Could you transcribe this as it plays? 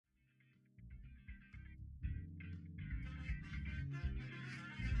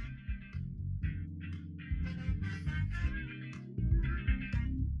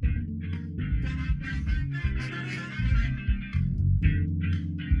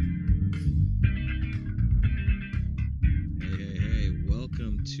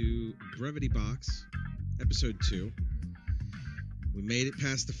Brevity Box, episode 2. We made it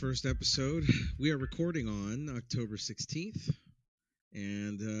past the first episode. We are recording on October 16th,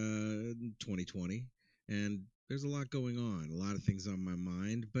 and 2020, and there's a lot going on, a lot of things on my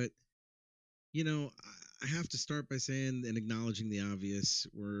mind, but, you know, I have to start by saying and acknowledging the obvious.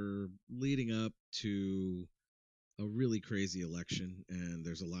 We're leading up to a really crazy election, and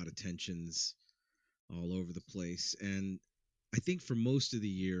there's a lot of tensions all over the place, and I think for most of the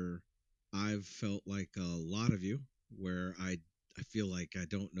year, I've felt like a lot of you, where I feel like I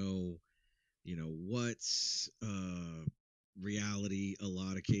don't know, what's reality. A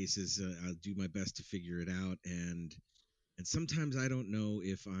lot of cases, I'll do my best to figure it out, and sometimes I don't know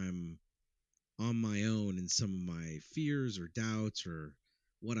if I'm on my own in some of my fears or doubts or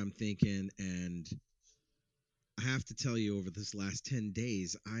what I'm thinking. And I have to tell you, over this last 10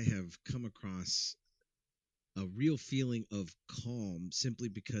 days, I have come across a real feeling of calm, simply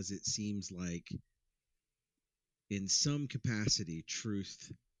because it seems like in some capacity truth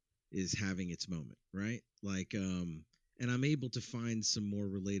is having its moment, right? And I'm able to find some more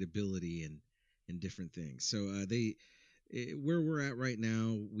relatability in different things. So where we're at right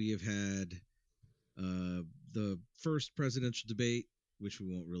now, we have had the first presidential debate, which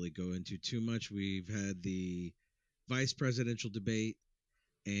we won't really go into too much. We've had the vice presidential debate,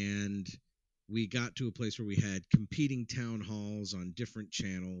 and we got to a place where we had competing town halls on different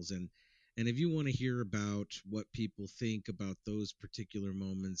channels. And if you want to hear about what people think about those particular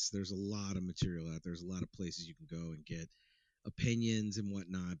moments, there's a lot of material out there. There's a lot of places you can go and get opinions and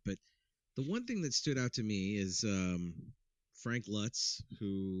whatnot. But the one thing that stood out to me is Frank Lutz,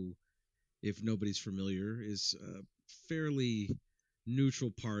 who, if nobody's familiar, is a fairly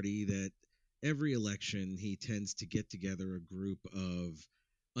neutral party that every election he tends to get together a group of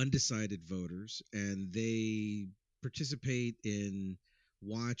undecided voters, and they participate in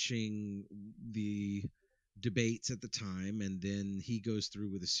watching the debates at the time, and then he goes through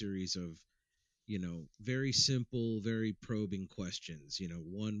with a series of very simple, very probing questions,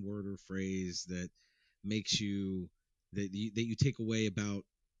 one word or phrase that makes you that you take away about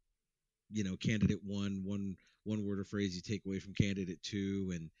candidate one word or phrase you take away from candidate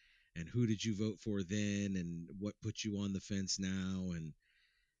two, and who did you vote for then, and what put you on the fence now. And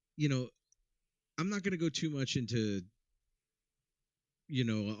I'm not going to go too much into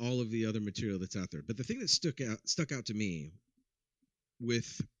all of the other material that's out there, but the thing that stuck out to me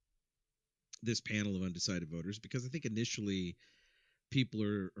with this panel of undecided voters, because I think initially people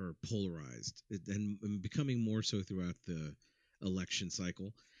are polarized, and becoming more so throughout the election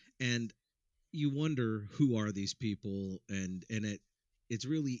cycle, and you wonder, who are these people, and it's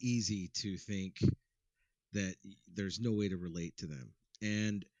really easy to think that there's no way to relate to them.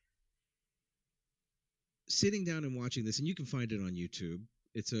 And sitting down and watching this, and you can find it on YouTube.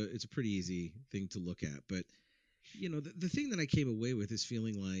 It's a pretty easy thing to look at. But the thing that I came away with is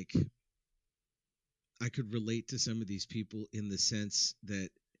feeling like I could relate to some of these people, in the sense that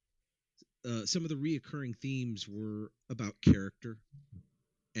some of the reoccurring themes were about character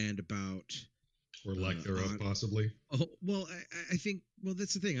and about or lack thereof, possibly. Oh, well, I think,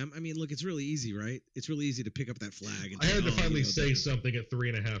 that's the thing. I mean, look, it's really easy, right? It's really easy to pick up that flag. And I had to finally say something at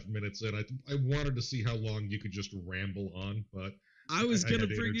 3.5 minutes in. I wanted to see how long you could just ramble on, but I was gonna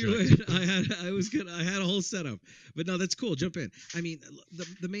bring you in. I had a whole setup, but no, that's cool. Jump in. I mean,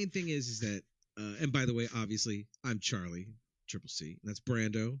 the main thing is that, and by the way, obviously, I'm Charlie, Triple C. And that's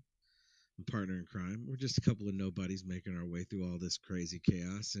Brando, partner in crime. We're just a couple of nobodies making our way through all this crazy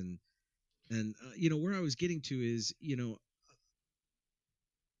chaos. And where I was getting to is,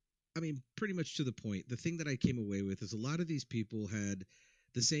 I mean, pretty much to the point, the thing that I came away with is a lot of these people had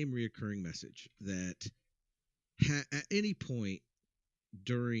the same reoccurring message, that at any point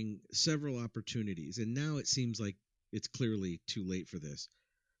during several opportunities, and now it seems like it's clearly too late for this,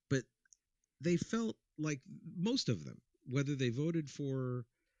 but they felt like, most of them, whether they voted for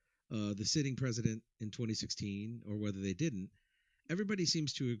the sitting president in 2016 or whether they didn't, everybody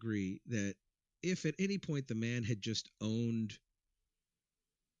seems to agree that if at any point the man had just owned,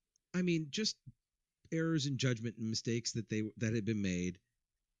 I mean, just errors in judgment and mistakes that had been made,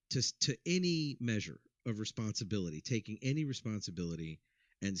 to any measure of responsibility, taking any responsibility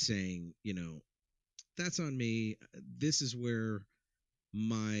and saying, that's on me. This is where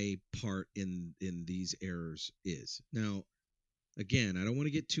my part in these errors is. Now, again, I don't want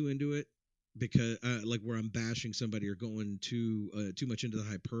to get too into it, because like where I'm bashing somebody or going too much into the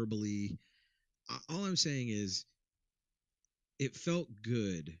hyperbole. All I'm saying is, it felt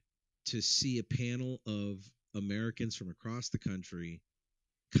good to see a panel of Americans from across the country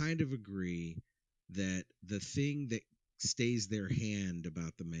kind of agree that the thing that stays their hand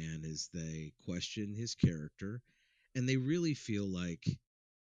about the man is they question his character, and they really feel like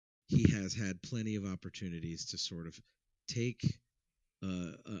he has had plenty of opportunities to sort of take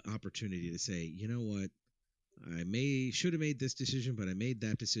an opportunity to say, you know what, I may should have made this decision, but I made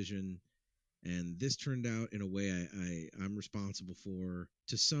that decision, and this turned out in a way I'm responsible for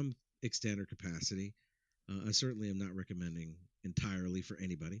to some extent or capacity. I certainly am not recommending entirely for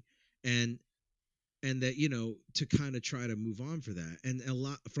anybody, and that, to kind of try to move on for that, and a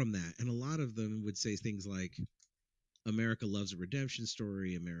lot from that, and a lot of them would say things like, America loves a redemption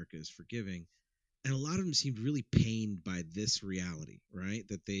story, America is forgiving, and a lot of them seemed really pained by this reality, right?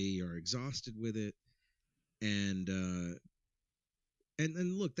 That they are exhausted with it, and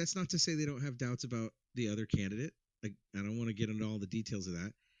and look, that's not to say they don't have doubts about the other candidate. Like, I don't want to get into all the details of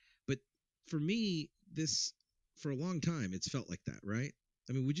that, but for me, this for a long time, it's felt like that, right?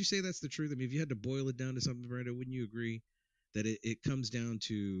 I mean, would you say that's the truth? I mean, if you had to boil it down to something, Brando, wouldn't you agree that it comes down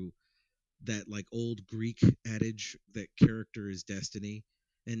to that, like, old Greek adage that character is destiny,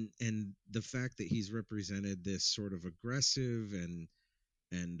 and the fact that he's represented this sort of aggressive and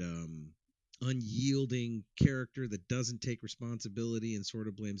unyielding character that doesn't take responsibility and sort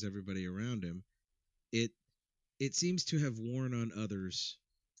of blames everybody around him, it it seems to have worn on others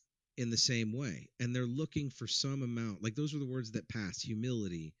in the same way, and they're looking for some amount, like, those were the words that passed: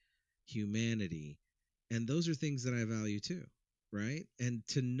 humility, humanity, and those are things that I value too, right? And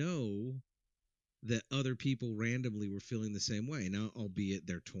to know that other people randomly were feeling the same way, now albeit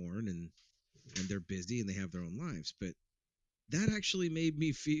they're torn and they're busy and they have their own lives, but that actually made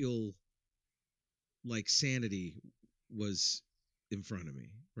me feel like sanity was in front of me,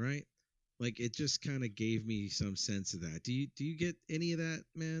 right? Like, it just kind of gave me some sense of that. Do you get any of that,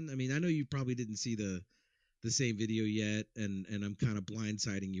 man? I mean, I know you probably didn't see the same video yet, and I'm kind of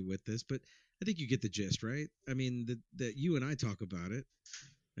blindsiding you with this, but I think you get the gist, right? I mean, that you and I talk about it.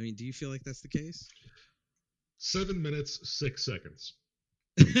 I mean, do you feel like that's the case? 7 minutes 6 seconds.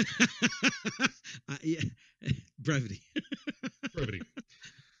 Yeah. Brevity. Brevity.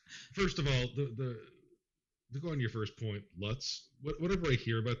 First of all, the to go on your first point, Lutz. Whenever I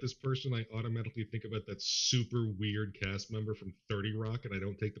hear about this person, I automatically think about that super weird cast member from 30 Rock, and I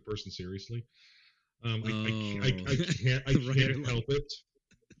don't take the person seriously. I can't help it.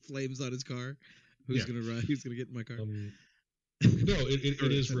 Flames on his car. Who's gonna ride? Who's gonna get in my car? No, it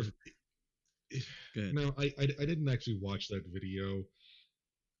is. Go ahead. No, I didn't actually watch that video.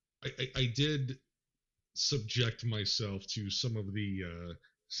 I did subject myself to some of the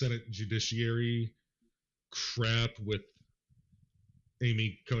Senate Judiciary crap with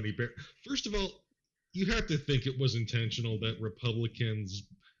Amy Coney Barrett. First of all, you have to think it was intentional that Republicans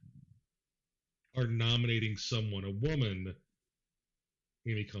are nominating someone, a woman,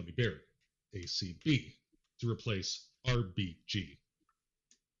 Amy Coney Barrett, ACB, to replace RBG.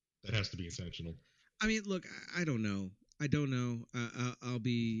 That has to be intentional. I mean, look, I don't know. I'll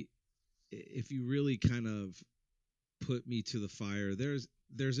be, if you really kind of put me to the fire, there's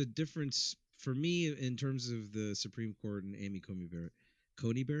a difference for me in terms of the Supreme Court and Amy Coney Barrett.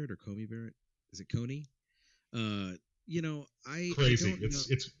 Coney Barrett or Comey Barrett? Is it Coney? Crazy.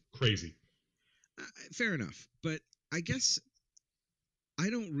 It's crazy. Fair enough, but I guess I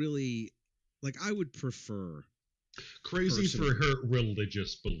don't really, like, I would prefer crazy personally, for her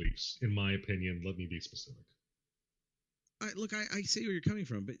religious beliefs, in my opinion. Let me be specific. I see where you're coming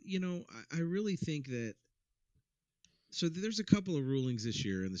from, but I really think that. So there's a couple of rulings this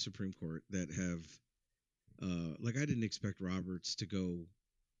year in the Supreme Court that have, like, I didn't expect Roberts to go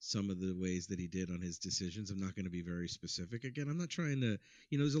some of the ways that he did on his decisions. I'm not going to be very specific. Again, I'm not trying to,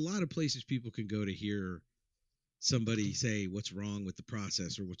 there's a lot of places people can go to hear somebody say what's wrong with the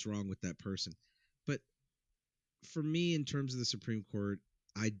process or what's wrong with that person. But for me, in terms of the Supreme Court,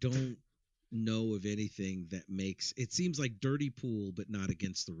 I don't know of anything that makes it seems like dirty pool, but not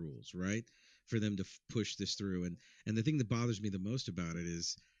against the rules, right? For them to push this through. And the thing that bothers me the most about it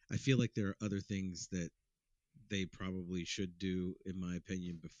is I feel like there are other things that they probably should do, in my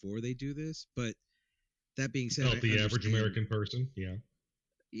opinion, before they do this. But that being said, the average American person,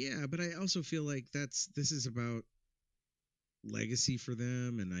 yeah, but I also feel like this is about legacy for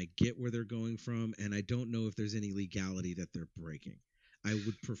them, and I get where they're going from, and I don't know if there's any legality that they're breaking. I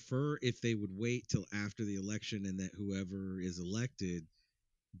would prefer if they would wait till after the election and that whoever is elected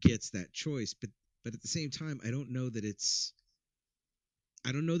gets that choice, but at the same time, I don't know that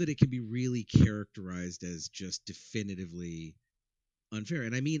it can be really characterized as just definitively unfair.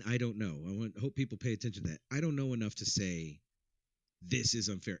 And I mean, I don't know. Hope people pay attention to that. I don't know enough to say this is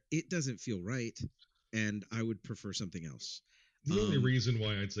unfair. It doesn't feel right, and I would prefer something else. The only reason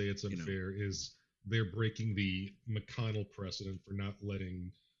why I'd say it's unfair is they're breaking the McConnell precedent for not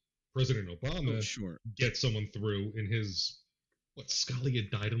letting President Oh, Obama sure. get someone through in his Scully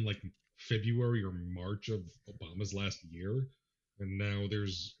had died in like February or March of Obama's last year, and now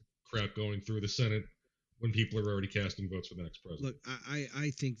there's crap going through the Senate when people are already casting votes for the next president. Look,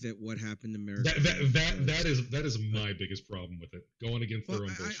 I think that what happened to Merrick That is my biggest problem with it, going against their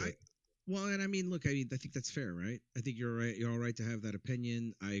own bullshit. Well, and I mean, look, I think that's fair, right? I think you're right. You're all right to have that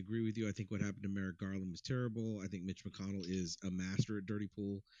opinion. I agree with you. I think what happened to Merrick Garland was terrible. I think Mitch McConnell is a master at dirty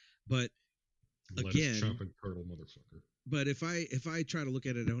pool. But again, chomping turtle motherfucker. But if I try to look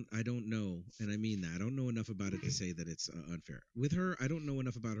at it, I don't know, and I mean that I don't know enough about it to say that it's unfair. With her, I don't know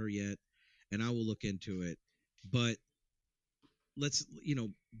enough about her yet, and I will look into it. But let's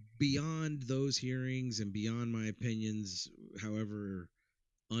beyond those hearings and beyond my opinions, however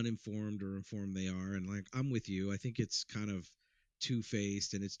uninformed or informed they are, and like I'm with you, I think it's kind of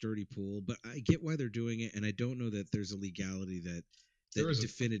two-faced and it's dirty pool, but I get why they're doing it, and I don't know that there's a legality that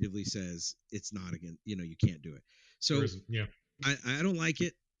definitively says it's not again. You can't do it. So yeah, I don't like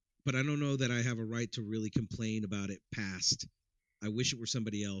it, but I don't know that I have a right to really complain about it past. I wish it were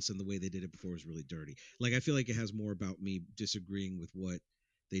somebody else, and the way they did it before was really dirty. Like, I feel like it has more about me disagreeing with what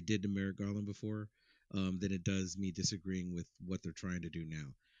they did to Merrick Garland before than it does me disagreeing with what they're trying to do now.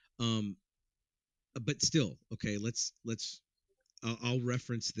 But still, okay, I'll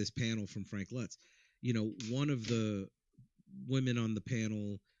reference this panel from Frank Lutz. One of the women on the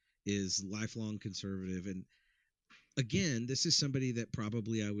panel is lifelong conservative, and again, this is somebody that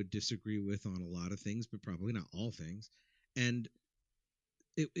probably I would disagree with on a lot of things, but probably not all things. And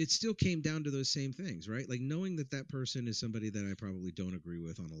it still came down to those same things, right? Like knowing that person is somebody that I probably don't agree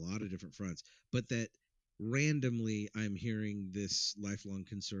with on a lot of different fronts, but that randomly I'm hearing this lifelong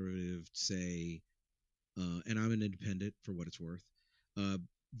conservative say, and I'm an independent for what it's worth,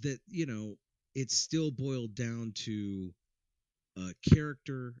 that, it's still boiled down to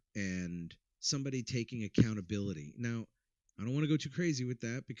character and somebody taking accountability. Now, I don't want to go too crazy with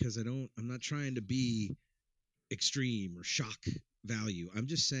that because I'm not trying to be extreme or shock value. I'm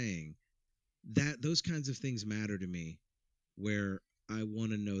just saying that those kinds of things matter to me, where I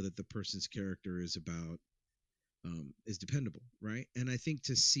want to know that the person's character is dependable, right? And I think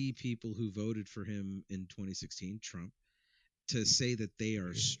to see people who voted for him in 2016, Trump, to say that they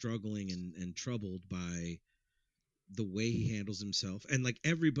are struggling and troubled by the way he handles himself, and like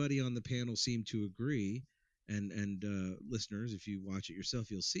everybody on the panel seemed to agree, and listeners, if you watch it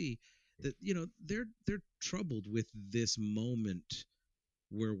yourself, you'll see that they're troubled with this moment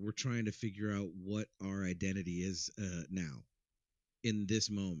where we're trying to figure out what our identity is now in this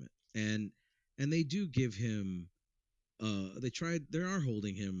moment, and they do give him they are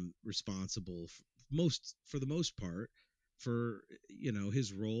holding him responsible for the most part for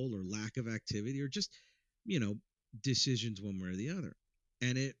his role or lack of activity or just decisions one way or the other.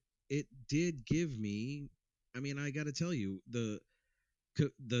 And it did give me, I mean, I got to tell you, the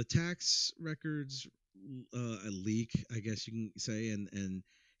tax records leak, I guess you can say, and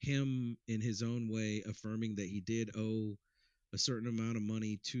him in his own way affirming that he did owe a certain amount of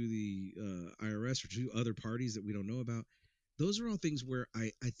money to the IRS or to other parties that we don't know about. Those are all things where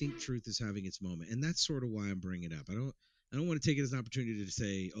I think truth is having its moment, and that's sort of why I'm bringing it up. I don't want to take it as an opportunity to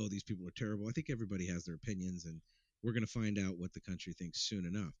say, oh, these people are terrible. I think everybody has their opinions, and we're going to find out what the country thinks soon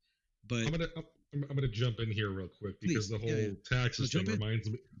enough. But I'm gonna jump in here real quick because the whole taxes thing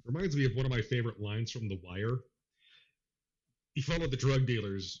reminds me of one of my favorite lines from The Wire. You follow the drug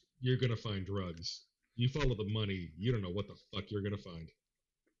dealers, you're gonna find drugs. You follow the money, you don't know what the fuck you're gonna find.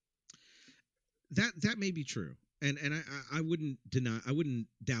 That may be true, and I wouldn't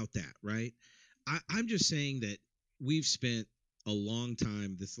doubt that, right? I'm just saying that we've spent a long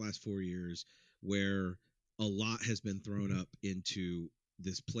time this last 4 years where a lot has been thrown up into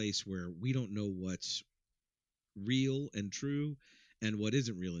this place where we don't know what's real and true and what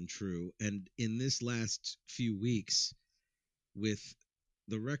isn't real and true. And in this last few weeks, with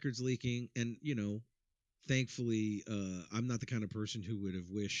the records leaking, and thankfully, I'm not the kind of person who would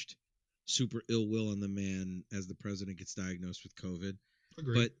have wished super ill will on the man as the president gets diagnosed with COVID.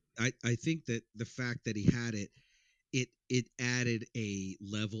 Agreed. But I think that the fact that he had it added a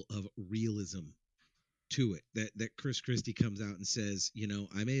level of realism to it, that Chris Christie comes out and says,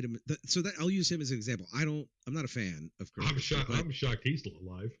 I made him. So that I'll use him as an example. I'm not a fan of Chris. I'm shocked he's still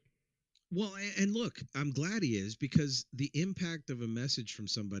alive. Well, and look, I'm glad he is, because the impact of a message from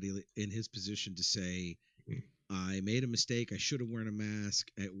somebody in his position to say, I made a mistake, I should have worn a mask,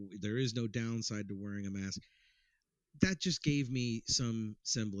 there is no downside to wearing a mask, that just gave me some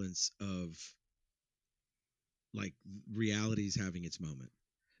semblance of like reality's having its moment.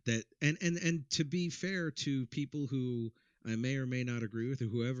 That and to be fair to people who I may or may not agree with, or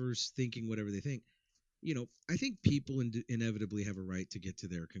whoever's thinking whatever they think, I think people inevitably have a right to get to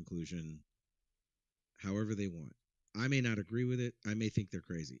their conclusion however they want. I may not agree with it. I may think they're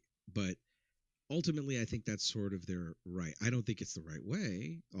crazy, but ultimately, I think that's sort of their right. I don't think it's the right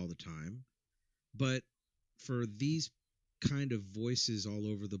way all the time, but for these kind of voices all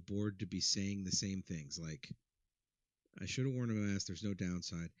over the board to be saying the same things, like I should have worn a mask. There's no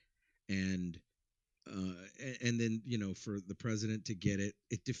downside, and and then for the president to get it,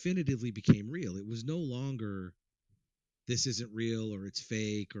 it definitively became real. It was no longer this isn't real or it's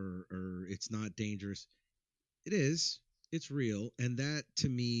fake or it's not dangerous. It is. It's real, and that to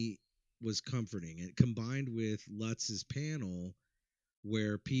me was comforting. And combined with Lutz's panel,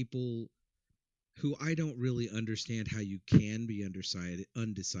 where people who I don't really understand how you can be undecided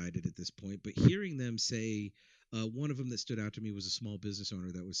at this point, but hearing them say, one of them that stood out to me was a small business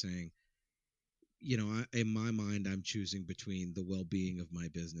owner that was saying, in my mind, I'm choosing between the well-being of my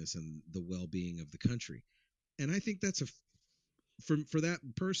business and the well-being of the country, and I think that's for that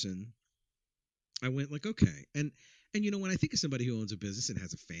person. I went like, okay, and when I think of somebody who owns a business and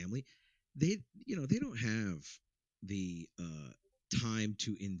has a family, they don't have the time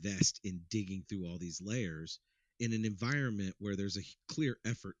to invest in digging through all these layers in an environment where there's a clear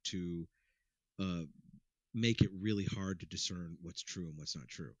effort to uh, make it really hard to discern what's true and what's not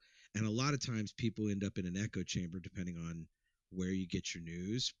true. And a lot of times people end up in an echo chamber depending on where you get your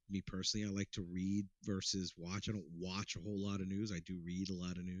news. Me personally, I like to read versus watch. I don't watch a whole lot of news. I do read a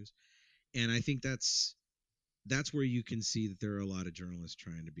lot of news. And I think that's where you can see that there are a lot of journalists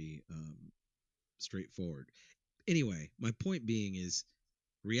trying to be straightforward. Anyway, my point being is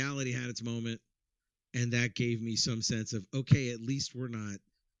reality had its moment, and that gave me some sense of okay, at least we're not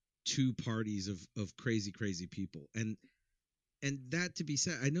two parties of crazy crazy people. And that to be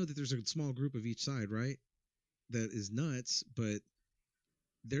said, I know that there's a small group of each side, right, that is nuts, but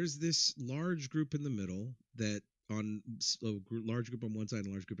there's this large group in the middle that on a large group on one side and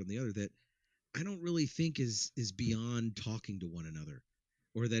a large group on the other that I don't really think is beyond talking to one another,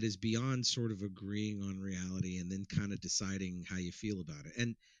 or that is beyond sort of agreeing on reality and then kind of deciding how you feel about it.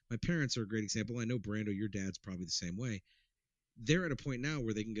 And my parents are a great example. I know Brando, your dad's probably the same way. They're at a point now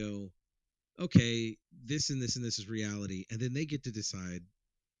where they can go, okay, this and this and this is reality, and then they get to decide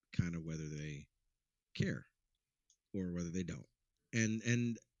kind of whether they care or whether they don't.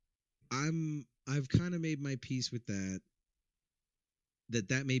 And I've kind of made my peace with that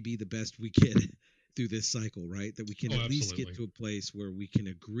may be the best we get through this cycle, right? That we can Oh, at least get absolutely. to a place where we can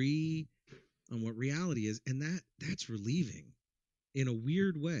agree on what reality is, and that's relieving in a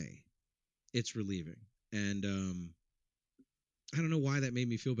weird way. It's relieving, and I don't know why that made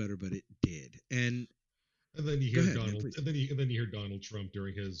me feel better, but it did. And And then you go hear ahead, man, Donald, please. and then you hear Donald Trump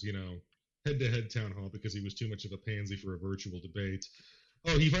during his, head-to-head town hall because he was too much of a pansy for a virtual debate.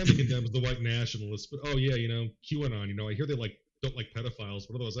 Oh, he finally condemns the white nationalists, but oh yeah, QAnon. I hear they don't like pedophiles,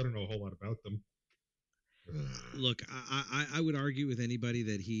 but otherwise I don't know a whole lot about them. Look, I would argue with anybody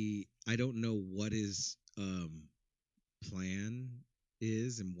that I don't know what his plan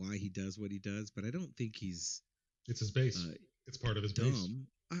is and why he does what he does, but I don't think he's It's his base. uh, It's part of his base. dumb.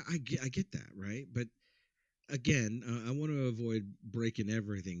 I get that, right? But again, I want to avoid breaking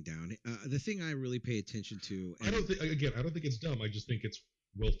everything down. The thing I really pay attention to, and I don't think it's dumb. I just think it's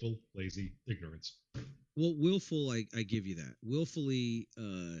willful, lazy ignorance. well, willful, I give you that. Willfully,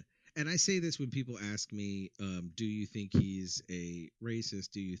 and I say this when people ask me, do you think he's a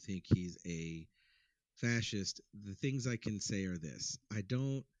racist? Do you think he's a fascist? The things I can say are this: I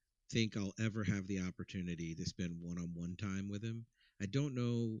don't think I'll ever have the opportunity to spend one-on-one time with him. I don't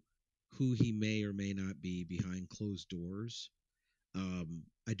know who he may or may not be behind closed doors.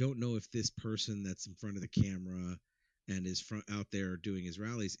 I don't know if this person that's in front of the camera and is out there doing his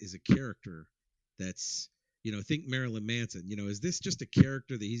rallies is a character that's, think Marilyn Manson. Is this just a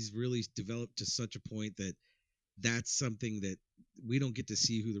character that he's really developed to such a point that that's something that we don't get to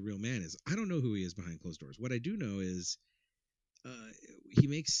see who the real man is? I don't know who he is behind closed doors. What I do know is he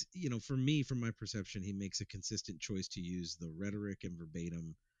makes, for me, from my perception, he makes a consistent choice to use the rhetoric and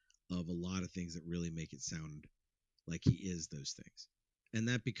verbatim of a lot of things that really make it sound like he is those things. And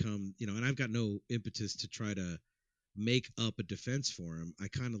that become, and I've got no impetus to try to make up a defense for him. I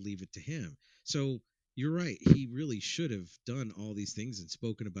kind of leave it to him. So you're right. He really should have done all these things and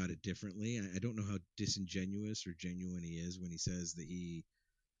spoken about it differently. I don't know how disingenuous or genuine he is when he says that he,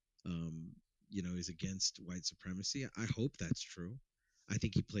 um, is against white supremacy. I hope that's true. I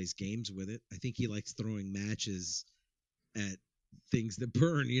think he plays games with it. I think he likes throwing matches at things that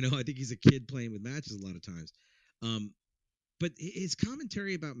burn. I think he's a kid playing with matches a lot of times. Um, but his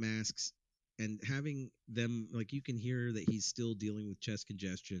commentary about masks and having them, like, you can hear that he's still dealing with chest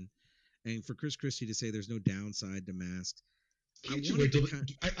congestion, and for Chris Christie to say there's no downside to masks. Can't you wait till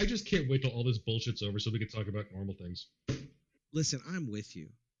I just can't wait till all this bullshit's over so we can talk about normal things. Listen, I'm with you.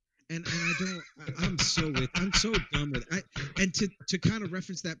 And I don't. I'm so done with it. And to kind of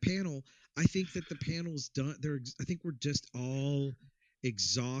reference that panel, I think that the panel's done. I think we're just all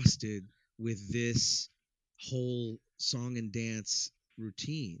exhausted with this whole song and dance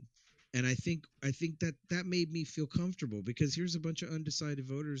routine. And I think that made me feel comfortable, because here's a bunch of undecided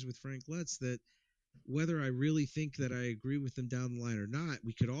voters with Frank Letts that, whether I really think that I agree with them down the line or not,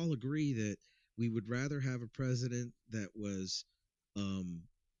 we could all agree that we would rather have a president that was um,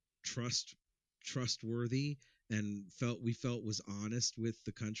 trust trustworthy and felt was honest with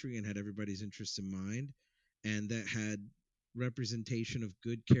the country and had everybody's interests in mind, and that had representation of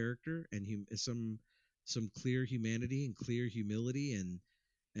good character and some clear humanity and clear humility, and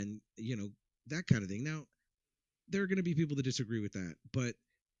that kind of thing. Now, there are going to be people that disagree with that, but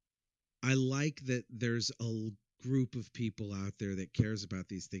I like that there's a group of people out there that cares about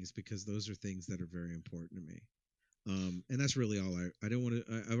these things, because those are things that are very important to me. And that's really all. I don't want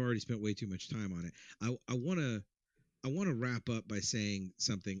to. I've already spent way too much time on it. I want to wrap up by saying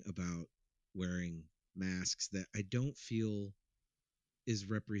something about wearing masks that I don't feel is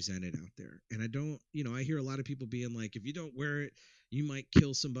represented out there. And I don't, I hear a lot of people being like, if you don't wear it, you might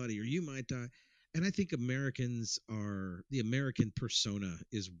kill somebody or you might die. And I think the American persona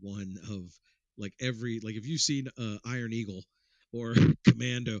is one of, like, like, if you've seen Iron Eagle or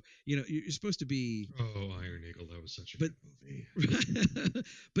Commando, you're supposed to be. Oh, Iron Eagle, that was such a But good movie.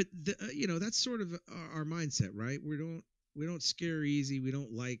 but that's sort of our mindset, right? We don't scare easy. We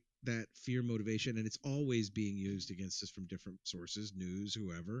don't like that fear motivation, and it's always being used against us from different sources, news,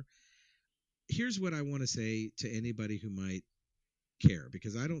 whoever. Here's what I want to say to anybody who might care,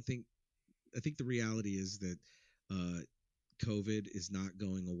 because I think the reality is that uh, COVID is not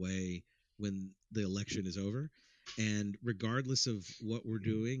going away when the election is over. And regardless of what we're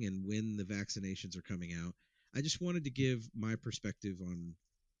doing and when the vaccinations are coming out, I just wanted to give my perspective on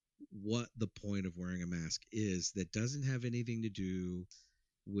what the point of wearing a mask is, that doesn't have anything to do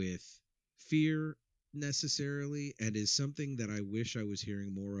with fear necessarily, and is something that I wish I was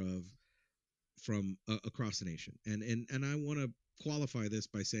hearing more of from across the nation. And I want to qualify this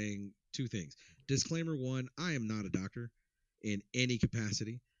by saying two things. Disclaimer one: I am not a doctor in any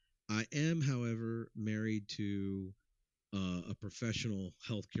capacity. I am, however, married to a professional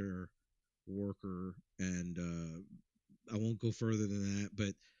healthcare worker, and I won't go further than that.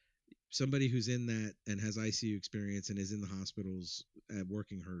 But somebody who's in that and has ICU experience and is in the hospitals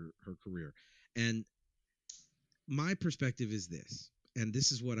working her career. And my perspective is this, and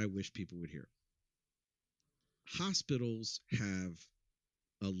this is what I wish people would hear. Hospitals have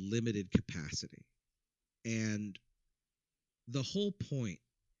a limited capacity, and the whole point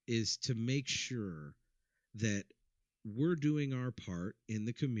is to make sure that we're doing our part in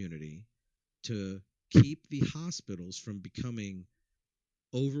the community to keep the hospitals from becoming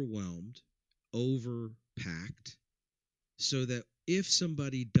overwhelmed, overpacked, so that if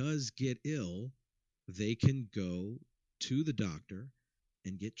somebody does get ill, they can go to the doctor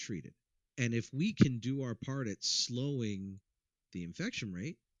and get treated. And if we can do our part at slowing the infection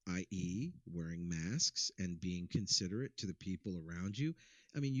rate, i.e., wearing masks and being considerate to the people around you,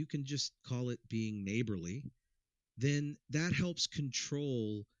 I mean, you can just call it being neighborly, then that helps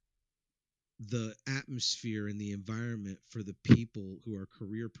control the atmosphere and the environment for the people who are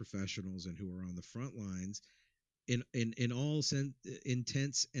career professionals and who are on the front lines in all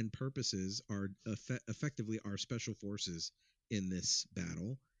intents and purposes, are effectively our special forces in this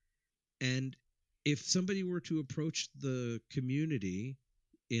battle. And if somebody were to approach the community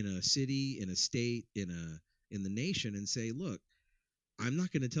in a city, in a state, in the nation, and say, look, I'm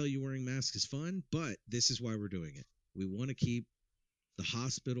not going to tell you wearing masks is fun, but this is why we're doing it. We want to keep the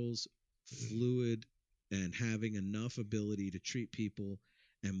hospitals fluid and having enough ability to treat people,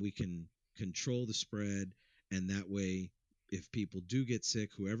 and we can control the spread. And that way, if people do get sick,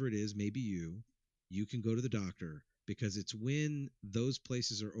 whoever it is, maybe you can go to the doctor, because it's when those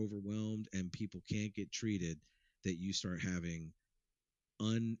places are overwhelmed and people can't get treated that you start having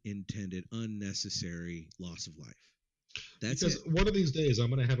unintended, unnecessary loss of life. That's because it. one of these days I'm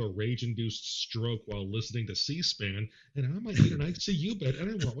going to have a rage-induced stroke while listening to C-SPAN, and I might need an ICU bed, and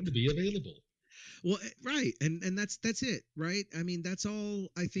I want one to be available. Well, right, and that's it, right? I mean, that's all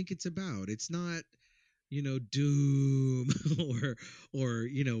I think it's about. It's not, doom or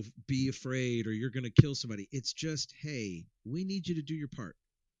be afraid or you're going to kill somebody. It's just, hey, we need you to do your part.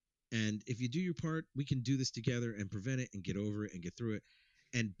 And if you do your part, we can do this together and prevent it and get over it and get through it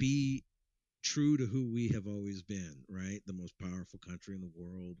and be true to who we have always been, right? The most powerful country in the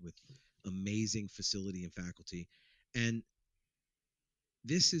world with amazing facility and faculty. And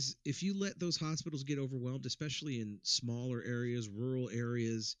this is, if you let those hospitals get overwhelmed, especially in smaller areas, rural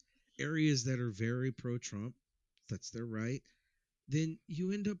areas, areas that are very pro Trump, that's their right, then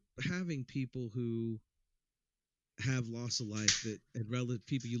you end up having people who have loss of life, that and relative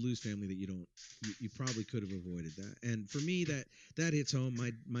people, you lose family that you probably could have avoided that. And for me, that hits home.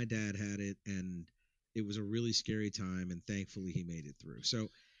 My dad had it, and it was a really scary time, and thankfully he made it through.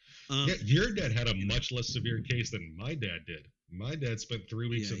 So yeah, your dad had a much less severe case than my dad did. My dad spent 3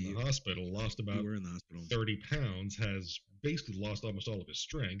 weeks in the hospital, lost about were in the hospital. 30 pounds, has basically lost almost all of his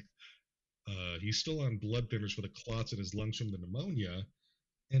strength. He's still on blood thinners for the clots in his lungs from the pneumonia.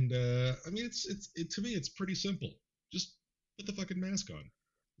 And I mean, to me, it's pretty simple. Just put the fucking mask on.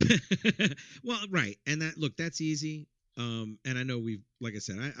 Well, right, and that's easy. And I know like I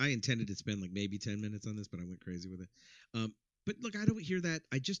said, I intended to spend like maybe 10 minutes on this, but I went crazy with it. But look, I don't hear that.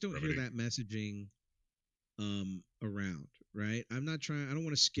 I just don't hear that messaging around, right? I don't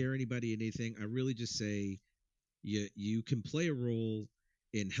want to scare anybody in anything. I really just say you can play a role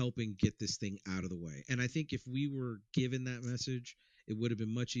in helping get this thing out of the way. And I think if we were given that message, it would have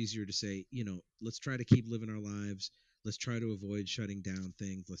been much easier to say, let's try to keep living our lives. Let's try to avoid shutting down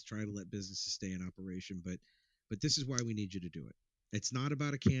things. Let's try to let businesses stay in operation. But this is why we need you to do it. It's not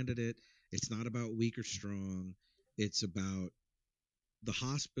about a candidate. It's not about weak or strong. It's about the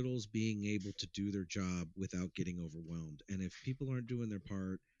hospitals being able to do their job without getting overwhelmed. And if people aren't doing their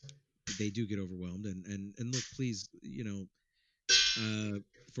part, they do get overwhelmed. And look, please,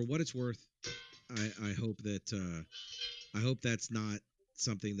 for what it's worth, I hope that's not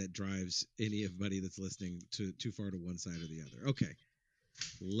something that drives anybody that's listening too far to one side or the other. Okay,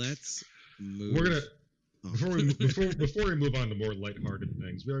 let's move. We're gonna before we move on to more lighthearted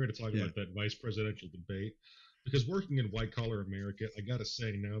things, we are going to talk about that vice presidential debate. Because working in white collar America, I gotta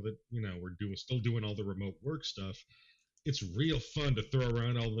say, now that we're still doing all the remote work stuff, it's real fun to throw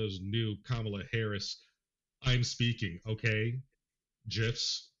around all those new Kamala Harris "I'm speaking, okay"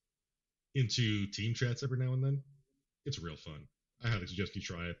 gifs into team chats every now and then. It's real fun. I highly suggest you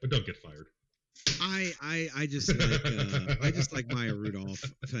try it, but don't get fired. I just like Maya Rudolph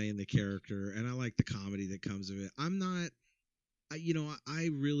playing the character, and I like the comedy that comes of it. I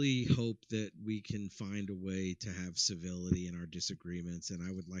really hope that we can find a way to have civility in our disagreements, and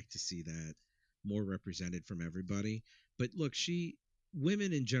I would like to see that more represented from everybody. But look,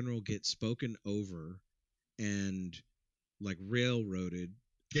 women in general get spoken over and like railroaded.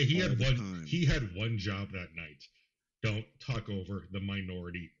 Yeah, he had one job that night. Don't talk over the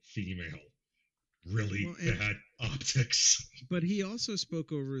minority female. Really bad optics. But he also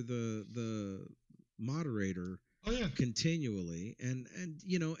spoke over the moderator. Oh yeah, continually, and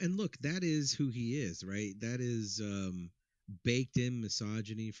look, that is who he is, right? That is baked in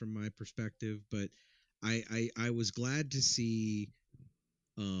misogyny from my perspective. But I was glad to see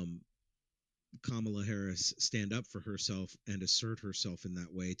Kamala Harris stand up for herself and assert herself in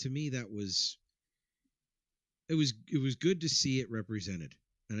that way. To me, it was good to see it represented,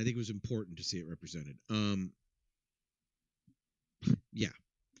 and I think it was important to see it represented. Yeah,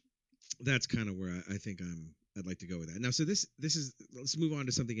 that's kind of where I think I'd like to go with that. Now, so this is, let's move on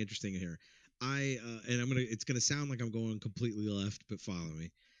to something interesting here. It's gonna sound like I'm going completely left, but follow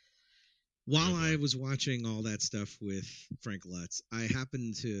me. While I was watching all that stuff with Frank Lutz, I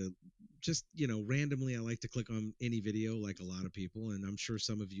happened to just, randomly, I like to click on any video like a lot of people, and I'm sure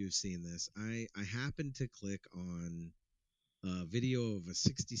some of you have seen this. I happened to click on a video of a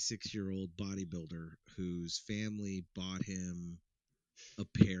 66-year-old bodybuilder whose family bought him a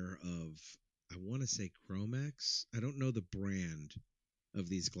pair of, I want to say Chromex. I don't know the brand of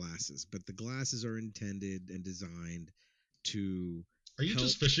these glasses, but the glasses are intended and designed to. Are you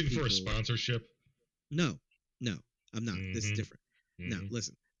just fishing for a sponsorship? No, I'm not. Mm-hmm. This is different. Mm-hmm. Now,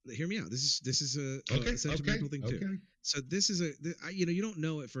 listen, hear me out. This is a sentimental thing too. Okay. So this is you don't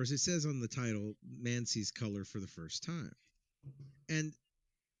know at first. It says on the title, "Man sees color for the first time," and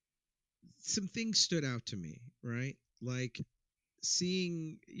some things stood out to me, right? Like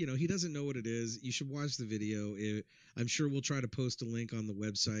seeing, he doesn't know what it is. You should watch the video. I'm sure we'll try to post a link on the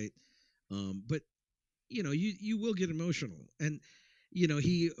website. But you will get emotional. And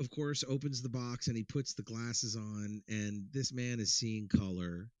he of course opens the box and he puts the glasses on, and this man is seeing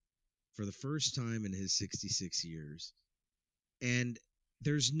color for the first time in his 66 years. And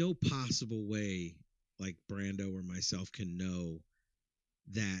there's no possible way like Brando or myself can know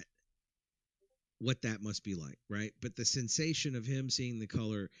that what that must be like, right? But the sensation of him seeing the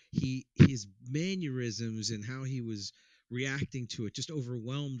color, his mannerisms and how he was reacting to it, just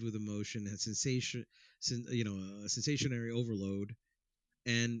overwhelmed with emotion and sensation, a sensationary overload,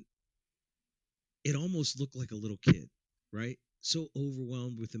 and it almost looked like a little kid, right? So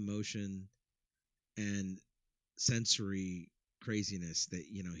overwhelmed with emotion and sensory craziness that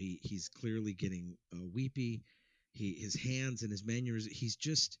he's clearly getting weepy. His hands and his mannerisms, he's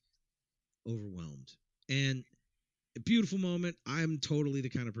just overwhelmed. And a beautiful moment. I'm totally the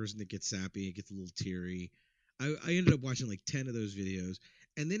kind of person that gets sappy, it gets a little teary. I ended up watching like 10 of those videos,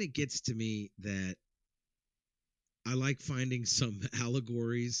 and then it gets to me that I like finding some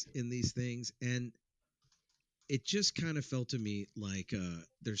allegories in these things, and it just kind of felt to me like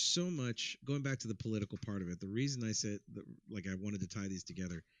there's so much going back to the political part of it. The reason I said like I wanted to tie these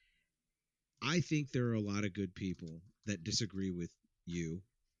together, I think there are a lot of good people that disagree with you,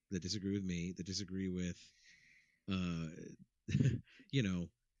 that disagree with me, that disagree with you know,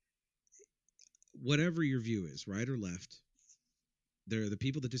 whatever your view is, right or left. There are the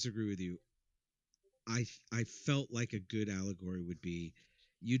people that disagree with you. I felt like a good allegory would be,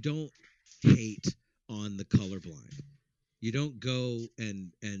 you don't hate on the colorblind. You don't go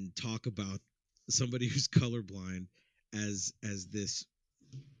and talk about somebody who's colorblind as this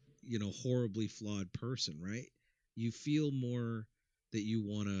horribly flawed person, right? You feel more that you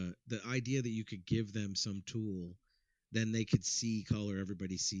want to, the idea that you could give them some tool, then they could see color,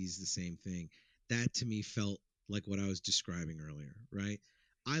 everybody sees the same thing. That to me felt like what I was describing earlier, right?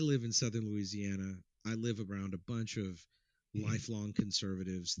 I live in southern Louisiana. I live around a bunch of lifelong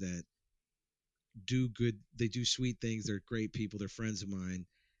conservatives that do good, they do sweet things, they're great people, they're friends of mine.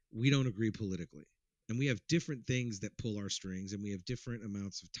 We don't agree politically, and we have different things that pull our strings, and we have different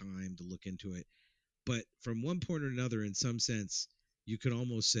amounts of time to look into it. But from one point or another, in some sense, you could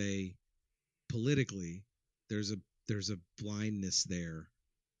almost say politically there's a blindness there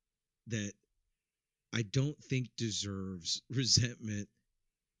that I don't think deserves resentment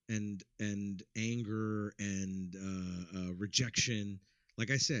and anger and rejection.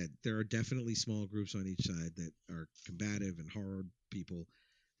 Like I said, there are definitely small groups on each side that are combative and hard people.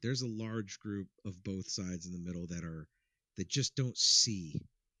 There's a large group of both sides in the middle that just don't see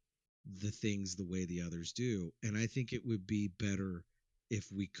the things the way the others do. And I think it would be better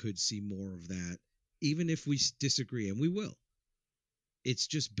if we could see more of that, even if we disagree, and we will. It's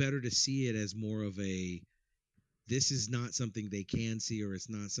just better to see it as more of a, this is not something they can see, or it's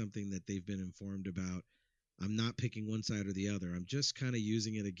not something that they've been informed about. I'm not picking one side or the other. I'm just kind of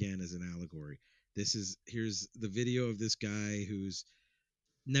using it again as an allegory. Here's the video of this guy who's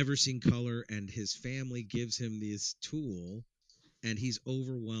never seen color, and his family gives him this tool, and he's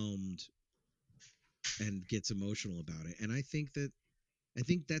overwhelmed and gets emotional about it. And I think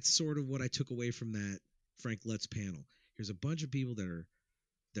that's sort of what I took away from that Frank Lutz panel. Here's a bunch of people that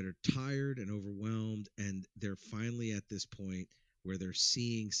are tired and overwhelmed, and they're finally at this point where they're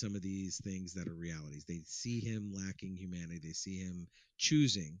seeing some of these things that are realities. They see him lacking humanity. They see him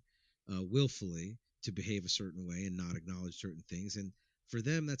choosing willfully to behave a certain way and not acknowledge certain things. And for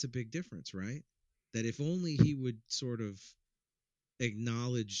them, that's a big difference, right? That if only he would sort of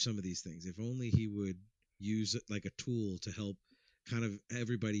acknowledge some of these things, if only he would use it like a tool to help kind of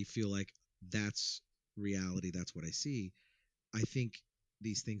everybody feel like that's reality, that's what I see, I think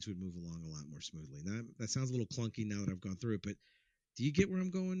these things would move along a lot more smoothly. Now, that sounds a little clunky now that I've gone through it, but do you get where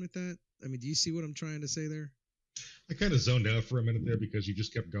I'm going with that? I mean, do you see what I'm trying to say there? I kind of zoned out for a minute there because you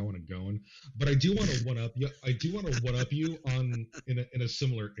just kept going and going. But I do want to one up you. I do want to one up you on in a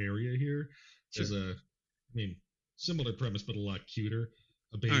similar area here. Sure. Similar premise but a lot cuter.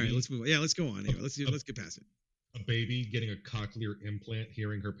 A baby. All right, let's move on. Yeah, let's go on. Anyway, let's get past it. A baby getting a cochlear implant,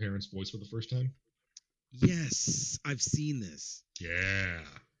 hearing her parents' voice for the first time. Yes, I've seen this. Yeah.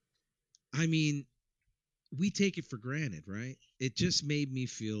 I mean, we take it for granted, right? It just made me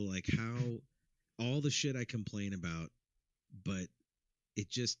feel like how all the shit I complain about, but it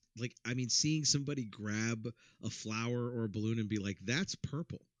just, like, I mean, seeing somebody grab a flower or a balloon and be like, that's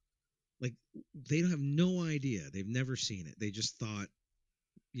purple. Like, they don't have no idea. They've never seen it. They just thought,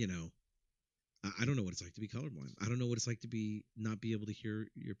 I don't know what it's like to be colorblind. I don't know what it's like to not be able to hear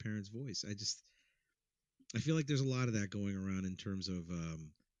your parents' voice. I feel like there's a lot of that going around in terms of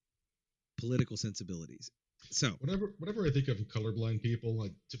political sensibilities. So whenever I think of colorblind people, I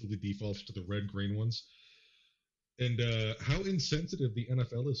typically default to the red-green ones, and how insensitive the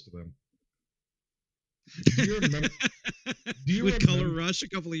NFL is to them. Do you remember? With Color Rush a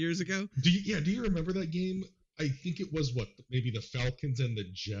couple of years ago? Do you remember that game? I think it was maybe the Falcons and the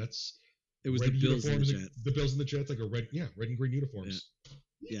Jets. It was the Bills and the Jets. The Bills and the Jets, like a red and green uniforms.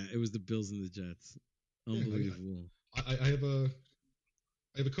 Yeah, it was the Bills and the Jets. Yeah, Unbelievable. I have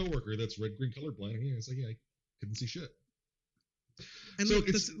a coworker that's red green colorblind. And it's like, yeah, I couldn't see shit. And So look,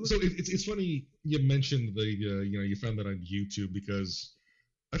 it's funny you mentioned the you found that on YouTube because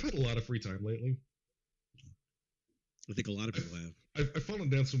I've had a lot of free time lately. I think a lot of people have. I've fallen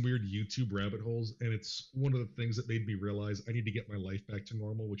down some weird YouTube rabbit holes, and it's one of the things that made me realize I need to get my life back to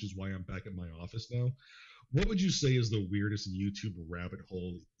normal, which is why I'm back at my office now. What would you say is the weirdest YouTube rabbit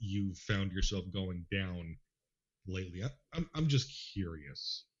hole you found yourself going down lately? I'm just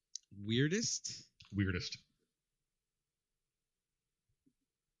curious. Weirdest? Weirdest.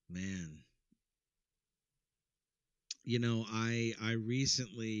 Man. You know, I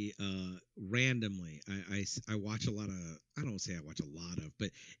recently randomly I watch a lot of, I don't say I watch a lot of,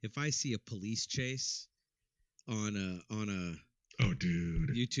 but if I see a police chase on a Oh, dude.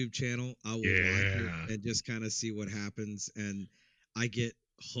 YouTube channel, I will watch it and just kind of see what happens, and I get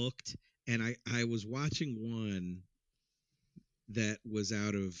hooked. And I was watching one that was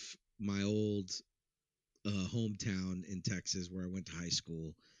out of my old hometown in Texas where I went to high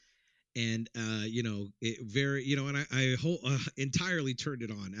school. And you know, it very, you know, and I entirely turned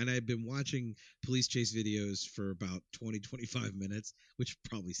it on, and I've been watching police chase videos for about 20-25 minutes, which is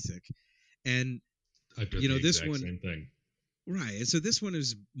probably sick. And I've done you know, the this exact one, same thing. right? And so this one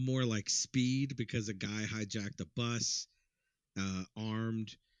is more like speed, because a guy hijacked a bus,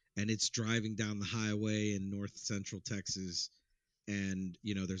 armed, and it's driving down the highway in north central Texas. And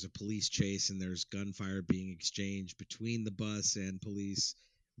you know, there's a police chase, and there's gunfire being exchanged between the bus and police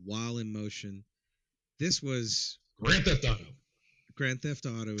while in motion. This was Grand Theft Auto. Grand Theft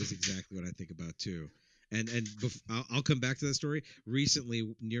Auto is exactly what I think about too. And I'll come back to that story.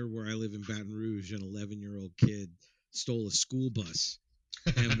 Recently, near where I live in Baton Rouge, an 11-year-old kid stole a school bus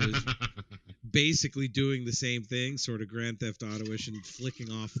and was basically doing the same thing, sort of Grand Theft Auto-ish, and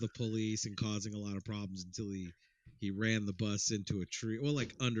flicking off the police and causing a lot of problems until he ran the bus into a tree. Well,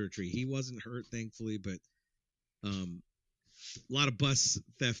 like under a tree. He wasn't hurt, thankfully, but a lot of bus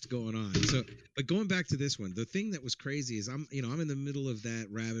theft going on. So, but going back to this one, the thing that was crazy is I'm in the middle of that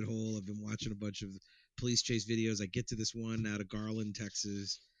rabbit hole. I've been watching a bunch of police chase videos. I get to this one out of Garland,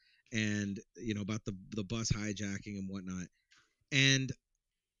 Texas, and you know, about the bus hijacking and whatnot. And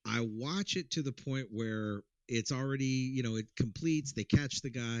I watch it to the point where it's already, you know, it completes, they catch the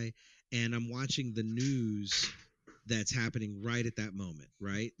guy, and I'm watching the news that's happening right at that moment,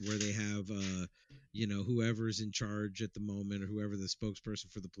 right? Where they have you know, whoever's in charge at the moment, or whoever the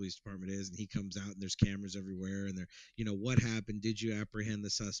spokesperson for the police department is, and he comes out and there's cameras everywhere, and they're, you know, what happened? Did you apprehend the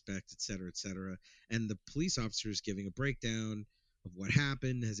suspect, et cetera, et cetera? And the police officer is giving a breakdown of what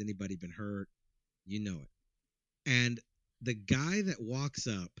happened. Has anybody been hurt? You know it. And the guy that walks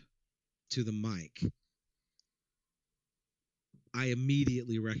up to the mic, I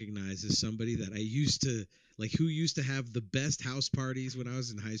immediately recognize as somebody that I used to, like, who used to have the best house parties when I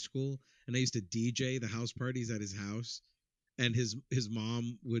was in high school, and I used to DJ the house parties at his house, and his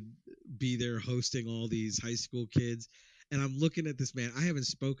mom would be there hosting all these high school kids. And I'm looking at this man. I haven't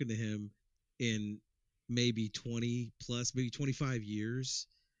spoken to him in maybe 20 plus, maybe 25 years,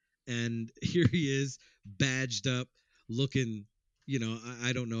 and here he is, badged up, looking, you know,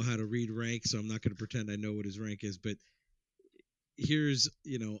 I don't know how to read rank, so I'm not going to pretend I know what his rank is, but here's,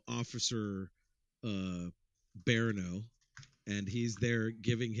 you know, Officer Barano, and he's there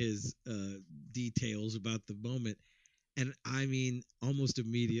giving his details about the moment. And I mean, almost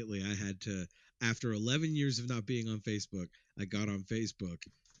immediately I had to, after 11 years of not being on Facebook, I got on Facebook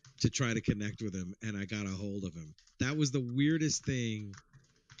to try to connect with him, and I got a hold of him. That was the weirdest thing,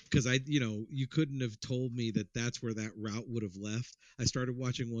 because you know, you couldn't have told me that that's where that route would have left. I started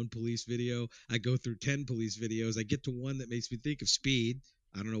watching one police video. I go through 10 police videos. I get to one that makes me think of Speed.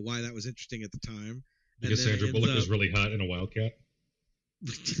 I don't know why that was interesting at the time. Because Sandra Bullock was really hot in a Wildcat.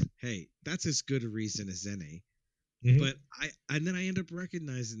 Hey, that's as good a reason as any. Mm-hmm. But and then I end up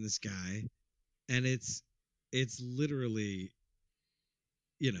recognizing this guy, and it's literally,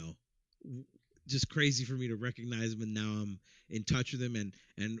 you know, just crazy for me to recognize him, and now I'm in touch with him,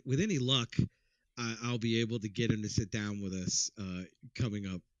 and with any luck, I'll be able to get him to sit down with us coming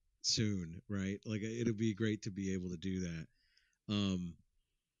up soon, right? Like, it'll be great to be able to do that.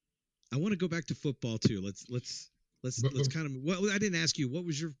 I want to go back to football too. Let's kind of. Well, I didn't ask you, what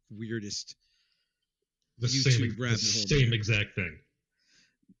was your weirdest YouTube rabbit hole? Same exact thing.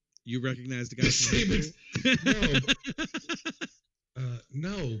 You recognize the guy from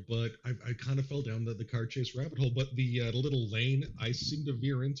No, but I kind of fell down the car chase rabbit hole. But the little lane I seemed to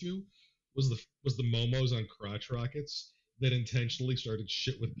veer into was the momos on crotch rockets that intentionally started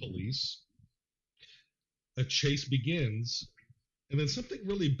shit with police. A chase begins, and then something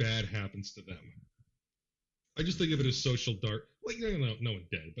really bad happens to them. I just think of it as social no one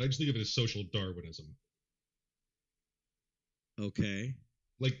dead, but I just think of it as social Darwinism. Okay.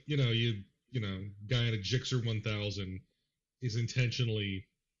 Like, guy in a Gixxer 1000 is intentionally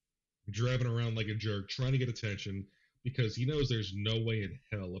driving around like a jerk, trying to get attention because he knows there's no way in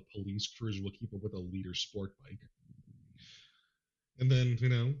hell a police cruiser will keep up with a liter sport bike. And then,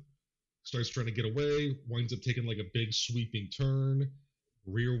 starts trying to get away, winds up taking like a big sweeping turn,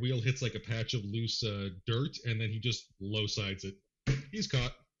 rear wheel hits like a patch of loose dirt, and then he just low sides it. He's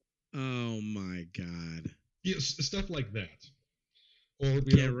caught. Oh my God. Yes, stuff like that. Or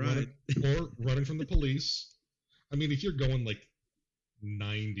running from the police. I mean, if you're going like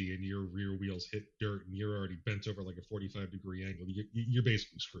 90 and your rear wheels hit dirt and you're already bent over like a 45-degree angle, you're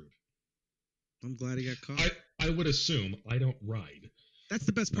basically screwed. I'm glad he got caught. I would assume. I don't ride. That's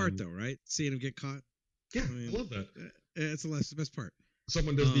the best part, though, right? Seeing him get caught. Yeah, I love that. It's the best part.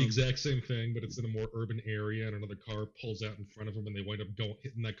 Someone does the exact same thing, but it's in a more urban area, and another car pulls out in front of them, and they wind up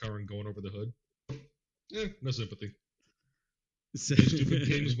hitting that car and going over the hood. No sympathy. Stupid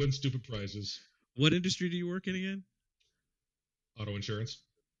games win stupid prizes. What industry do you work in again? Auto insurance.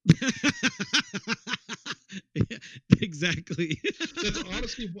 Yeah, exactly. That's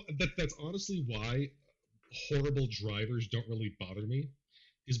honestly why horrible drivers don't really bother me,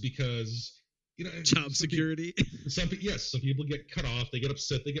 is because job security. Some people get cut off, they get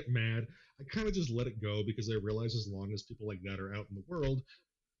upset, they get mad. I kind of just let it go because I realize as long as people like that are out in the world,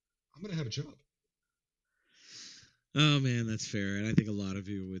 I'm gonna have a job. Oh man, that's fair, and I think a lot of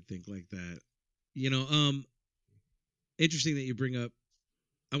you would think like that. Interesting that you bring up.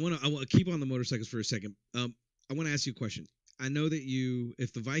 I want to keep on the motorcycles for a second. I want to ask you a question. I know that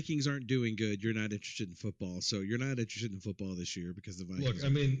if the Vikings aren't doing good, you're not interested in football. So you're not interested in football this year because the Vikings. Look, I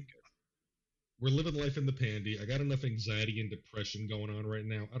mean, we're living life in the pandy. I got enough anxiety and depression going on right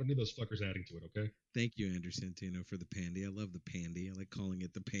now. I don't need those fuckers adding to it, okay? Thank you, Andrew Santino, for the pandy. I love the pandy. I like calling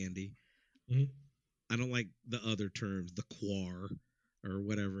it the pandy. Mm-hmm. I don't like the other terms, the quar or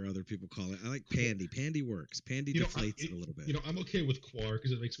whatever other people call it. I like pandy. Pandy works. Pandy deflates it a little bit. I'm okay with quar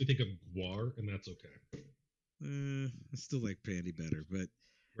because it makes me think of guar, and that's okay. I still like pandy better, but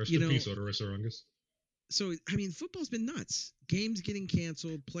rest in peace, Odoris Orongus. So I mean, football's been nuts. Games getting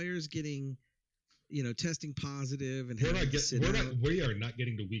canceled, players getting, testing positive, and we are not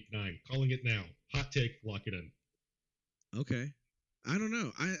getting to week 9. Calling it now. Hot take. Lock it in. Okay. I don't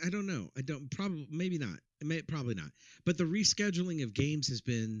know. I don't know. Maybe not. Probably not. But the rescheduling of games has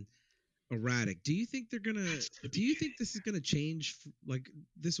been erratic. Do you think this is gonna change? Like,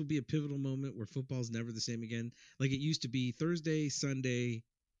 this will be a pivotal moment where football's never the same again. Like it used to be Thursday, Sunday,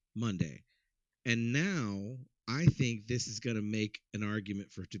 Monday, and now I think this is gonna make an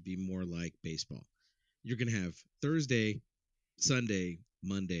argument for it to be more like baseball. You're gonna have Thursday, Sunday,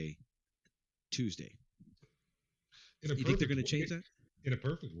 Monday, Tuesday. You think they're going to change that? In a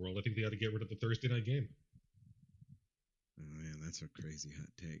perfect world, I think they ought to get rid of the Thursday night game. Oh man, that's a crazy hot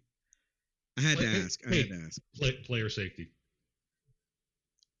take. I had to ask. Player safety.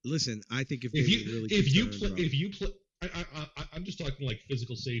 Listen, I think I'm just talking like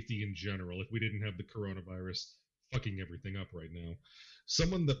physical safety in general. If we didn't have the coronavirus fucking everything up right now,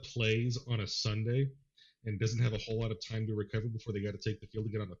 someone that plays on a Sunday and doesn't have a whole lot of time to recover before they got to take the field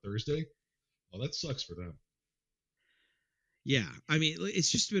again on a Thursday, well, that sucks for them. Yeah, I mean,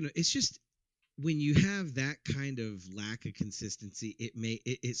 it's just when you have that kind of lack of consistency,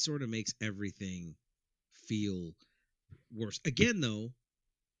 it sort of makes everything feel worse. Again, though,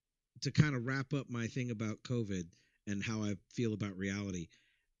 to kind of wrap up my thing about COVID and how I feel about reality,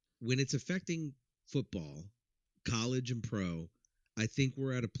 when it's affecting football, college and pro, I think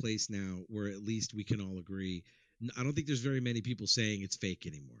we're at a place now where at least we can all agree. I don't think there's very many people saying it's fake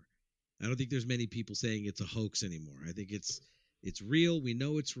anymore. I don't think there's many people saying it's a hoax anymore. I think it's real. We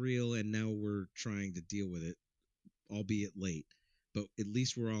know it's real, and now we're trying to deal with it, albeit late. But at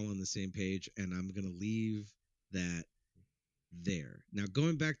least we're all on the same page, and I'm going to leave that there. Now,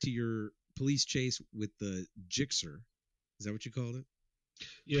 going back to your police chase with the Gixxer, is that what you called it?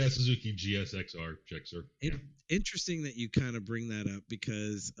 Yeah, Suzuki GSXR Gixxer. Yeah. Interesting that you kind of bring that up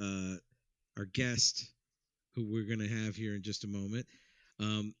because our guest, who we're going to have here in just a moment,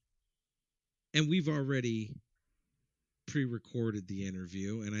 and we've already pre-recorded the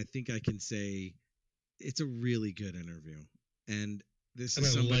interview, and I think I can say it's a really good interview. And this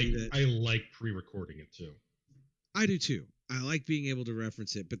is somebody I like pre-recording it too. I do too. I like being able to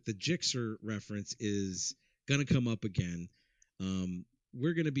reference it, but the Gixxer reference is going to come up again.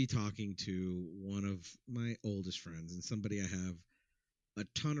 We're going to be talking to one of my oldest friends and somebody I have a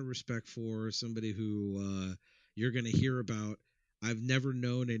ton of respect for, somebody who you're going to hear about I've never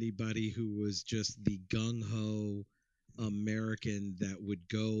known anybody who was just the gung ho American that would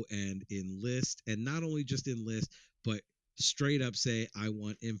go and enlist, and not only just enlist, but straight up say, I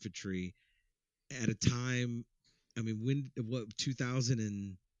want infantry at a time. I mean, what,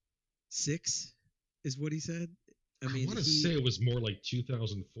 2006 is what he said? I I mean, want to say it was more like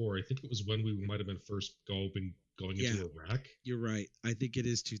 2004. I think it was when we might have been first going yeah, into Iraq. you're right. I think it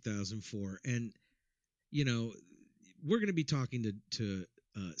is 2004. And, you know, we're going to be talking to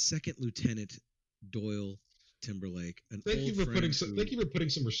Second Lieutenant Doyle Timberlake, an old friend. Thank you for putting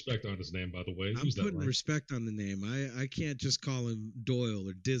some respect on his name. By the way, I'm use that putting right. respect on the name. I can't just call him Doyle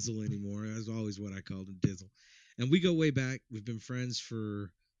or Dizzle anymore. That's always what I called him, Dizzle. And we go way back. We've been friends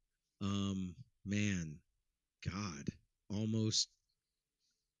for, man, God, almost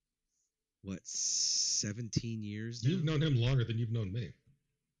what, 17 years now. You've known him longer than you've known me.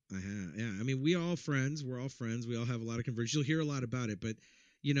 I have, yeah. I mean, we're all friends. We all have a lot of conversations. You'll hear a lot about it, but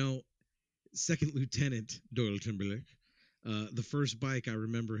you know, Second Lieutenant Doyle Timberlake, the first bike I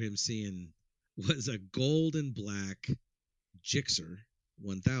remember him seeing was a gold and black Gixxer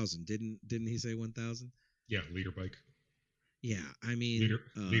 1000. Didn't he say 1000? Yeah, leader bike. Yeah, I mean,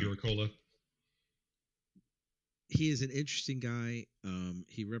 leader Cola. He is an interesting guy.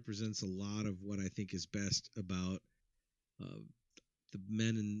 He represents a lot of what I think is best about the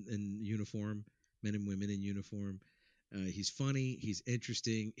men in uniform, men and women in uniform. He's funny. He's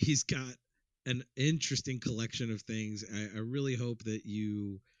interesting. He's got an interesting collection of things. I really hope that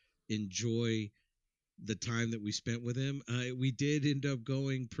you enjoy the time that we spent with him. We did end up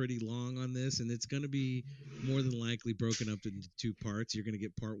going pretty long on this, and it's going to be more than likely broken up into two parts. You're going to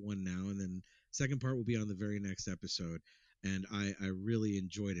get part one now, and then second part will be on the very next episode. And I really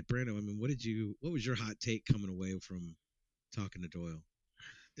enjoyed it. Brando, I mean, what was your hot take coming away from talking to Doyle?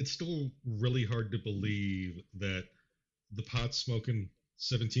 It's still really hard to believe that the pot smoking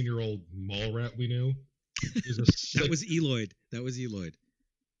 17-year-old mall rat we knew is that was Eloyd.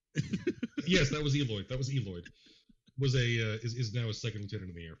 Yes, that was Eloyd. Is now a second lieutenant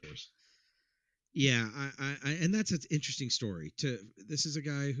in the Air Force. Yeah, I and that's an interesting story. This is a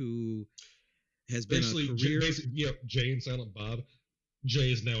guy who has been a career. Jay and Silent Bob.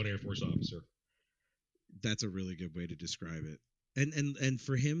 Jay is now an Air Force officer. That's a really good way to describe it. And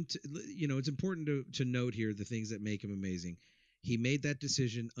for him to, it's important to note here the things that make him amazing. He made that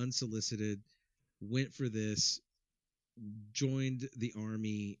decision unsolicited, went for this, joined the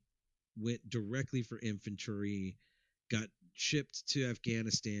Army, went directly for infantry, got shipped to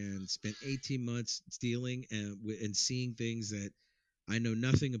Afghanistan, spent 18 months stealing and seeing things that I know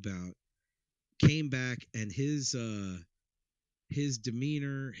nothing about, came back, and his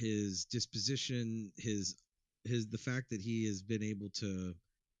demeanor, his disposition, the fact that he has been able to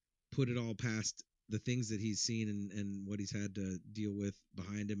put it all past the things that he's seen and what he's had to deal with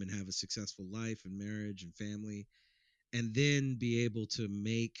behind him and have a successful life and marriage and family, and then be able to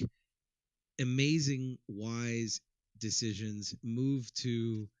make amazing, wise decisions, move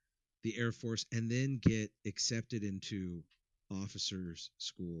to the Air Force, and then get accepted into officers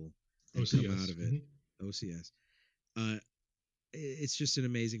school and OCS. Come out of it. Mm-hmm. OCS. It's just an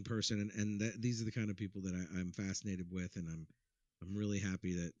amazing person, and these are the kind of people that I'm fascinated with, and I'm really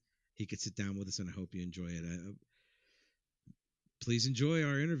happy that he could sit down with us, and I hope you enjoy it. Please enjoy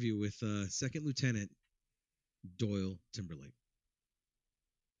our interview with Second Lieutenant Doyle Timberlake.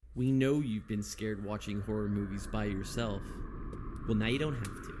 We know you've been scared watching horror movies by yourself. Well, now you don't have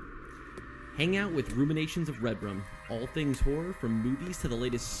to. Hang out with Ruminations of Redrum, all things horror from movies to the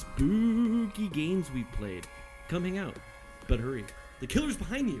latest spooky games we've played. Come hang out. But hurry, the killer's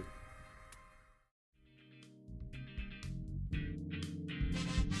behind you!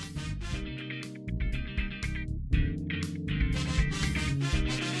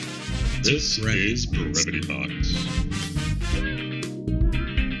 This is Brevity Box.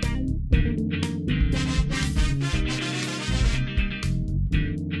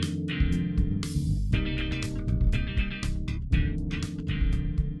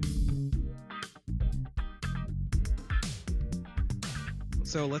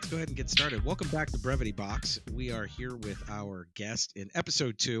 So let's go ahead and get started. Welcome back to Brevity Box. We are here with our guest in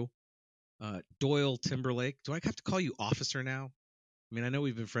episode 2, Doyle Timberlake. Do I have to call you officer now? I mean, I know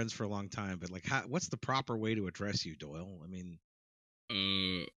we've been friends for a long time, but what's the proper way to address you, Doyle? I mean,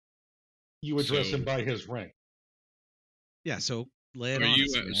 you address him by his rank. Yeah. So lay it on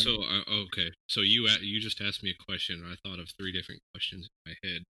us, okay. So you just asked me a question. I thought of 3 different questions in my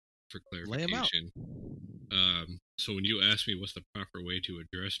head for clarification. Lay them out. So when you ask me what's the proper way to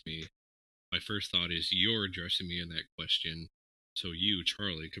address me, my first thought is you're addressing me in that question. So you,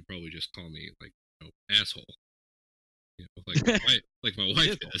 Charlie, could probably just call me asshole. like my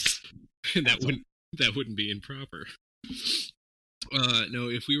wife does. And that wouldn't be improper. No,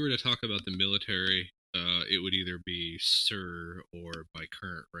 if we were to talk about the military, it would either be sir or by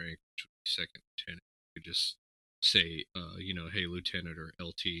current rank, which would be second lieutenant. You could just say, hey, lieutenant or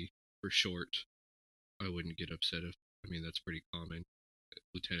LT for short. I wouldn't get upset that's pretty common.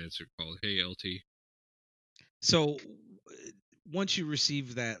 Lieutenants are called, hey, LT. So once you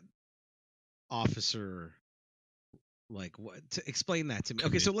receive that officer, like, what? To explain that to me.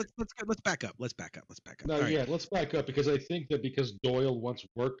 Okay, so let's back up. Let's back up. No, All yeah, right. let's back up, because I think that because Doyle once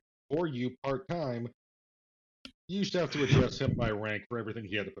worked for you part time, you used to have to address him by rank for everything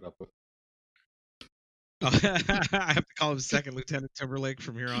he had to put up with. I have to call him Second Lieutenant Timberlake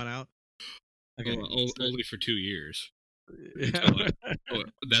from here on out. Okay, only for 2 years.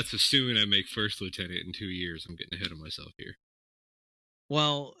 That's assuming I make first lieutenant in 2 years. I'm getting ahead of myself here.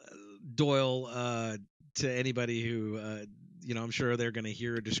 Well, Doyle, to anybody who, I'm sure they're going to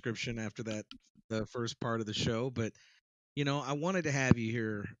hear a description after the first part of the show, but, I wanted to have you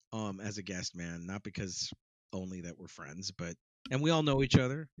here as a guest, man, not because only that we're friends, and we all know each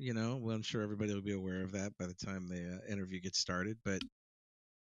other, well, I'm sure everybody will be aware of that by the time the interview gets started, but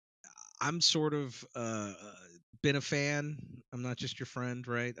I'm sort of been a fan. I'm not just your friend,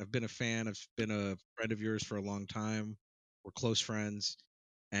 right? I've been a fan. I've been a friend of yours for a long time. We're close friends.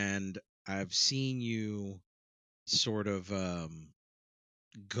 And I've seen you sort of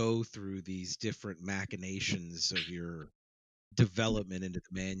go through these different machinations of your development into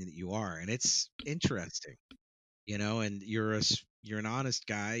the man that you are. And it's interesting, and you're an honest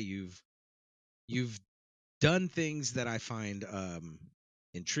guy. You've done things that I find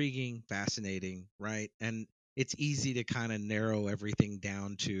intriguing, fascinating, right? And it's easy to kind of narrow everything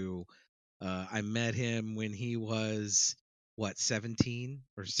down to I met him when he was 17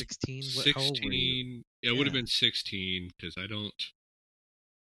 or 16? 16. How old were you? It would have been 16, because I don't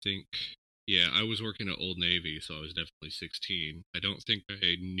think. Yeah, I was working at Old Navy, so I was definitely 16. I don't think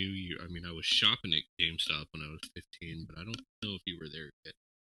I knew you. I was shopping at GameStop when I was 15, but I don't know if you were there yet.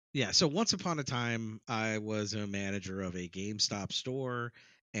 Yeah, so once upon a time, I was a manager of a GameStop store,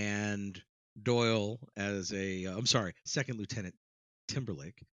 and Doyle, Second Lieutenant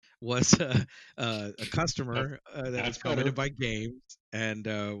Timberlake, was a customer that was coming to buy games, and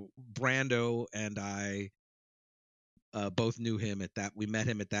Brando and I both knew him at that. We met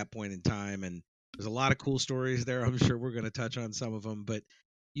him at that point in time, and there's a lot of cool stories there. I'm sure we're going to touch on some of them, but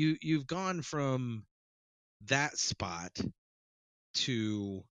you've gone from that spot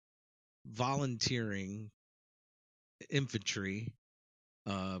to volunteering infantry,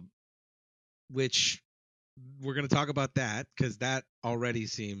 which we're going to talk about that because that already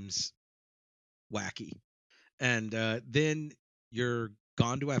seems wacky. And then you're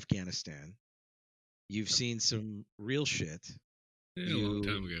gone to Afghanistan. You've seen some real shit. Yeah, a long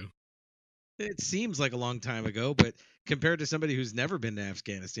time ago. It seems like a long time ago, but compared to somebody who's never been to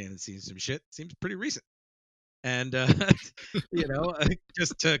Afghanistan and seen some shit, seems pretty recent. And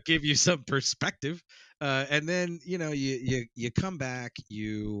just to give you some perspective, and then you come back.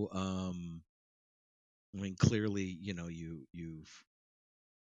 Clearly, you've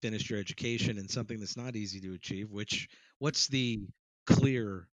finished your education in something that's not easy to achieve. What's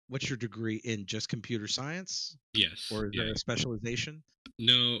your degree in? Just computer science? Yes. Or is there a specialization?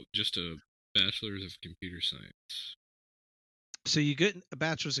 No, just a bachelor's of computer science. So you get a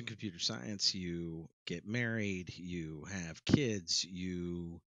bachelor's in computer science, you get married, you have kids,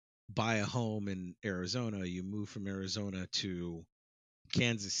 you buy a home in Arizona, you move from Arizona to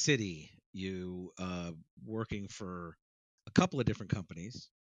Kansas City, you working for a couple of different companies,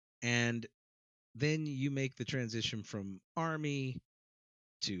 and then you make the transition from Army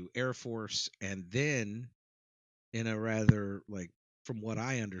to Air Force, and then in a rather, like, from what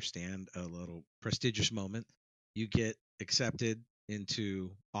I understand, a little prestigious moment, you get accepted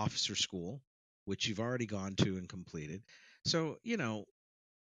into officer school, which you've already gone to and completed. So,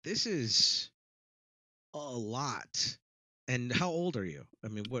 this is a lot. And how old are you?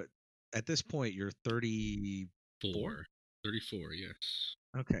 What at this point you're 34? 34, yes.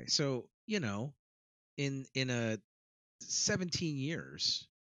 Okay. So, in a 17 years,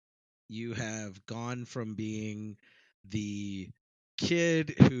 you have gone from being the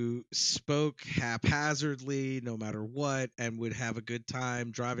kid who spoke haphazardly no matter what and would have a good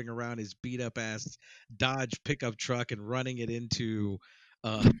time driving around his beat up ass Dodge pickup truck and running it into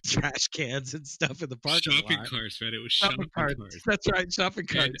trash cans and stuff in the parking lot. Shopping carts, right? It was shopping carts. That's right, shopping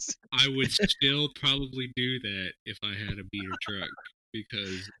carts. I would still probably do that if I had a beater truck,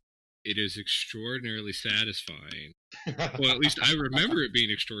 because it is extraordinarily satisfying. Well, at least I remember it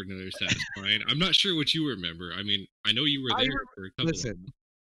being extraordinarily satisfying. I'm not sure what you remember. I mean, I know you were there for a couple of Listen, them.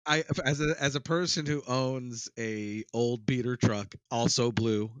 I as a person who owns a old beater truck, also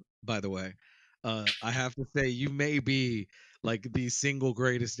blue, by the way, I have to say you may be like the single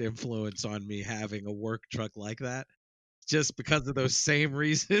greatest influence on me having a work truck like that, just because of those same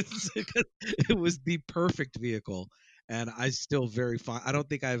reasons. Because it was the perfect vehicle, and I still very fine. I don't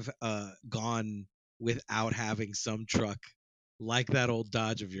think I've gone without having some truck like that old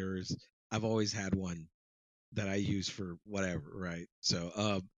Dodge of yours. I've always had one that I use for whatever, right?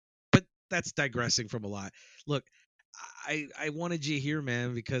 So, but that's digressing from a lot. Look, I wanted you here,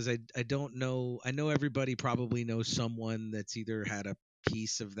 man, because I don't know. I know everybody probably knows someone that's either had a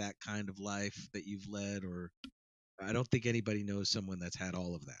piece of that kind of life that you've led, or I don't think anybody knows someone that's had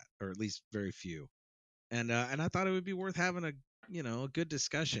all of that, or at least very few. And I thought it would be worth having a a good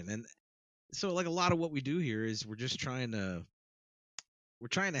discussion. And so, like a lot of what we do here is we're trying to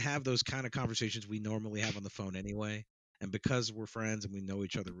have those kind of conversations we normally have on the phone anyway. And because we're friends and we know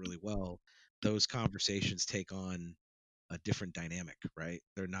each other really well, those conversations take on a different dynamic, right?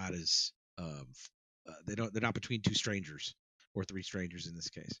 They're not as they're not between two strangers or three strangers in this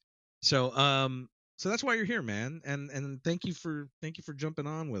case. So that's why you're here, man. And thank you for jumping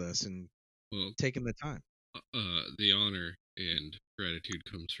on with us and Well, taking the time. the honor and gratitude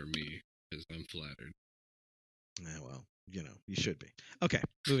comes from me because I'm flattered. Yeah, well, you should be. Okay,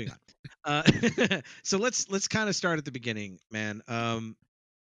 moving on. So let's kind of start at the beginning, man.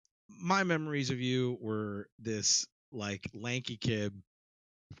 My memories of you were this like lanky kid,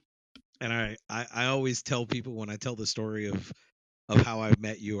 and I always tell people when I tell the story of how I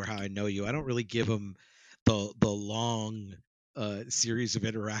met you or how I know you, I don't really give them the long series of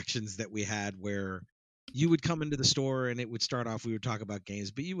interactions that we had where you would come into the store and it would start off we would talk about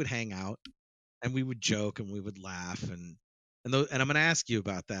games, but you would hang out and we would joke and we would laugh and I'm going to ask you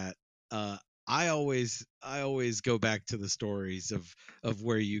about that. Uh, I always go back to the stories of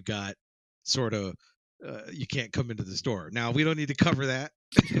where you got sort of you can't come into the store. Now we don't need to cover that.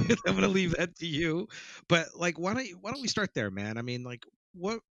 I'm going to leave that to you. But like, why don't we start there, man? I mean, like,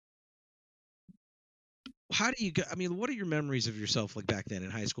 what? How do you go? I mean, what are your memories of yourself like back then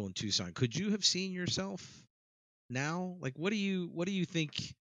in high school in Tucson? Could you have seen yourself now? Like, what do you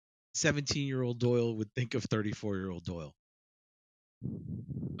think 17-year-old Doyle would think of 34-year-old Doyle?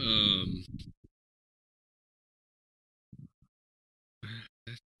 Um,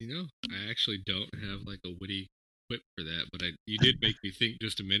 I actually don't have like a witty quip for that, but you did make me think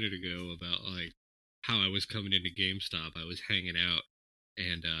just a minute ago about like how I was coming into GameStop. I was hanging out,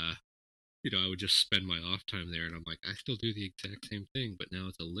 and I would just spend my off time there, and I'm like, I still do the exact same thing, but now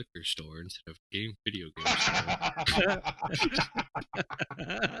it's a liquor store instead of video game store.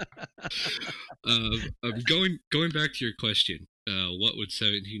 Going back to your question, what would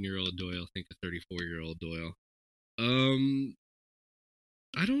 17-year-old Doyle think of 34-year-old Doyle?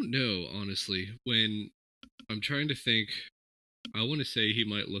 I don't know, honestly. When I'm trying to think, I want to say he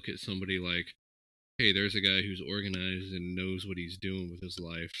might look at somebody like, hey, there's a guy who's organized and knows what he's doing with his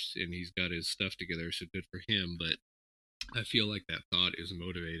life, and he's got his stuff together, so good for him. But I feel like that thought is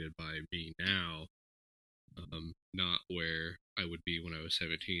motivated by me now, not where I would be when I was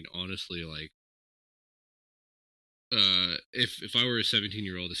 17. Honestly, like, if I were a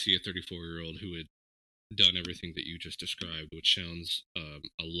 17-year-old to see a 34-year-old who had done everything that you just described, which sounds a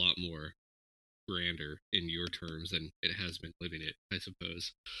lot more grander in your terms than it has been living it, I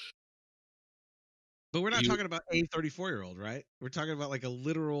suppose. But we're not talking about a 34-year-old, right? We're talking about like a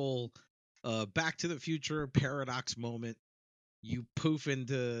literal Back to the Future paradox moment. You poof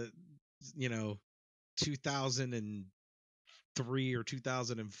into 2003 or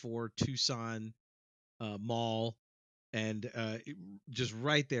 2004 Tucson mall, and just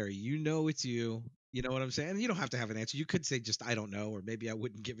right there, it's you. You know what I'm saying? You don't have to have an answer. You could say just I don't know, or maybe I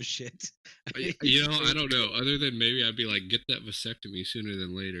wouldn't give a shit. I don't know. Other than maybe I'd be like, get that vasectomy sooner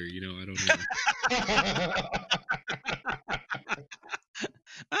than later. I don't know.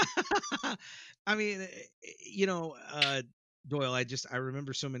 I mean, Doyle, I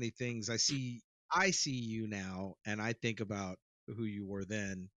remember so many things. I see you now, and I think about who you were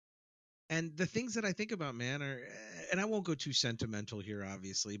then. And the things that I think about, man, are, and I won't go too sentimental here,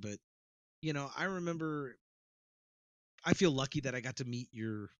 obviously, but I remember, I feel lucky that I got to meet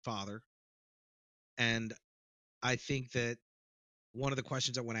your father. And I think that one of the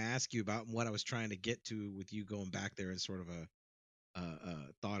questions I want to ask you about and what I was trying to get to with you going back there as sort of a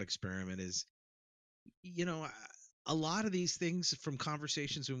thought experiment is, a lot of these things from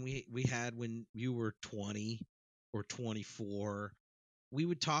conversations when we had when you were 20 or 24 we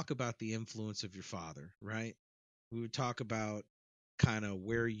would talk about the influence of your father, right? We would talk about kind of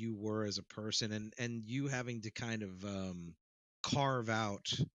where you were as a person, and you having to kind of carve out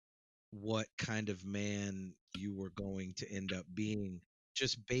what kind of man you were going to end up being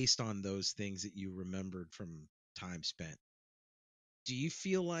just based on those things that you remembered from time spent. Do you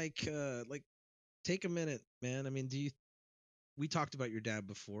feel like take a minute, man? I mean, we talked about your dad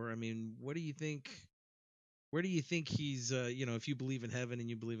before. I mean, what do you think, where do you think he's if you believe in heaven and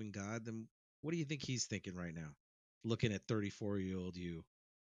you believe in God, then what do you think he's thinking right now? Looking at 34-year-old you.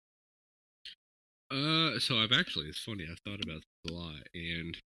 So I've actually, it's funny, I've thought about this a lot,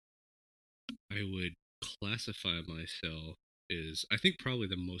 and I would classify myself as, I think probably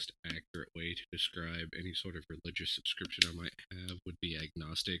the most accurate way to describe any sort of religious subscription I might have would be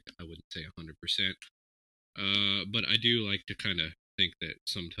agnostic. I wouldn't say 100%. But I do like to kind of think that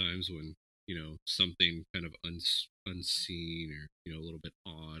sometimes when, something kind of unseen or, a little bit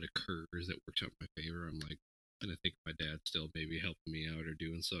odd occurs that works out in my favor, I'm like, and I think my dad's still maybe helping me out or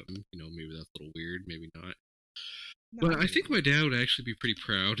doing something. Maybe that's a little weird, maybe not. No, But I think my dad would actually be pretty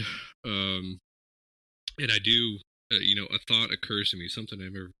proud. And I do, a thought occurs to me, something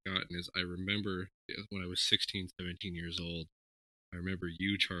I've never forgotten is I remember when I was 16, 17 years old, I remember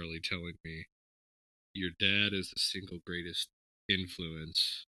you, Charlie, telling me your dad is the single greatest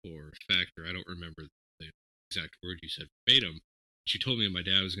influence or factor. I don't remember the exact word you said verbatim. But you told me my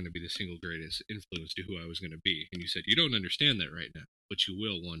dad was going to be the single greatest influence to who I was going to be. And you said, you don't understand that right now, but you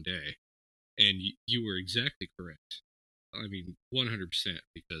will one day. And you were exactly correct. I mean, 100%,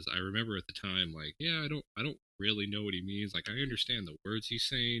 because I remember at the time, like, yeah, I don't really know what he means. Like, I understand the words he's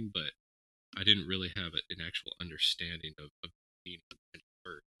saying, but I didn't really have an actual understanding of the meaning of the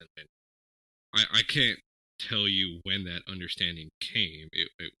word. And I can't tell you when that understanding came.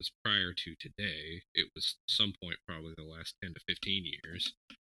 It was prior to today. It was some point probably the last 10 to 15 years.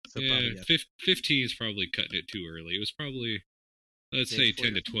 So yeah, 15 is probably cutting it too early. It was probably, let's say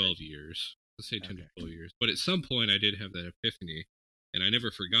 10 to 12 years. Let's say 10 to 12 years. But at some point I did have that epiphany, and I never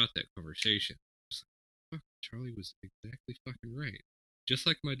forgot that conversation. Like, fuck, Charlie was exactly fucking right. Just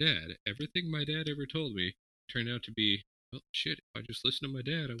like my dad. Everything my dad ever told me turned out to be, well, shit, if I just listened to my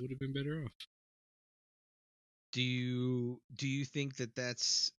dad, I would have been better off. Do you think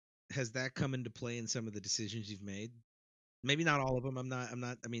that's has that come into play in some of the decisions you've made? Maybe not all of them. I'm not.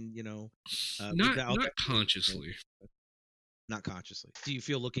 I mean, not consciously. Not consciously. Do you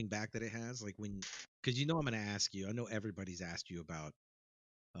feel looking back that it has, like when, because I'm going to ask you. I know everybody's asked you about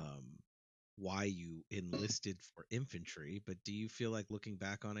why you enlisted for infantry, but do you feel like looking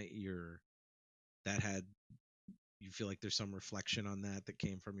back on it, you feel like there's some reflection on that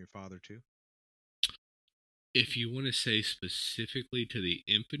came from your father too? If you want to say specifically to the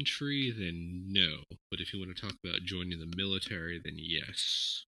infantry, then no. But if you want to talk about joining the military, then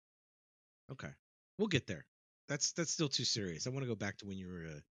yes. Okay, we'll get there. That's still too serious. I want to go back to when you were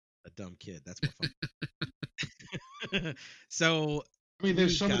a dumb kid. That's more fun. So, I mean,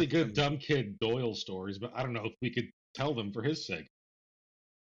 there's so many good dumb kid Doyle stories, but I don't know if we could tell them for his sake.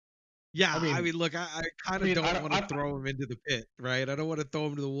 Yeah, I mean, look, I kind of don't want to throw him into the pit, right? I don't want to throw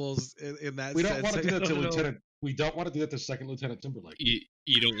him to the wolves in that sense. We don't want to do that to Lieutenant. We don't want to do that to Second Lieutenant Timberlake.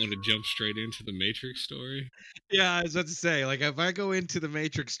 You don't want to jump straight into the Matrix story? Yeah, I was about to say, like, if I go into the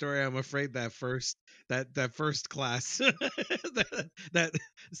Matrix story, I'm afraid that first class, that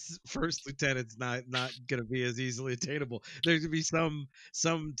first lieutenant's not going to be as easily attainable. There's going to be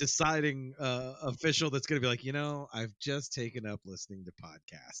some deciding official that's going to be like, I've just taken up listening to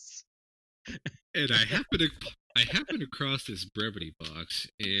podcasts. And I happened across this brevity box,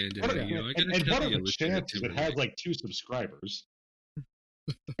 and I got to tell you, chances it has like 2 subscribers.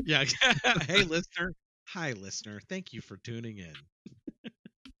 Yeah. Hey, listener. Hi, listener. Thank you for tuning in.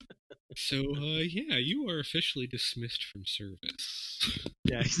 So, yeah, you are officially dismissed from service.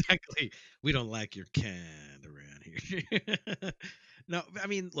 Yeah, exactly. We don't like your kind around here. No, I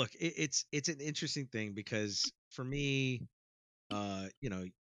mean, look, it's an interesting thing because for me, I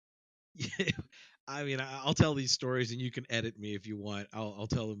mean, I'll tell these stories and you can edit me if you want. I'll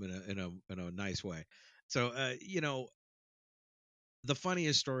tell them in a nice way. So, the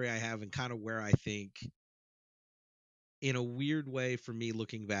funniest story I have and kind of where I think, in a weird way, for me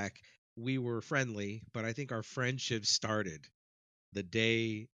looking back, we were friendly, but I think our friendship started the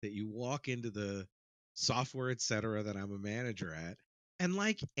day that you walk into the software, etc., that I'm a manager at, and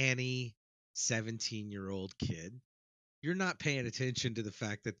like any 17-year-old kid, you're not paying attention to the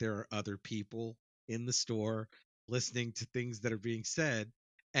fact that there are other people in the store listening to things that are being said.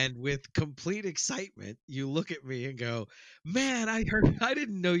 And with complete excitement, you look at me and go, "Man, I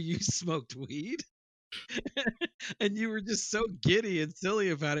didn't know you smoked weed." And you were just so giddy and silly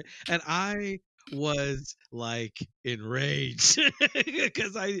about it. And I was like enraged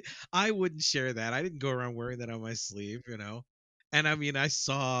because I wouldn't share that. I didn't go around wearing that on my sleeve, you know. And I mean, I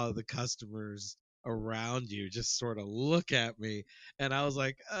saw the customers around you just sort of look at me, and I was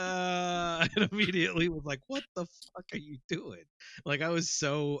like, and immediately was like, what the fuck are you doing? Like, I was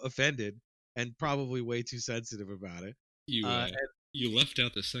so offended and probably way too sensitive about it. You you left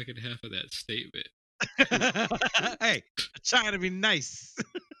out the second half of that statement. Hey, trying to be nice.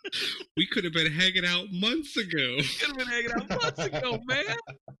 We could have been hanging out months ago. Could have been hanging out months ago, man.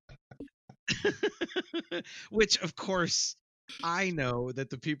 Which, of course, I know that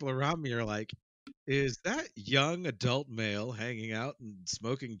the people around me are like, is that young adult male hanging out and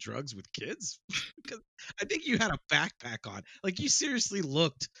smoking drugs with kids? Because I think you had a backpack on. Like, you seriously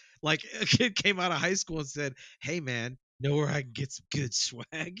looked like a kid came out of high school and said, hey, man, know where I can get some good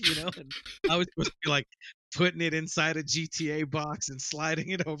swag, you know? And I was supposed to be like putting it inside a GTA box and sliding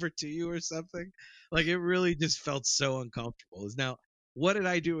it over to you or something. Like, it really just felt so uncomfortable. Now, what did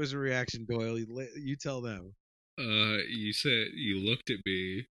I do as a reaction, Doyle? You tell them. You said you looked at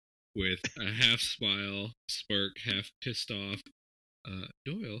me with a half smile, smirk, half pissed off.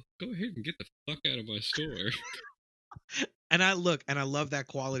 Doyle, go ahead and get the fuck out of my store. And I love that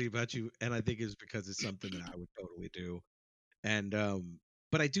quality about you, and I think it's because it's something that I would totally do. And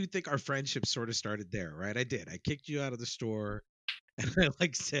but I do think our friendship sort of started there, right? I did. I kicked you out of the store, and I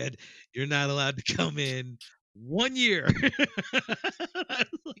like said, you're not allowed to come in 1 year.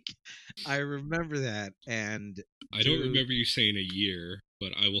 Like, I remember that, and I don't remember you saying a year,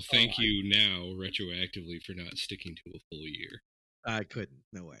 but I will thank Oh, you now retroactively for not sticking to a full year. I couldn't,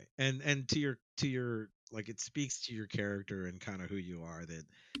 no way. And to your like, it speaks to your character and kind of who you are, that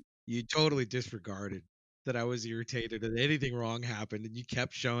you totally disregarded that I was irritated and anything wrong happened, and you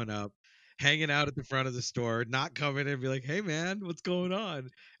kept showing up, hanging out at the front of the store, not coming in and be like, "Hey, man, what's going on?"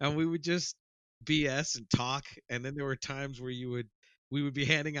 And we would just BS and talk. And then there were times where we would be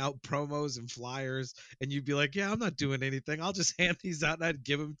handing out promos and flyers, and you'd be like, "Yeah, I'm not doing anything. I'll just hand these out," and I'd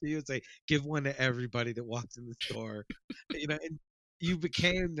give them to you and say, "Give one to everybody that walks in the store," you know. And you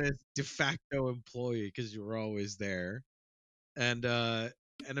became this de facto employee because you were always there. And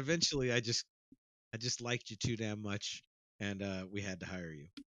eventually I just liked you too damn much, and we had to hire you.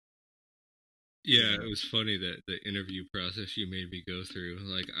 Yeah, it was funny that the interview process you made me go through.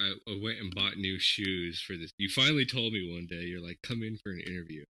 Like, I went and bought new shoes for this. You finally told me one day, you're like, come in for an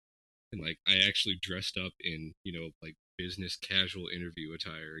interview. And, like, I actually dressed up in, like, business casual interview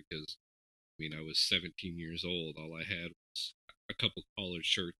attire because, I mean, I was 17 years old. All I had was a couple collared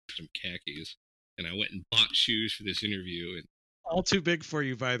shirts, some khakis. And I went and bought shoes for this interview. And All too big for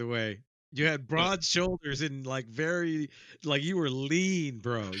you, by the way. You had broad shoulders and like you were lean,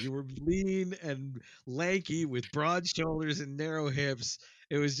 bro. You were lean and lanky with broad shoulders and narrow hips.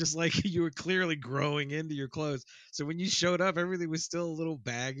 It was just like you were clearly growing into your clothes. So when you showed up, everything was still a little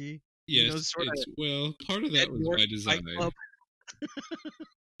baggy. yes, well, part of that was by design.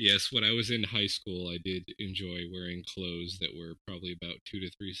 Yes, when I was in high school, I did enjoy wearing clothes that were probably about 2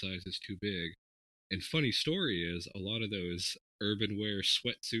 to 3 sizes too big. And funny story is, a lot of those urban wear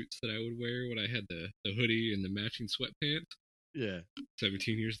sweatsuits that I would wear when I had the hoodie and the matching sweatpants. Yeah.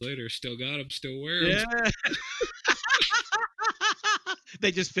 17 years later, still got them, still wear them. Yeah.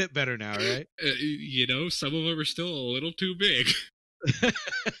 They just fit better now, right? Some of them are still a little too big.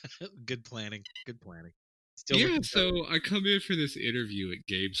 Good planning. Good planning. Yeah, so I come in for this interview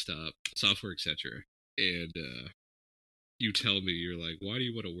at GameStop, Software Etc., and you tell me, you're like, why do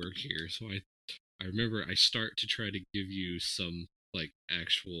you want to work here? So I remember I start to try to give you some, like,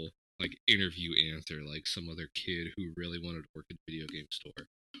 actual, like, interview answer, like some other kid who really wanted to work at a video game store.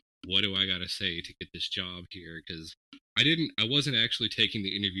 What do I gotta say to get this job here? Because I wasn't actually taking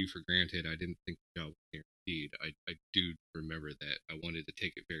the interview for granted. I didn't think the job was guaranteed. I do remember that I wanted to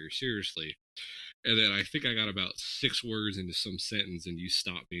take it very seriously. And then I think I got about 6 words into some sentence, and you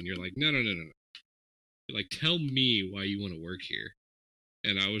stopped me, and you're like, no. You're like, tell me why you want to work here.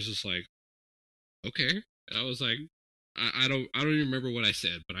 And I was just like, okay. And I was like, I don't even remember what I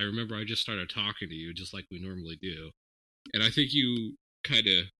said, but I remember I just started talking to you just like we normally do. And I think you kind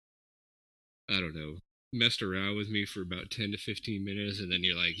of, I don't know, messed around with me for about 10 to 15 minutes, and then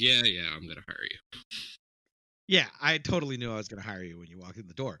you're like, yeah, I'm going to hire you. Yeah, I totally knew I was going to hire you when you walked in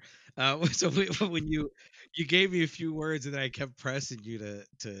the door. So when you gave me a few words, and then I kept pressing you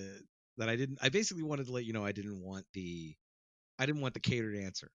to that I basically wanted to let you know I didn't want the catered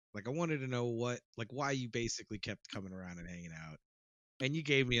answer. Like, I wanted to know why you basically kept coming around and hanging out. And you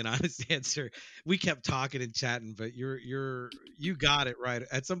gave me an honest answer. We kept talking and chatting, but you got it right.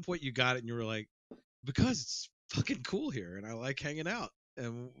 At some point you got it, and you were like, because it's fucking cool here and I like hanging out.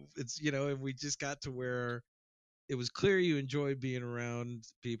 And it's, and we just got to where it was clear you enjoyed being around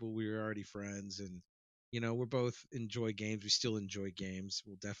people. We were already friends, and we're both enjoy games. We still enjoy games.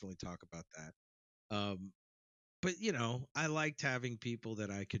 We'll definitely talk about that. But I liked having people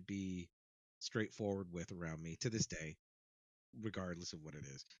that I could be straightforward with around me to this day, regardless of what it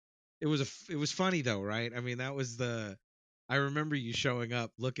is. It was funny though, right? I mean, I remember you showing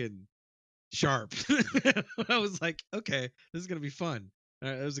up looking sharp. I was like, okay, this is gonna be fun.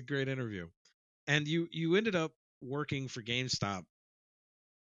 It was a great interview, and you ended up working for GameStop,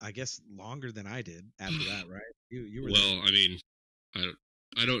 I guess, longer than I did after that, right? You were well, I mean,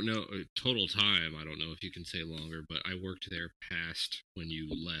 I don't know total time. I don't know if you can say longer, but I worked there past when you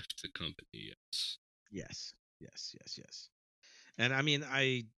left the company. Yes. Yes. And I mean,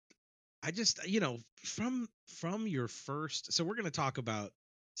 I just from your first. So we're gonna talk about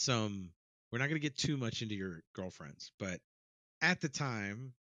some. We're not gonna get too much into your girlfriends, but at the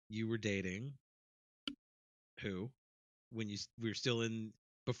time you were dating who when we were still in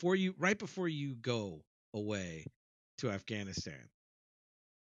right before you go away to Afghanistan.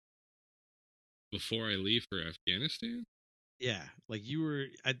 Before I leave for Afghanistan? Yeah, like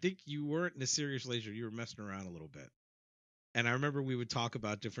I think you weren't in a serious relationship. You were messing around a little bit. And I remember we would talk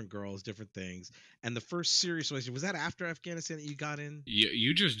about different girls, different things. And the first serious relationship, was that after Afghanistan that you got in? Yeah,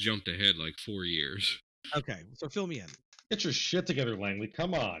 you just jumped ahead like 4 years. Okay, so fill me in. Get your shit together, Langley.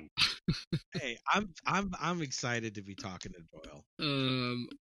 Come on. Hey, I'm excited to be talking to Doyle.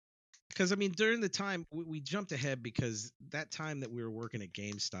 Because I mean, during the time we jumped ahead because that time that we were working at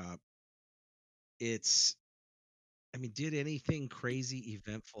GameStop, did anything crazy,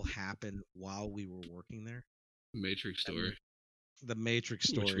 eventful happen while we were working there? Matrix story. The Matrix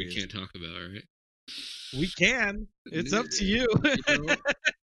story. Which we can't talk about, right? We can. It's up to you.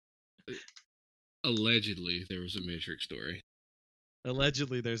 Allegedly, there was a Matrix story.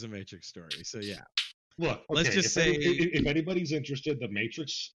 Allegedly, there's a Matrix story. So, yeah. Look, okay, let's just say... If anybody's interested, the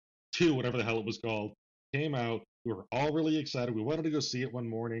Matrix 2, whatever the hell it was called, came out. We were all really excited. We wanted to go see it one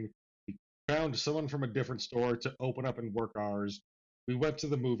morning. We found someone from a different store to open up and work ours. We went to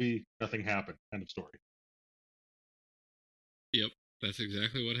the movie. Nothing happened. End of story. Yep, that's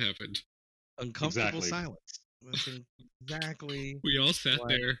exactly what happened. Uncomfortable silence. That's exactly. We all sat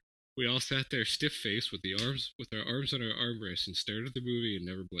there stiff faced with our arms on our armrests and stared at the movie and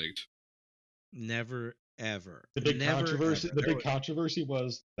never blinked. Never ever. The big controversy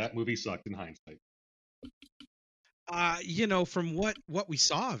was that movie sucked in hindsight. From what we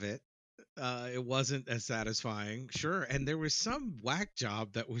saw of it, it wasn't as satisfying, sure. And there was some whack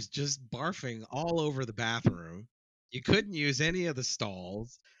job that was just barfing all over the bathroom. You couldn't use any of the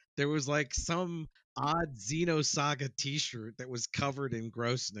stalls. There was like some odd Xenosaga t-shirt that was covered in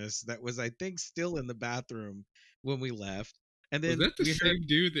grossness that was, I think, still in the bathroom when we left. And then was that the same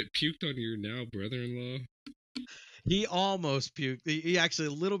dude that puked on your now brother-in-law? He almost puked. He actually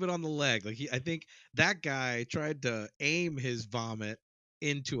a little bit on the leg. Like I think that guy tried to aim his vomit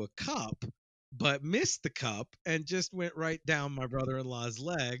into a cup, but missed the cup and just went right down my brother-in-law's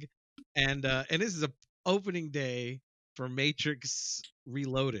leg. And this is a opening day for Matrix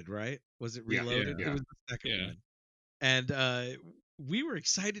Reloaded, right? Was it Reloaded? Yeah. It was the second one. And we were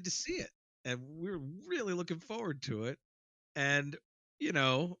excited to see it, and we were really looking forward to it. And you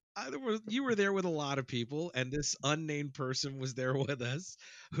were there with a lot of people, and this unnamed person was there with us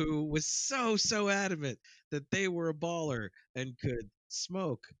who was so adamant that they were a baller and could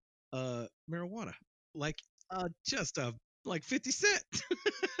smoke marijuana like just 50 Cent.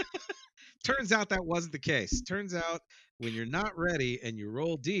 Turns out that wasn't the case. Turns out when you're not ready and you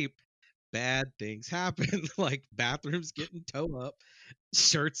roll deep, bad things happen, like bathrooms getting toe up,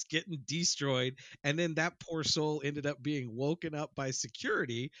 shirts getting destroyed, and then that poor soul ended up being woken up by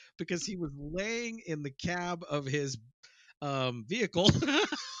security because he was laying in the cab of his vehicle.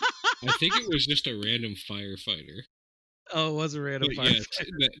 I think it was just a random firefighter. Oh, it was a random firefighter.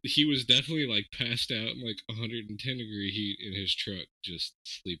 Yeah, he was definitely like passed out in like 110-degree heat in his truck, just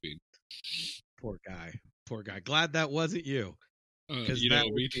sleeping. Poor guy. Glad that wasn't you.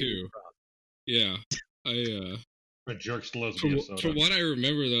 Me too. Yeah, A jerk's from what I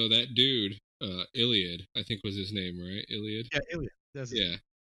remember, though, that dude, Iliad, I think was his name, right? Iliad? Yeah, Iliad. That's yeah.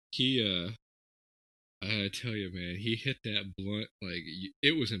 He, I gotta tell you, man, he hit that blunt, like,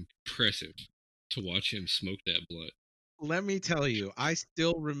 it was impressive to watch him smoke that blunt. Let me tell you, I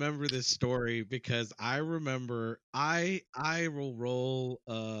still remember this story because I remember I will roll,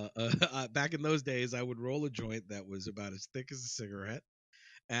 back in those days, I would roll a joint that was about as thick as a cigarette.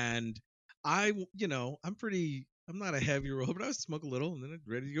 And I'm pretty I'm not a heavy roller, but I smoke a little, and then I'm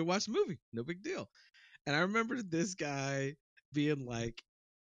ready to go watch the movie. No big deal. And I remember this guy being like,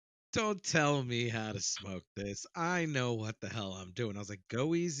 "Don't tell me how to smoke this. I know what the hell I'm doing." I was like,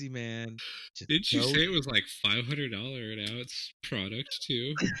 "Go easy, man. Just Didn't you go." say it was like $500 an ounce product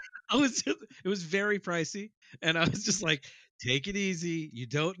too? It was very pricey, and I was just like, "Take it easy. You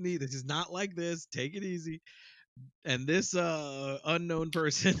don't need this. Is not like this. Take it easy." And this unknown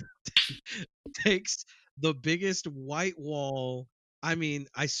person takes the biggest white wall. I mean,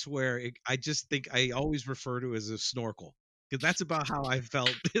 I swear, I just think I always refer to it as a snorkel because that's about how I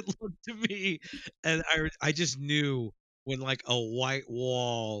felt it looked to me, and I just knew when like a white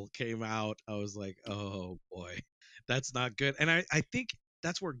wall came out, I was like, oh boy, that's not good. And I think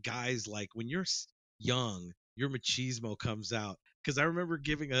that's where guys like when you're young, your machismo comes out because I remember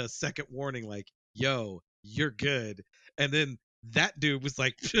giving a second warning like, yo, you're good, and then that dude was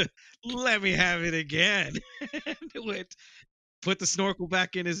like, let me have it again. And went, put the snorkel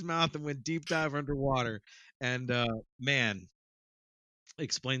back in his mouth and went deep dive underwater. And man,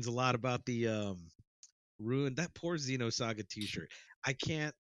 explains a lot about the ruin that poor Xenosaga t-shirt. I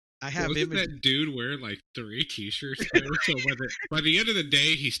can't. I have Wasn't images. that dude wearing like 3 t-shirts though? So by the end of the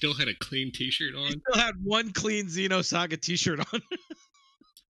day, he still had a clean t-shirt on. He still had one clean Xenosaga t-shirt on.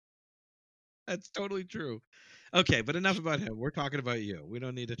 That's totally true. Okay, but enough about him. We're talking about you. We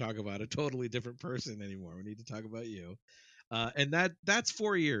don't need to talk about a totally different person anymore. We need to talk about you. And that's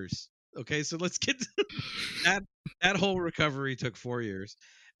 4 years. Okay, so let's get to that whole recovery took 4 years,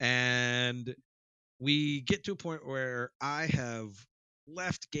 and we get to a point where I have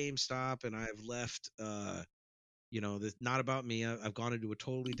left GameStop and I've left. This not about me. I've gone into a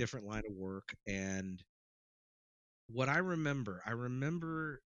totally different line of work, and what I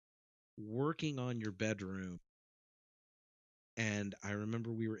remember working on your bedroom, and I remember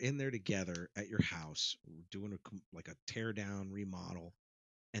we were in there together at your house doing like a tear down remodel,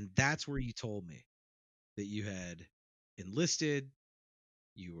 and that's where you told me that you had enlisted,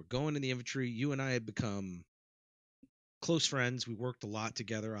 you were going in the infantry, you and I had become close friends. We worked a lot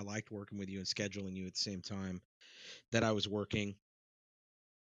together. I liked working with you and scheduling you at the same time that I was working.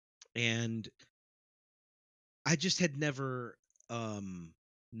 And I just had never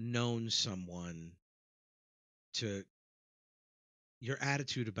known someone to your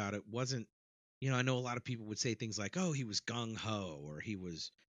attitude about it wasn't, I know a lot of people would say things like, "Oh, he was gung ho," or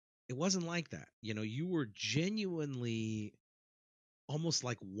it wasn't like that. You were genuinely almost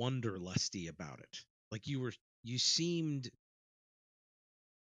like wanderlusty about it. Like you seemed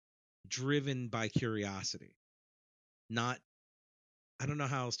driven by curiosity. Not I don't know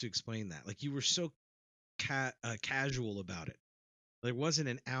how else to explain that. Like you were so casual about it. There wasn't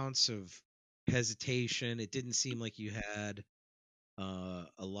an ounce of hesitation. It didn't seem like you had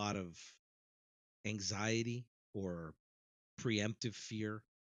a lot of anxiety or preemptive fear.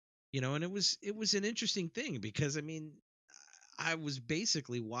 And it was an interesting thing because I mean, I was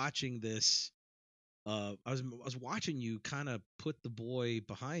basically watching this. I was watching you kind of put the boy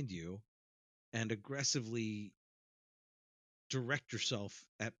behind you and aggressively direct yourself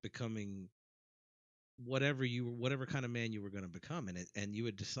at becoming whatever kind of man you were going to become, and you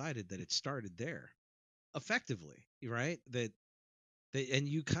had decided that it started there effectively, right? And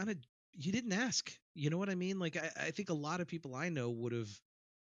you didn't ask. You know what I mean? Like I think a lot of people I know would have,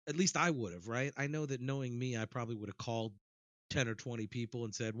 at least I would have, right? I know that knowing me, I probably would have called 10 or 20 people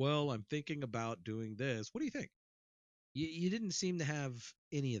and said, well, I'm thinking about doing this. What do you think? You didn't seem to have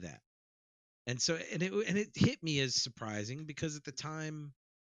any of that. And so, and it hit me as surprising because at the time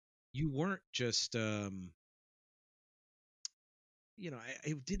you weren't just, it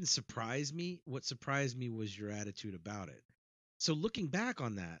didn't surprise me. What surprised me was your attitude about it. So looking back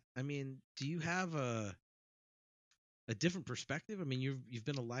on that, I mean, do you have a different perspective? I mean, you've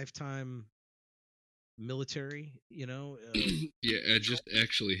been a lifetime military, Yeah, I just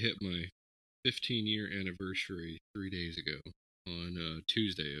actually hit my 15-year anniversary 3 days ago on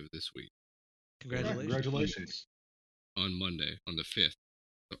Tuesday of this week. Congratulations. On Monday, on the 5th,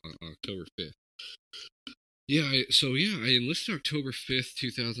 on October 5th. Yeah, I enlisted October 5th,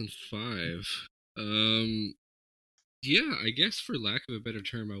 2005. Yeah, I guess for lack of a better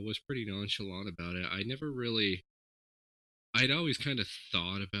term, I was pretty nonchalant about it. I'd always kind of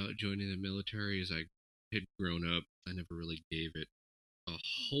thought about joining the military as I had grown up. I never really gave it a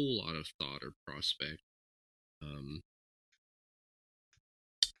whole lot of thought or prospect.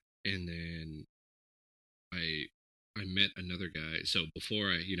 And then I met another guy. So before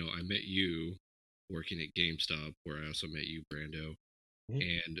I met you working at GameStop, where I also met you, Brando.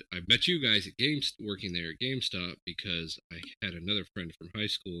 And I met you guys at working there at GameStop because I had another friend from high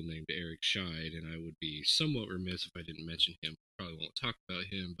school named Eric Scheid, and I would be somewhat remiss if I didn't mention him. Probably won't talk about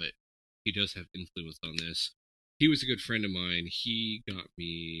him, but he does have influence on this. He was a good friend of mine. He's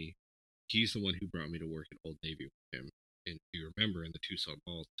the one who brought me to work at Old Navy with him. And if you remember, in the Tucson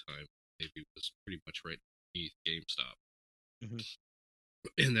Mall at the time, Navy was pretty much right beneath GameStop.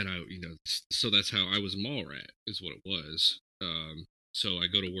 And then so that's how I was a mall rat, is what it was. So I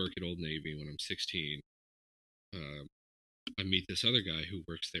go to work at Old Navy when I'm 16. I meet this other guy who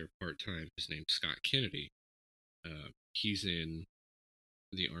works there part-time. His name's Scott Kennedy. He's in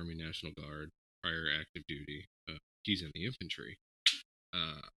the Army National Guard, prior active duty. He's in the infantry.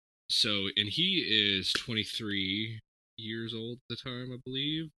 And he is 23 years old at the time, I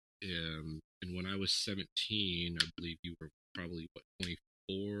believe. And when I was 17, I believe you were probably,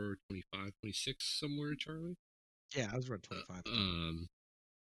 24, 25, 26, somewhere, Charlie? Yeah, I was around 25.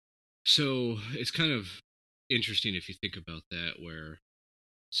 So it's kind of interesting if you think about that, where,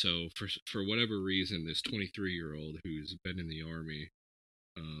 so for whatever reason, this 23-year-old who's been in the Army,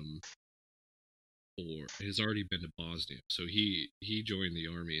 or has already been to Bosnia. So he joined the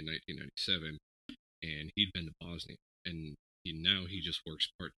Army in 1997, and he'd been to Bosnia, and now he just works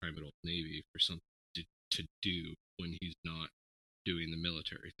part-time at Old Navy for something to do when he's not doing the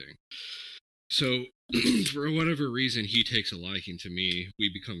military thing. So, for whatever reason, he takes a liking to me. We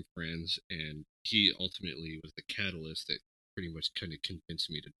become friends, and he ultimately was the catalyst that pretty much kind of convinced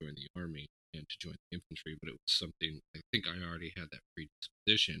me to join the Army and to join the infantry. But it was something, I think I already had that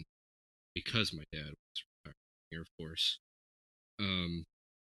predisposition because my dad was retired from the Air Force.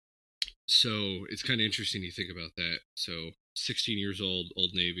 So it's kind of interesting to think about that. So 16 years old,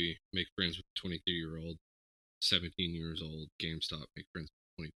 Old Navy, make friends with a 23-year-old. 17 years old, GameStop, make friends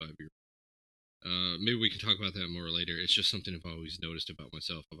with a 25-year-old. Maybe we can talk about that more later. It's just something I've always noticed about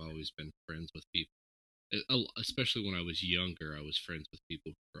myself. I've always been friends with people. Especially when I was younger, I was friends with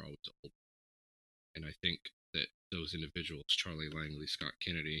people who were always older. And I think that those individuals, Charlie Langley, Scott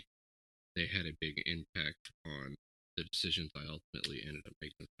Kennedy, they had a big impact on the decisions I ultimately ended up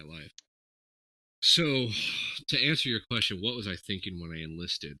making in my life. So, to answer your question, what was I thinking when I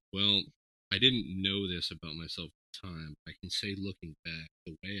enlisted? Well, I didn't know this about myself at the time. I can say, looking back,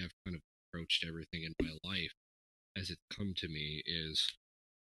 the way I've kind of approached everything in my life as it's come to me is,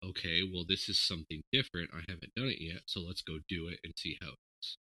 okay, well, this is something different. I haven't done it yet, so let's go do it and see how it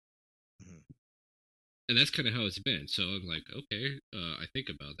is. And that's kind of how it's been. So I'm like, okay, I think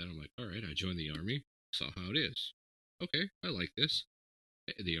about that. I'm like, all right, I joined the Army, saw how it is. Okay, I like this.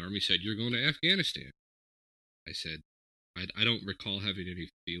 The Army said, you're going to Afghanistan. I said, I don't recall having any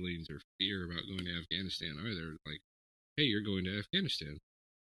feelings or fear about going to Afghanistan either. Like, hey, you're going to Afghanistan.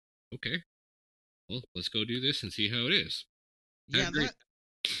 Okay. Well, let's go do this and see how it is. Yeah,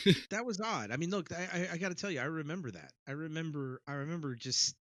 that was odd. I mean, look, I got to tell you, I remember that. I remember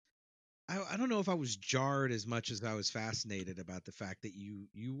just, I don't know if I was jarred as much as I was fascinated about the fact that you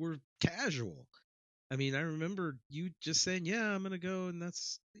were casual. I mean, I remember you just saying, yeah, I'm going to go. And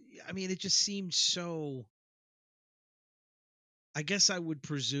it just seemed so, I guess I would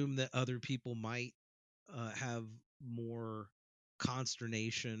presume that other people might have more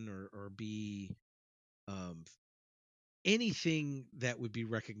consternation or be anything that would be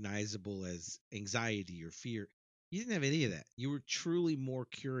recognizable as anxiety or fear. You didn't have any of that. You were truly more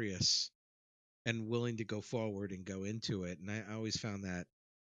curious and willing to go forward and go into it. And I always found that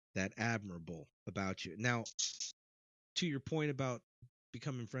admirable about you. Now, to your point about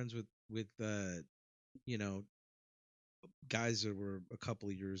becoming friends with guys that were a couple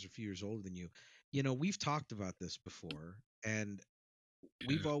of years or a few years older than you, we've talked about this before, and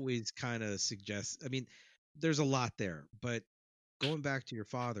we've always kind of I mean, there's a lot there, but going back to your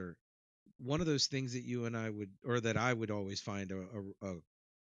father, one of those things that you and I would always find a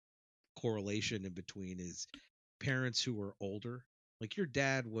correlation in between is parents who were older. Like your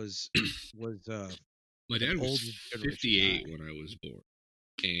dad was my dad was 58 when I was born,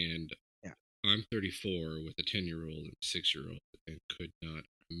 and I'm 34 with a 10-year-old and a 6-year-old, and could not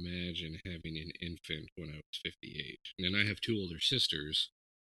imagine having an infant when I was 58. And then I have two older sisters.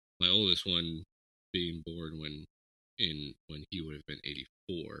 My oldest one being born when he would have been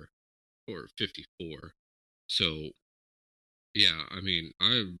 84 or 54. So, yeah, I mean,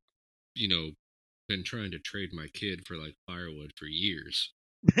 I've been trying to trade my kid for like firewood for years.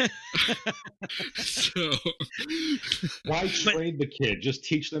 So why trade the kid? Just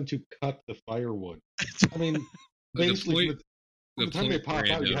teach them to cut the firewood. I mean, basically, by the time they pop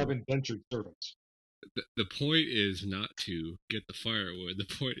out, you have indentured servants. the point is not to get the firewood.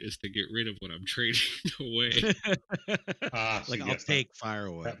 The point is to get rid of what I'm trading away. Like, I'll take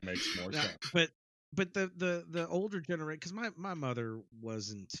firewood. That makes more Now, sense. but the older generation, because my mother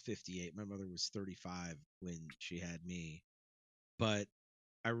wasn't 58. My mother was 35 when she had me. But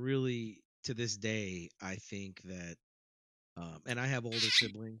I really, to this day, I think that, and I have older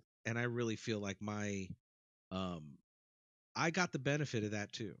siblings, and I really feel like um, I got the benefit of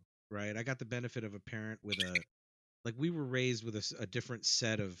that too, right? I got the benefit of a parent with like, we were raised with a different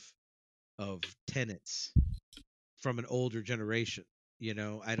set of tenets from an older generation.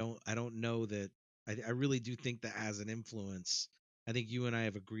 I don't know that. I really do think that has an influence. I think you and I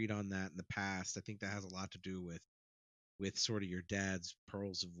have agreed on that in the past. I think that has a lot to do with sort of your dad's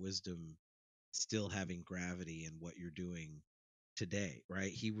pearls of wisdom still having gravity in what you're doing today,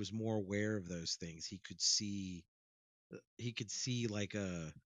 right? He was more aware of those things. He could see like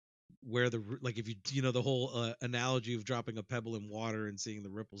where like, if the whole analogy of dropping a pebble in water and seeing the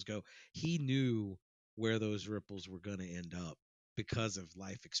ripples go. He knew where those ripples were going to end up because of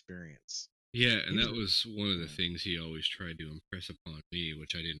life experience. Yeah, and He was that was one of the yeah. things he always tried to impress upon me,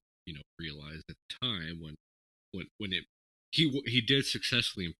 which I didn't, realize at the time when it he did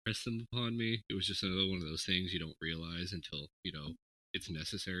successfully impress them upon me. It was just another one of those things you don't realize until it's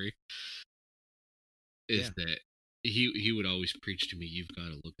necessary. Is Yeah. that he would always preach to me, you've got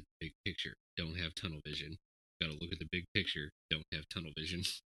to look at the big picture. Don't have tunnel vision. Got to look at the big picture. Don't have tunnel vision.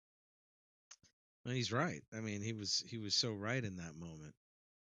 And he's right. I mean, he was so right in that moment.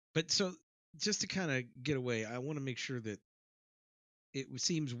 But so, just to kind of get away, I want to make sure that it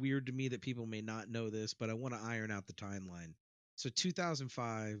seems weird to me that people may not know this, but I want to iron out the timeline. So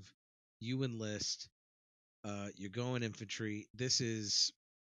 2005, you enlist, you're going infantry. This is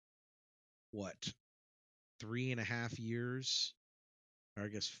what, 3.5 years, or I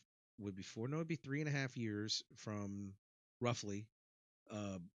guess would be four. No, it'd be 3.5 years from, roughly,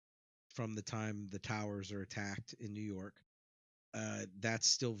 uh, from the time the towers are attacked in New York. That's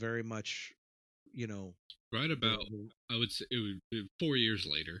still very much, you know, Right the, about, I would say it would be 4 years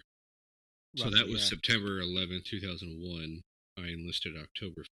later. So that roughly, was yeah. September 11th, 2001. I enlisted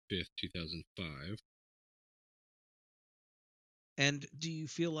October 5th, 2005. And do you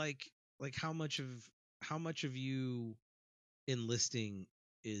feel like how much of you enlisting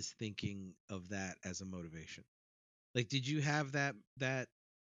is thinking of that as a motivation? Like, did you have that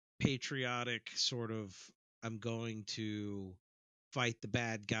patriotic sort of, I'm going to fight the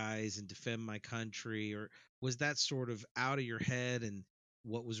bad guys and defend my country, or was that sort of out of your head, and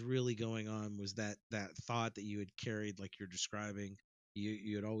what was really going on was that thought that you had carried, like you're describing,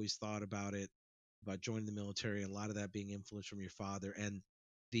 you had always thought about it, about joining the military, and a lot of that being influenced from your father, and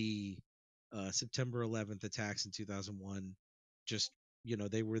the September 11th attacks in 2001, just,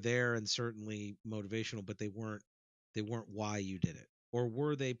 they were there and certainly motivational, but they weren't why you did it, or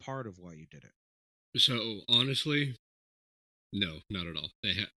were they part of why you did it? So honestly, no, not at all.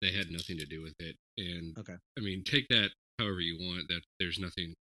 They had nothing to do with it. And Okay. I mean, take that however you want. That there's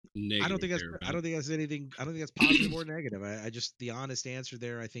nothing I don't negative think that's there I about don't think that's anything. I don't think that's positive or negative. I just, the honest answer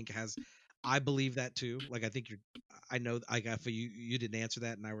there, I think, has, I believe that too. Like, I think I know, I got, for you didn't answer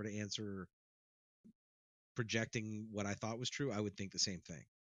that, and I were to answer projecting what I thought was true, I would think the same thing.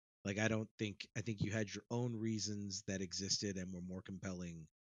 Like, I think you had your own reasons that existed and were more compelling,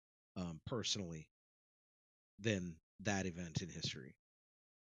 personally, than that event in history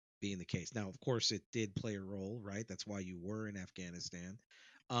being the case. Now, of course, it did play a role, right? That's why you were in Afghanistan.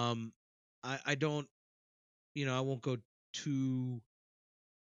 Um, I don't, I won't go too.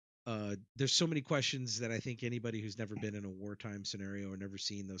 There's so many questions that I think anybody who's never been in a wartime scenario, or never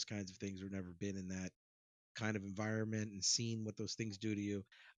seen those kinds of things, or never been in that kind of environment and seen what those things do to you,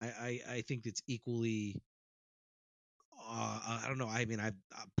 I think it's equally. I don't know. I mean, I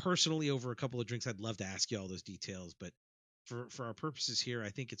personally, over a couple of drinks, I'd love to ask you all those details, but for our purposes here, I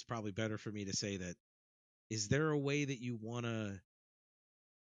think it's probably better for me to say that. Is there a way that you want to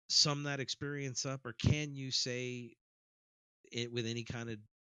sum that experience up, or can you say it with any kind of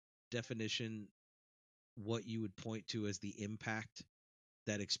definition what you would point to as the impact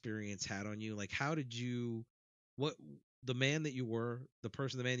that experience had on you? Like, how did you, what, the man that you were, the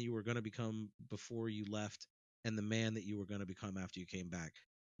man that you were going to become before you left, and the man that you were going to become after you came back,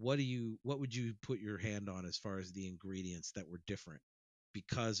 what would you put your hand on as far as the ingredients that were different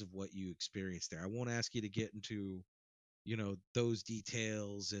because of what you experienced there? I won't ask you to get into, those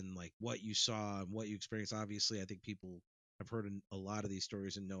details and like what you saw and what you experienced. Obviously, I think people have heard a lot of these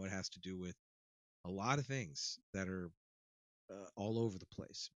stories and know it has to do with a lot of things that are all over the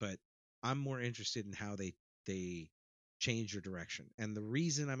place. But I'm more interested in how they change your direction. And the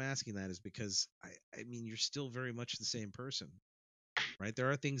reason I'm asking that is because I mean, you're still very much the same person, right? There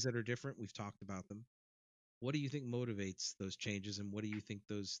are things that are different. We've talked about them. What do you think motivates those changes, and what do you think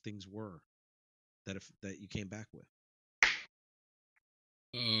those things were that you came back with?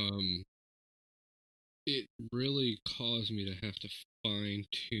 It really caused me to have to fine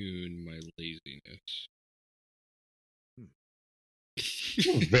tune my laziness.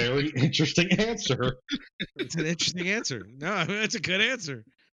 Very interesting answer. It's an interesting answer. No, that's a good answer.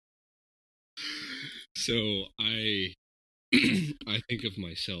 So I I think of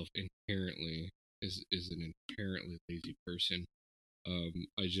myself inherently as an inherently lazy person. I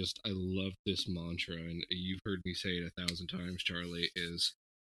love this mantra, and you've heard me say it 1,000 times, Charlie, is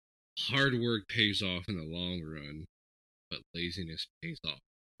hard work pays off in the long run, but laziness pays off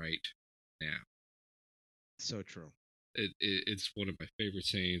right now. So true. It's one of my favorite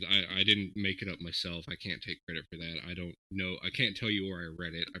sayings. I didn't make it up myself. I can't take credit for that. I don't know. I can't tell you where I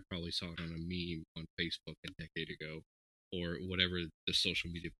read it. I probably saw it on a meme on Facebook a decade ago, or whatever the social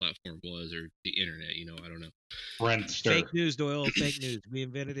media platform was, or the internet. I don't know. Friendster. Fake news, Doyle. Fake news. We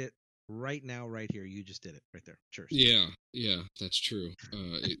invented it right now, right here. You just did it right there. Cheers. Yeah, that's true.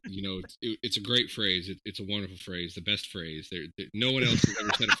 It's a great phrase. It's a wonderful phrase. The best phrase. No one else has ever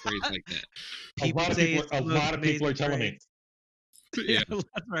said a phrase like that. A lot of people are telling me. Yeah, that's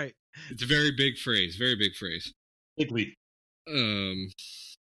right. It's a very big phrase. Very big phrase. Big leap.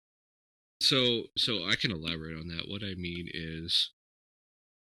 So I can elaborate on that. What I mean is,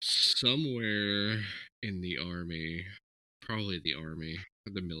 somewhere in the army, probably the army,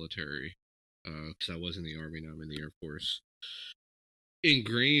 the military, because I was in the army, now I'm in the Air Force,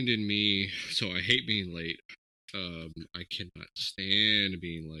 ingrained in me, so I hate being late. I cannot stand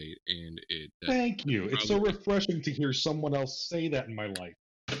being late, and Thank you. It's so refreshing to hear someone else say that in my life.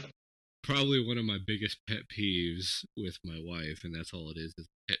 Probably one of my biggest pet peeves with my wife, and that's all it is a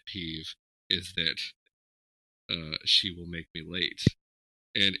pet peeve, is that she will make me late.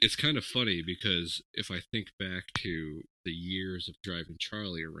 And it's kind of funny because if I think back to the years of driving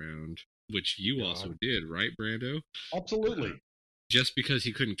Charlie around, which you also did, right, Brando? Absolutely. Just because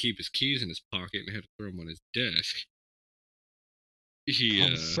he couldn't keep his keys in his pocket and had to throw them on his desk.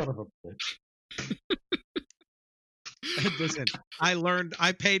 Son of a bitch. Listen,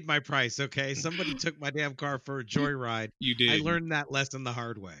 I paid my price, okay? Somebody took my damn car for a joyride. You did. I learned that lesson the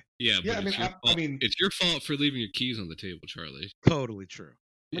hard way. Yeah, but it's your fault for leaving your keys on the table, Charlie. Totally true.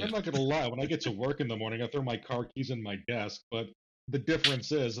 I'm not going to lie. When I get to work in the morning, I throw my car keys in my desk, but the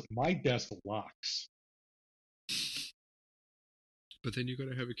difference is my desk locks. But then you got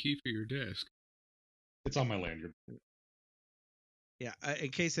to have a key for your desk. It's on my lanyard. Yeah, in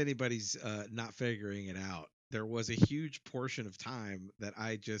case anybody's not figuring it out, there was a huge portion of time that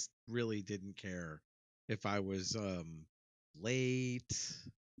I just really didn't care if I was late,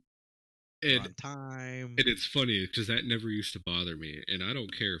 on time. And it's funny because that never used to bother me, and I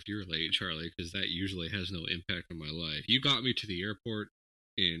don't care if you're late, Charlie, because that usually has no impact on my life. You got me to the airport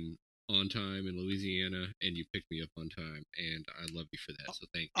on time in Louisiana, and you picked me up on time, and I love you for that. So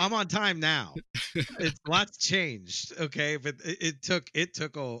thank you. I'm on time now. It's lots changed, okay, but it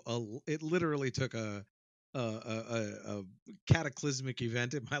literally took a cataclysmic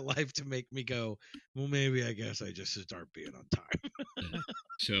event in my life to make me go, well, maybe I guess I just should start being on time.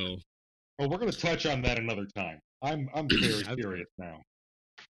 So. Well, we're going to touch on that another time. I'm very curious now.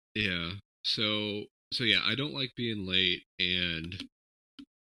 Yeah. So yeah, I don't like being late, and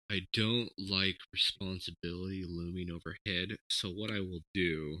I don't like responsibility looming overhead. So what I will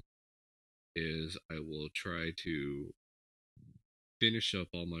do is I will try to finish up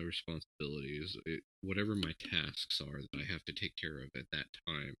all my responsibilities, whatever my tasks are that I have to take care of at that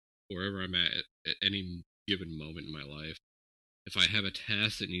time, wherever I'm at any given moment in my life. If I have a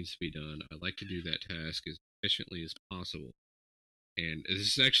task that needs to be done, I like to do that task as efficiently as possible. And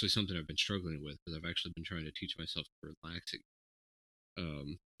this is actually something I've been struggling with, because I've actually been trying to teach myself to relax.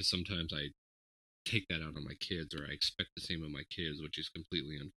 Sometimes I take that out on my kids, or I expect the same of my kids, which is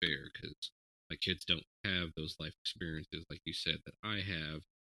completely unfair, because my kids don't have those life experiences, like you said, that I have.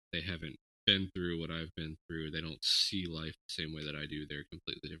 They haven't been through what I've been through. They don't see life the same way that I do. They're a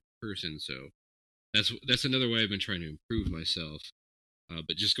completely different person, so that's another way I've been trying to improve myself.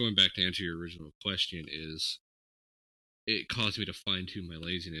 But just going back to answer your original question, is it caused me to fine tune my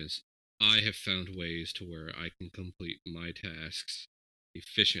laziness. I have found ways to where I can complete my tasks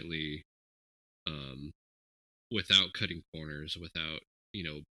efficiently, without cutting corners, without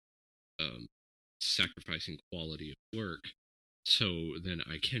sacrificing quality of work. So then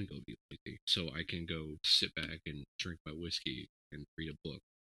I can go be lazy. So I can go sit back and drink my whiskey and read a book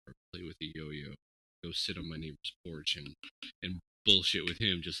or play with a yo-yo. go sit on my neighbor's porch and bullshit with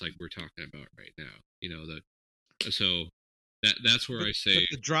him, just like we're talking about right now. So that's where I say, but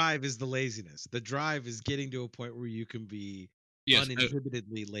the drive is the laziness. The drive is getting to a point where you can be yes,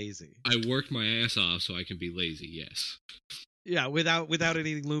 uninhibitedly lazy. I worked my ass off so I can be lazy. Yes. Yeah, without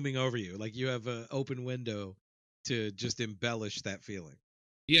anything looming over you, like you have an open window to just embellish that feeling.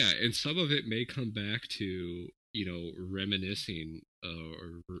 Yeah, and some of it may come back to reminiscing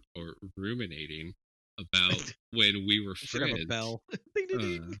or ruminating about when we were Should have a friends. bell. Ding, ding,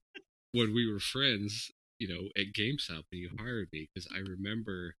 ding. When we were friends, at GameStop when you hired me, because I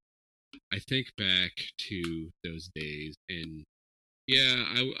remember, I think back to those days, and yeah,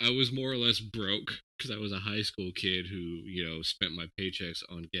 I was more or less broke because I was a high school kid who spent my paychecks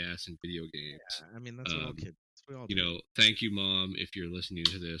on gas and video games. Yeah, I mean that's what all kids. We all do. Thank you, Mom, if you're listening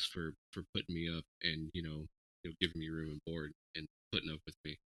to this, for putting me up and giving me room and board and putting up with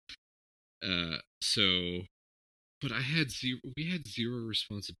me. So, but we had zero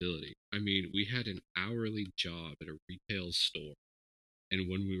responsibility. I mean, we had an hourly job at a retail store, and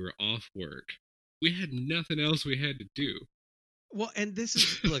when we were off work, we had nothing else we had to do. Well, and this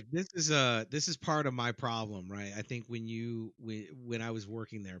is part of my problem, right? I think when I was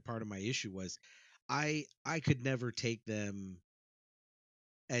working there, part of my issue was I could never take them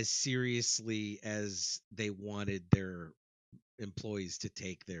as seriously as they wanted their employees to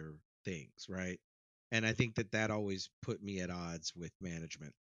take their things, right? And I think that always put me at odds with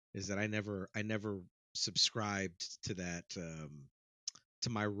management, is that I never subscribed to that, to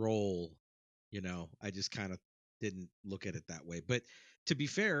my role. I just kind of didn't look at it that way. But to be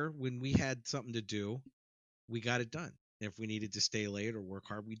fair, when we had something to do, we got it done. If we needed to stay late or work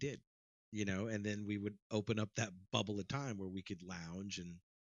hard, we did. And then we would open up that bubble of time where we could lounge and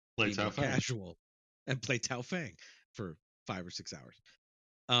Play be more Tao Feng. casual and play Tao Feng for 5 or 6 hours.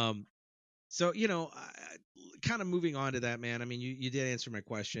 So kind of moving on to that, man. I mean, you did answer my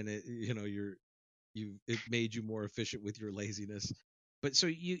question. It made you more efficient with your laziness. But so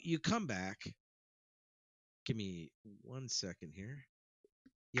you come back. Give me 1 second here.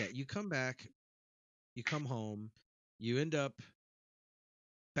 Yeah, you come back. You come home. You end up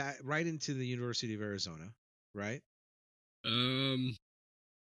back right into the University of Arizona, right?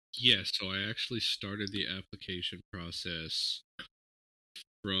 Yes. So I actually started the application process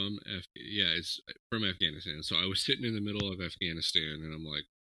it's from Afghanistan. So I was sitting in the middle of Afghanistan, and I'm like,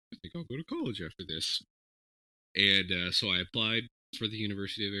 I think I'll go to college after this. And so I applied for the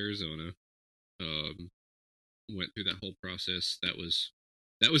University of Arizona. Went through that whole process. That was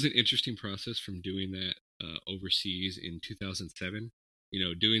an interesting process from doing that overseas in 2007.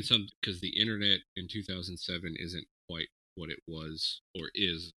 Doing some, because the internet in 2007 isn't quite what it was or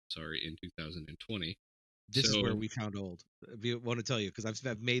is, sorry, in 2020. This is where we found old. I want to tell you, because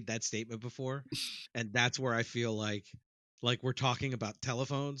I've made that statement before, and that's where I feel like we're talking about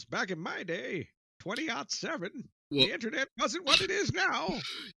telephones. Back in my day, 2007, the internet wasn't what it is now.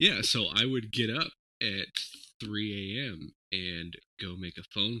 Yeah, so I would get up at 3 a.m. and go make a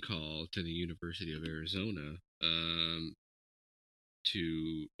phone call to the University of Arizona,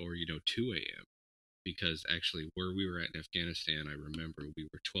 to 2 a.m. because actually where we were at in Afghanistan, I remember we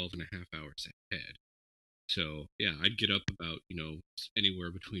were 12 and a half hours ahead. So yeah, I'd get up about, anywhere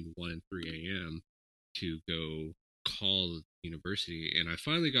between 1 and 3 a.m. to go call the university. And I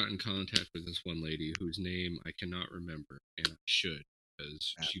finally got in contact with this one lady whose name I cannot remember, and I should,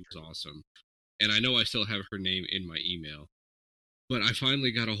 because she was awesome. And I know I still have her name in my email. But I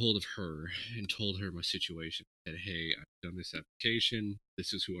finally got a hold of her and told her my situation. I said, hey, I've done this application.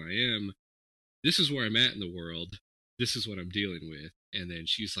 This is who I am. This is where I'm at in the world. This is what I'm dealing with. And then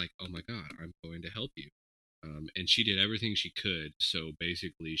she's like, oh my God, I'm going to help you. And she did everything she could. So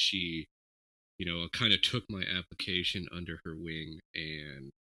basically she, kind of took my application under her wing.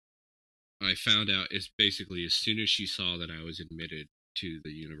 And I found out, it's basically as soon as she saw that I was admitted to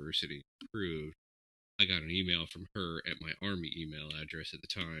the university, approved, I got an email from her at my Army email address at the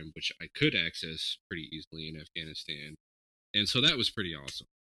time, which I could access pretty easily in Afghanistan. And so that was pretty awesome,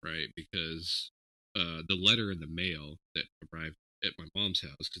 right? Because the letter in the mail that arrived at my mom's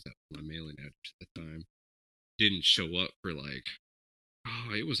house, because that was my mailing address at the time, didn't show up for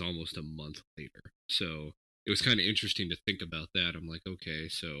it was almost a month later. So it was kind of interesting to think about that. I'm like, okay,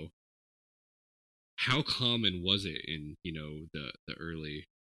 so how common was it in, the early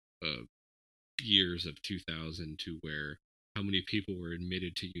years of 2000 to where how many people were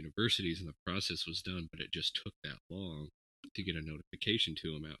admitted to universities and the process was done, but it just took that long to get a notification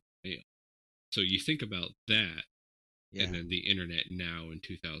to them out in the mail. So you think about that, and then the internet now in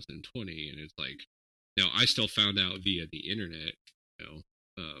 2020, and it's like, now I still found out via the internet,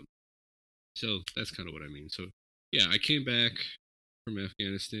 So that's kind of what I mean. So yeah, I came back from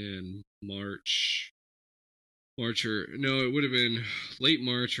Afghanistan March or no, it would have been late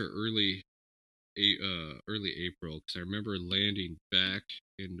March or early April, because I remember landing back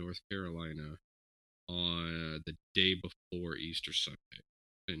in North Carolina on the day before Easter Sunday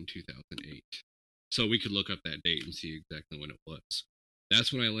in 2008. So we could look up that date and see exactly when it was.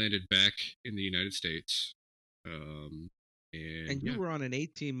 That's when I landed back in the United States. And you were on an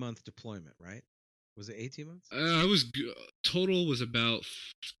 18-month deployment, right? Was it 18 months? I was total was about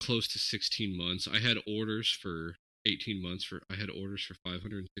close to 16 months. I had orders for 18 months. I had orders for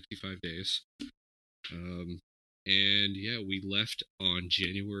 565 days. And yeah, we left on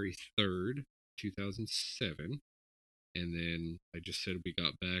January 3rd, 2007. And then I just said we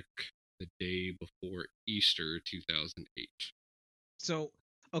got back the day before Easter 2008. So,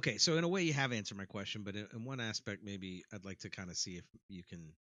 okay, so in a way you have answered my question, but in one aspect, maybe I'd like to kind of see if you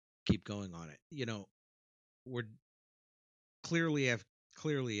can keep going on it. You know, we're clearly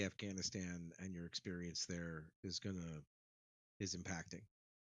Afghanistan and your experience there is impacting.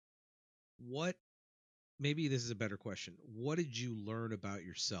 What, maybe this is a better question. What did you learn about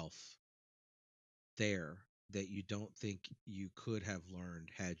yourself there that you don't think you could have learned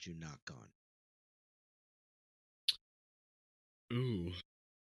had you not gone? Ooh,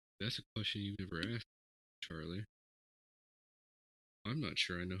 that's a question you've never asked, Charlie. I'm not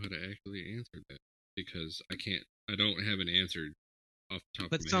sure I know how to actually answer that, because I don't have an answer off the top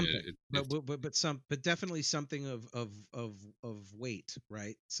But of my something, head. but definitely something of weight,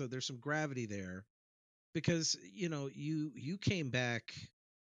 right? So there's some gravity there, because you came back.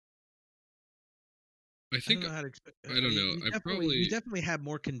 I I think don't know how to. I don't know. I You probably definitely have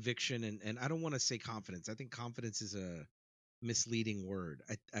more conviction, and I don't want to say confidence. I think confidence is a misleading word.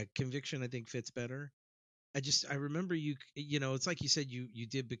 Conviction, I think, fits better. I remember it's like you said, you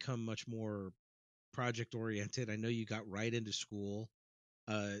did become much more project oriented. I know you got right into school.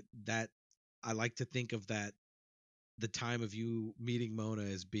 That I like to think of that the time of you meeting Mona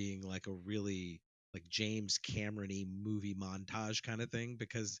as being like a really like James Cameron-y movie montage kind of thing,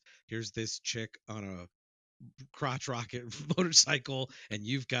 because here's this chick on a crotch rocket motorcycle, and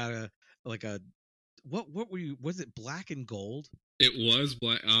you've got a what were you, was it black and gold? it was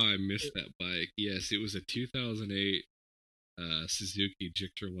black. Oh, I missed that bike. Yes, it was a 2008 Suzuki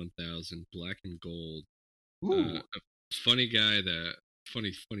Gictor 1000, black and gold. Ooh. A funny guy that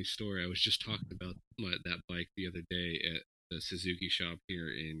funny story. I was just talking about that bike the other day at the Suzuki shop here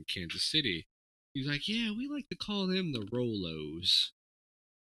in Kansas City. He's like, "Yeah, we like to call them the Rolos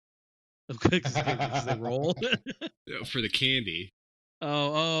Okay, because they roll. for the candy."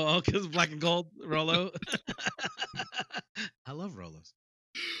 Oh, because black and gold Rolo. I love Rolos.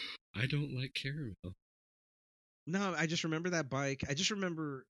 I don't like caramel. No, I just remember that bike. I just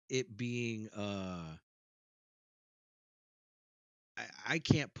remember it being I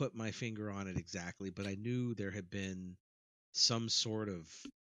can't put my finger on it exactly, but I knew there had been some sort of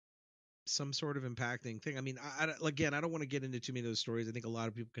impacting thing. I mean, again, I don't want to get into too many of those stories. I think a lot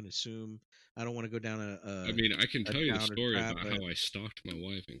of people can assume. I don't want to go down I mean, I can tell you the downer story trap, about but how I stalked my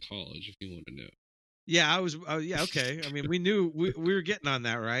wife in college if you want to know. yeah, I was. Yeah, okay. I mean, we knew we were getting on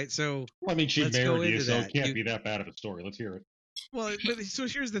that, right? So Well, I mean, she let's go married you, into so that. it can't be that bad of a story. Let's hear it. Well, but so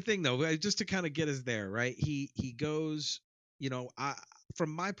here's the thing, though, just to kind of get us there, right? He goes,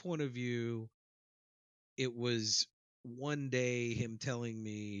 from my point of view, it was one day him telling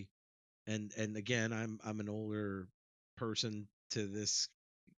me, and again, I'm an older person to this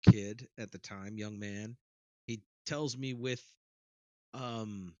kid at the time, young man. He tells me with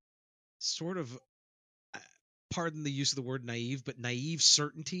sort of, uh, pardon the use of the word naive, but naive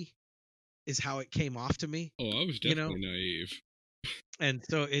certainty is how it came off to me, Oh, I was you know. definitely naive. And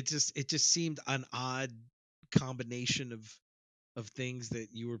so it just seemed an odd combination of things that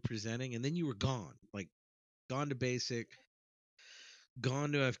you were presenting, and then you were gone, like gone to basic,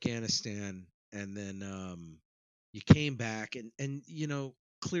 gone to Afghanistan, and then you came back, and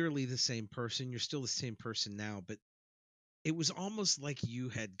clearly the same person. You're still the same person now, but it was almost like you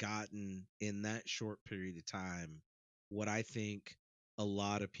had gotten in that short period of time what I think a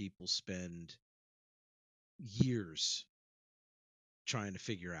lot of people spend years trying to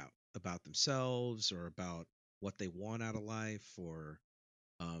figure out about themselves, or about what they want out of life, or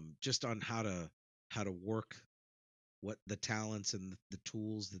just on how to work what the talents and the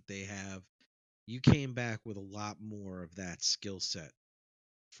tools that they have. You came back with a lot more of that skill set,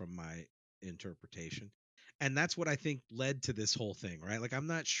 from my interpretation, and that's what I think led to this whole thing, right? Like, I'm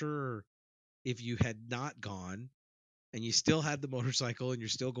not sure if you had not gone and you still had the motorcycle and you're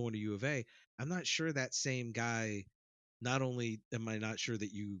still going to U of A, I'm not sure that same guy. Not only am I not sure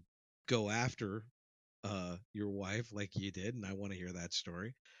that you go after your wife like you did, and I want to hear that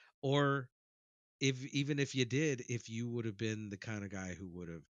story. Or if even if you did, if you would have been the kind of guy who would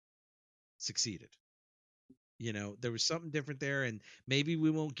have succeeded. There was something different there, and maybe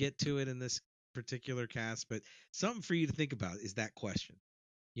we won't get to it in this particular cast, but something for you to think about is that question.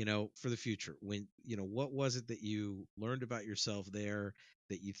 For the future, when what was it that you learned about yourself there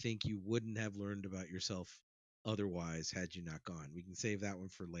that you think you wouldn't have learned about yourself otherwise had you not gone? We can save that one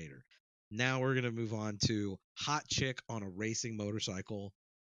for later. Now we're going to move on to hot chick on a racing motorcycle.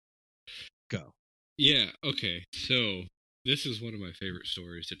 Go. Yeah, okay. So this is one of my favorite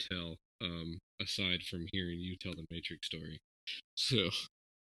stories to tell, aside from hearing you tell the Matrix story. So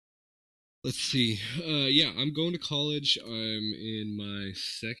let's see. Yeah, I'm going to college. I'm in my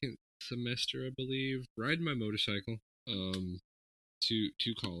second semester, I believe, riding my motorcycle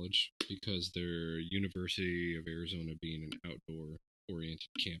to college because their University of Arizona being an outdoor oriented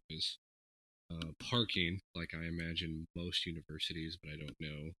campus. Parking, like I imagine most universities, but I don't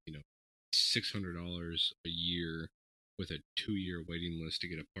know, $600 a year with a 2-year waiting list to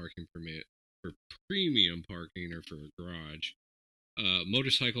get a parking permit for premium parking or for a garage.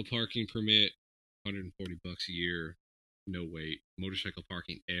 Motorcycle parking permit, $140 a year, no wait. Motorcycle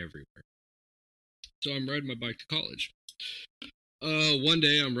parking everywhere. So I'm riding my bike to college. One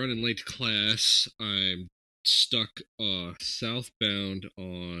day I'm running late to class. I'm stuck southbound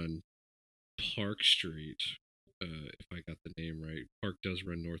on Park Street. If I got the name right, Park does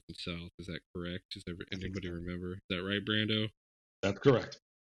run north and south. Is that correct? Does anybody remember? Is that right, Brando? That's correct.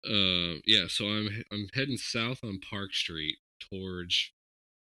 Yeah. So I'm heading south on Park Street towards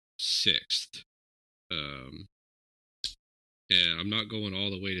 6th. Yeah, I'm not going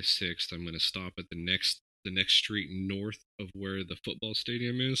all the way to 6th. I'm going to stop at the next street north of where the football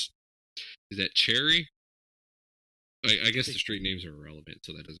stadium is. Is that Cherry? I guess the street names are irrelevant,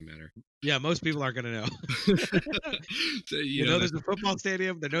 so that doesn't matter. Yeah, most people aren't going to know. So, there's a football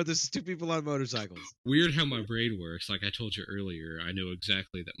stadium. They know there's two people on motorcycles. Weird how my brain works. Like I told you earlier, I know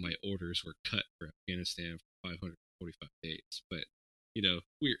exactly that my orders were cut for Afghanistan for 545 days. But,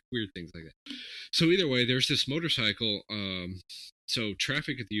 weird things like that. So either way, there's this motorcycle. So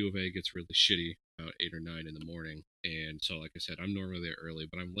traffic at the U of A gets really shitty about 8 or 9 in the morning. And so, like I said, I'm normally there early,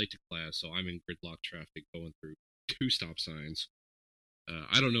 but I'm late to class. So I'm in gridlock traffic going through 2 stop signs.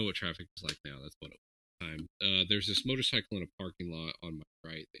 I don't know what traffic is like now. That's what it was at the time. There's this motorcycle in a parking lot on my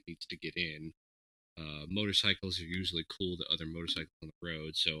right that needs to get in. Motorcycles are usually cool to other motorcycles on the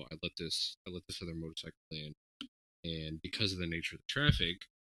road, so I let this other motorcycle in. And because of the nature of the traffic,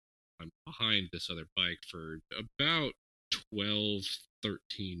 I'm behind this other bike for about 12,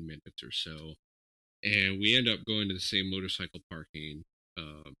 13 minutes or so. And we end up going to the same motorcycle parking.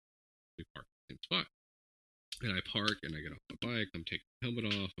 We park in the same spot. And I park and I get off my bike. I'm taking my helmet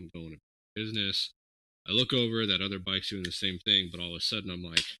off. I'm going to business. I look over, that other bike's doing the same thing, but all of a sudden I'm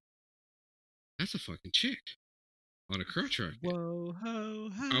like, that's a fucking chick on a crotch rocket. Whoa, ho,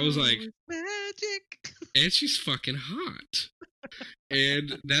 ho, I was like, magic. And she's fucking hot.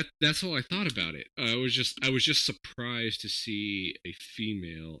 And that's all I thought about it. I was just surprised to see a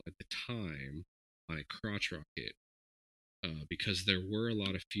female at the time on a crotch rocket. Because there were a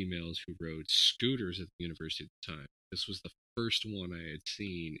lot of females who rode scooters at the university at the time. This was the first one I had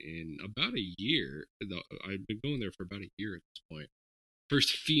seen in about a year. I'd been going there for about a year at this point.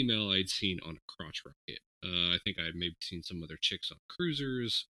 First female I'd seen on a crotch rocket. I think I had maybe seen some other chicks on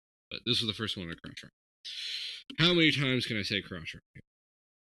cruisers, but this was the first one on a crotch rocket. How many times can I say crotch rocket?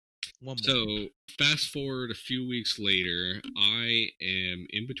 One more. So fast forward a few weeks later, I am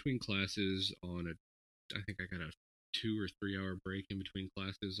in between classes on I think I got a 2 or 3 hour break in between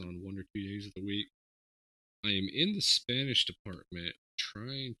classes on 1 or 2 days of the week. I am in the Spanish department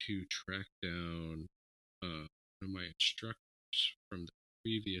trying to track down one of my instructors from the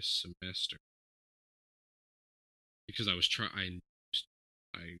previous semester because I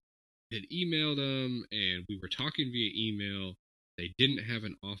had emailed them and we were talking via email. They didn't have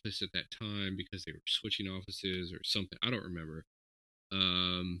an office at that time because they were switching offices or something. I don't remember.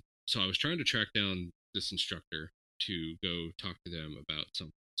 So I was trying to track down this instructor to go talk to them about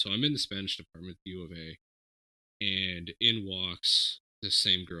something. So I'm in the Spanish department at the U of A, and in walks the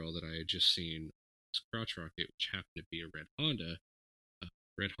same girl that I had just seen, this crotch rocket, which happened to be a red Honda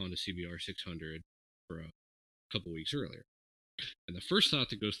CBR 600 for a couple weeks earlier. And the first thought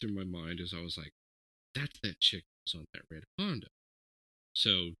that goes through my mind is I was like, that's that chick who's on that red Honda.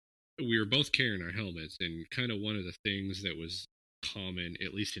 So we were both carrying our helmets, and kind of one of the things that was common,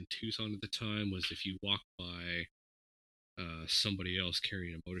 at least in Tucson at the time, was if you walk by somebody else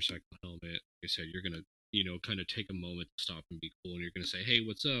carrying a motorcycle helmet, like I said, you're gonna kind of take a moment to stop and be cool. And you're going to say, hey,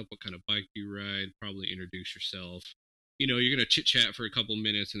 what's up? What kind of bike do you ride? Probably introduce yourself. You're going to chit chat for a couple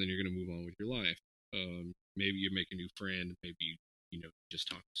minutes and then you're going to move on with your life. Maybe you make a new friend. Maybe you just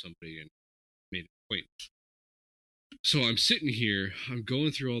talk to somebody and made an acquaintance. So I'm sitting here, I'm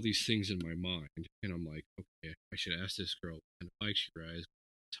going through all these things in my mind, and I'm like, okay, I should ask this girl what kind of bike she rides,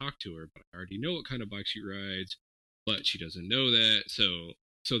 talk to her, but I already know what kind of bike she rides, but she doesn't know that. So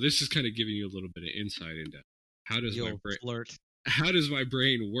this is kind of giving you a little bit of insight into how does how does my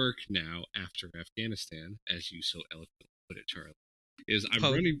brain work now after Afghanistan, as you so eloquently put it, Charlie.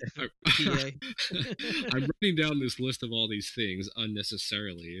 I'm running down this list of all these things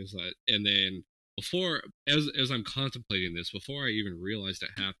unnecessarily, and then as I'm contemplating this, before I even realized it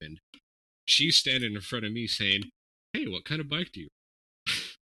happened, she's standing in front of me saying, hey, what kind of bike do you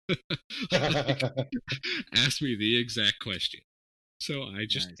asked me the exact question. So I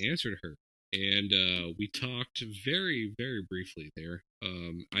just answered her, and we talked very, very briefly there.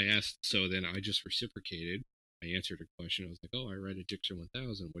 I asked, so then I just reciprocated. I answered her question. I was like, oh, I ride a Gixxer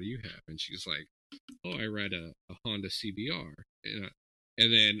 1000. What do you have? And she's like, oh, I ride a Honda CBR.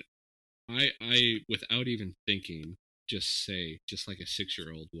 And then I, without even thinking, just say, just like a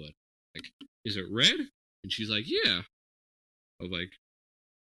 6-year-old would, like, is it red? And she's like, yeah. I was like,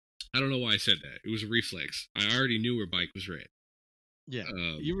 I don't know why I said that. It was a reflex. I already knew her bike was red. Yeah,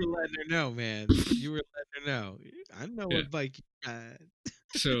 you were letting her know, man. You were letting her know. I know what bike you ride.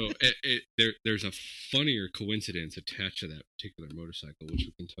 So there's a funnier coincidence attached to that particular motorcycle, which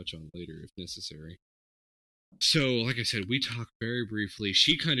we can touch on later if necessary. So, like I said, we talked very briefly.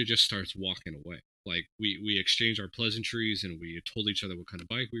 She kind of just starts walking away. Like, we exchange our pleasantries, and we told each other what kind of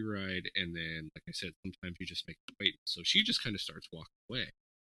bike we ride, and then, like I said, sometimes you just make a wait. So she just kind of starts walking away.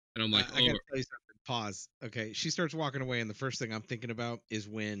 And I'm like, I gotta tell you something. Pause. Okay, she starts walking away, and the first thing I'm thinking about is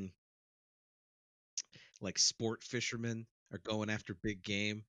when, like, sport fishermen are going after big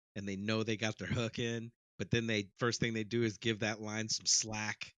game, and they know they got their hook in, but then first thing they do is give that line some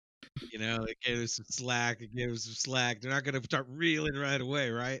slack. They give us some slack. They're not gonna start reeling right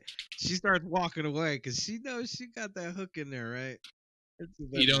away, right? She starts walking away because she knows she got that hook in there, right?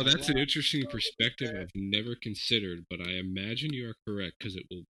 That's an interesting perspective I've never considered, but I imagine you are correct because it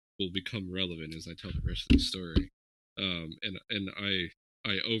will become relevant as I tell the rest of the story. And I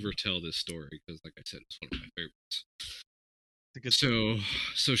overtell this story because, like I said, it's one of my favorites.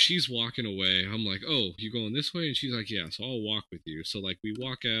 So she's walking away. I'm like, oh, you going this way? And she's like, yeah, so I'll walk with you. So, like, we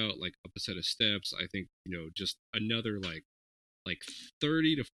walk out, like, up a set of steps. I think, just another, like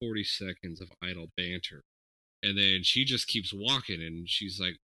 30 to 40 seconds of idle banter. And then she just keeps walking, and she's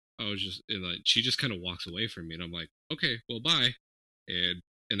like, she just kind of walks away from me. And I'm like, okay, well, bye. And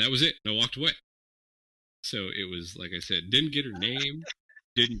that was it. And I walked away. So it was, like I said, didn't get her name.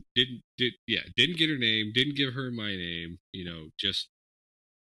 Didn't get her name, didn't give her my name, just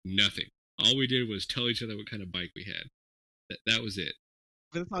nothing. All we did was tell each other what kind of bike we had. That was it.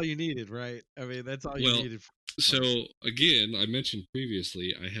 That's all you needed, right? I mean, that's all you needed. So again, I mentioned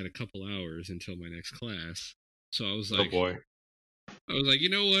previously, I had a couple hours until my next class. So I was like, oh boy. I was like, you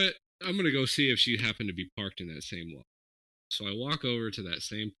know what? I'm going to go see if she happened to be parked in that same lot. So I walk over to that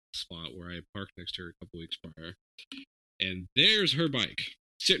same spot where I parked next to her a couple weeks prior. And there's her bike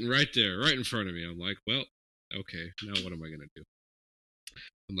sitting right there, right in front of me. I'm like, well, okay, now what am I going to do?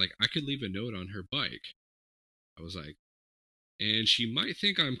 I'm like, I could leave a note on her bike. I was like, and she might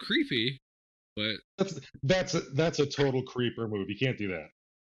think I'm creepy, but that's a total creeper move. You can't do that.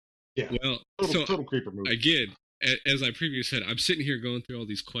 Yeah. Well, total creeper move. Again, as I previously said, I'm sitting here going through all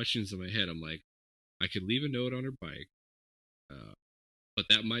these questions in my head. I'm like, I could leave a note on her bike, but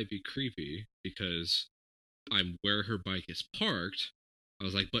that might be creepy because I'm where her bike is parked. I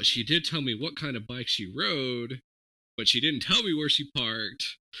was like, but she did tell me what kind of bike she rode, but she didn't tell me where she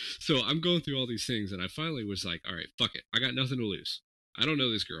parked. So I'm going through all these things, and I finally was like, all right, fuck it. I got nothing to lose. I don't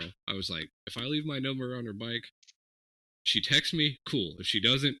know this girl. I was like, if I leave my number on her bike, she texts me, cool. If she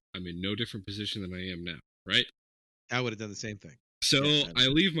doesn't, I'm in no different position than I am now, right? I would have done the same thing. So I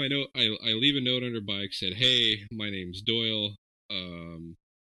leave my note. I leave a note on her bike. Said, "Hey, my name's Doyle.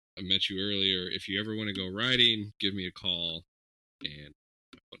 I met you earlier. If you ever want to go riding, give me a call." And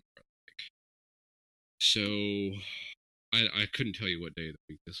so I couldn't tell you what day of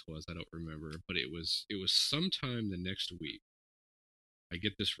the week this was. I don't remember, but it was sometime the next week. I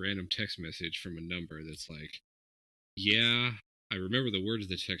get this random text message from a number that's like, yeah, I remember the words of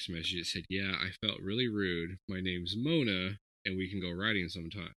the text message. It said, yeah, I felt really rude. My name's Mona, and we can go riding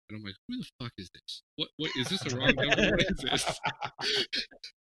sometime. And I'm like, who the fuck is this? What is this the wrong number? What is this?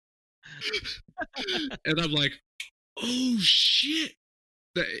 And I'm like, oh shit.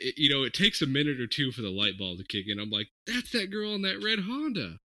 it takes a minute or two for the light bulb to kick in. I'm like, that's that girl in that red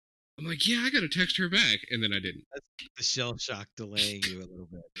Honda. I'm like, yeah, I gotta text her back, and then I didn't. That's the shell shock delaying you a little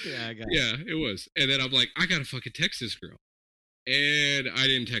bit. Yeah, I got it. Yeah, it was. And then I'm like, I gotta fucking text this girl, and I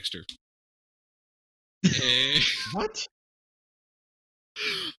didn't text her. And What?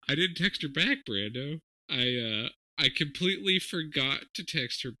 I didn't text her back, Brando. I completely forgot to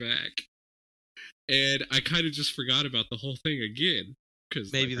text her back, and I kind of just forgot about the whole thing again.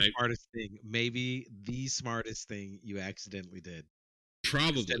 Because Maybe the smartest thing you accidentally did.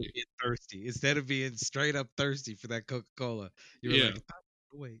 Probably. Instead of being thirsty. Instead of being straight up thirsty for that Coca-Cola. You were like, oh,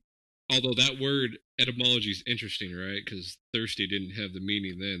 wait. Although that word etymology is interesting, right? Because thirsty didn't have the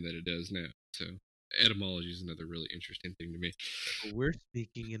meaning then that it does now. So etymology is another really interesting thing to me. We're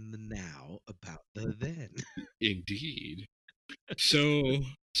speaking in the now about the then. Indeed. So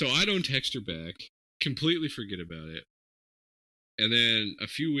I don't text her back. Completely forget about it. And then a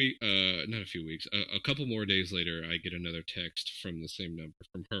couple more days later, I get another text from the same number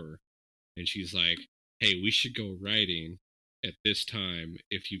from her. And she's like, hey, we should go riding at this time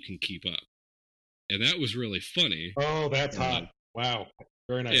if you can keep up. And that was really funny. Oh, that's hot. Wow.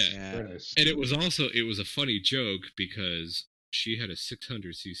 Very nice. Yeah. Very nice. And it was a funny joke because she had a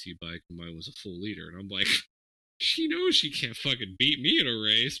 600cc bike and mine was a full liter. And I'm like, she knows she can't fucking beat me in a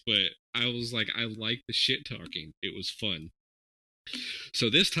race. But I was like, I like the shit talking. It was fun.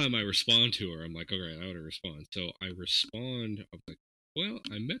 So this time I respond to her. I'm like, okay, I ought to respond. So I respond. I'm like, well,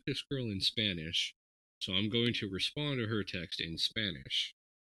 I met this girl in Spanish, so I'm going to respond to her text in Spanish.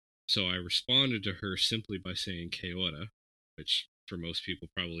 So I responded to her simply by saying "que hora," which for most people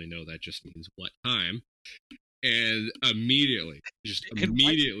probably know that just means what time. And immediately,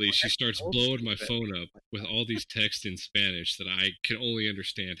 she starts blowing my phone up with all these texts in Spanish that I can only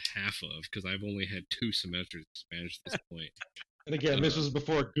understand half of because I've only had 2 semesters of Spanish at this point. And again, this was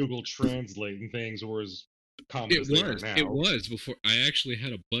before Google Translate and things were as common as they are now. It was before. I actually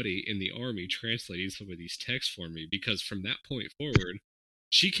had a buddy in the Army translating some of these texts for me because from that point forward,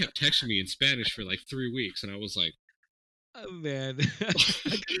 she kept texting me in Spanish for like 3 weeks, and I was like, oh, man.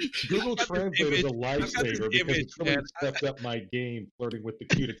 Google Translate is a lifesaver because it's really stepped up my game flirting with the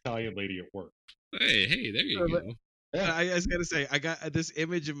cute Italian lady at work. Hey, there you go. Yeah. I was gonna say, I got this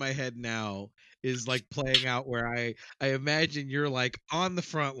image in my head now is like playing out where I imagine you're like on the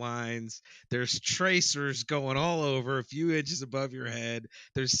front lines. There's tracers going all over a few inches above your head.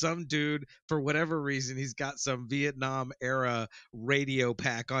 There's some dude, for whatever reason, he's got some Vietnam era radio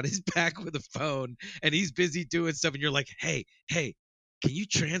pack on his back with a phone, and he's busy doing stuff. And you're like, hey, can you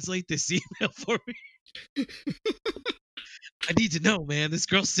translate this email for me? I need to know, man. This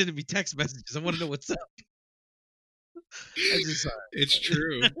girl's sending me text messages. I want to know what's up. It's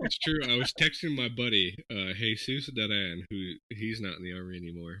true. It's true. I was texting my buddy, Jesus Daran, who he's not in the Army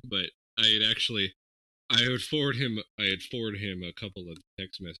anymore, but I had forwarded him a couple of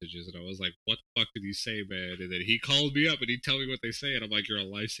text messages, and I was like, "What the fuck did he say, man?" And then he called me up and he'd tell me what they say, and I'm like, "You're a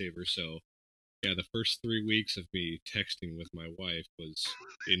lifesaver." So, yeah, the first 3 weeks of me texting with my wife was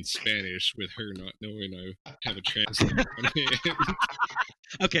in Spanish, with her not knowing I have a translator on hand.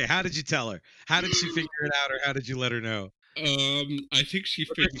 Okay, how did you tell her? How did she figure it out, or how did you let her know? I think she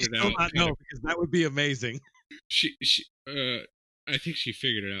figured it out. No, because that would be amazing. I think she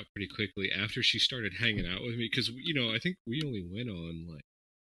figured it out pretty quickly after she started hanging out with me, because I think we only went on like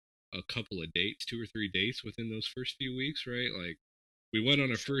a couple of dates, 2 or 3 dates within those first few weeks, right? Like we went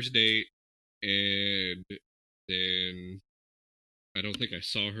on our first date, and then I don't think I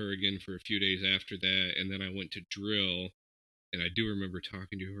saw her again for a few days after that, and then I went to drill. And I do remember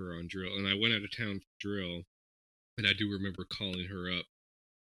talking to her on drill. And I went out of town for drill. And I do remember calling her up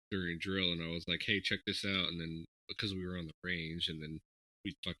during drill. And I was like, hey, check this out. And then, because we were on the range, and then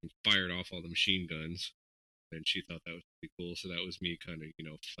we fucking fired off all the machine guns. And she thought that was pretty cool. So that was me kind of,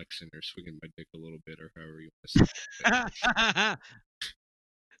 flexing or swinging my dick a little bit, or however you want to say it.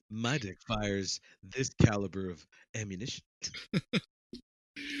 My dick fires this caliber of ammunition.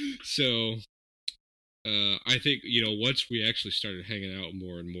 So... I think, once we actually started hanging out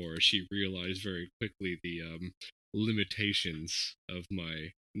more and more, she realized very quickly the limitations of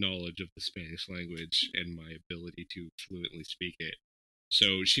my knowledge of the Spanish language and my ability to fluently speak it.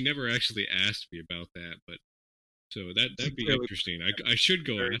 So she never actually asked me about that, but so that'd be interesting. I should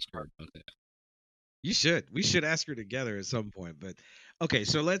go ask her about that. You should. We should ask her together at some point. But okay,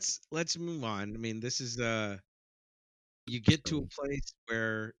 so let's move on. I mean, this is you get to a place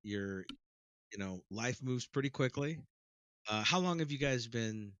where you're life moves pretty quickly. How long have you guys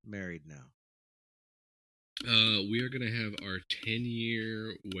been married now? We are going to have our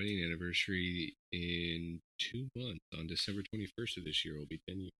 10-year wedding anniversary in 2 months. On December 21st of this year, will be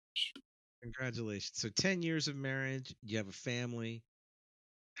 10 years. Congratulations. So 10 years of marriage. You have a family.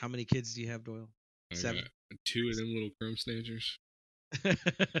 How many kids do you have, Doyle? I 7? got 2 of them little crumb snatchers.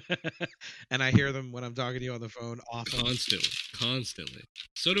 And I hear them when I'm talking to you on the phone often. Constantly.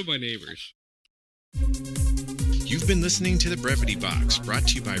 So do my neighbors. You've been listening to The Brevity Box, brought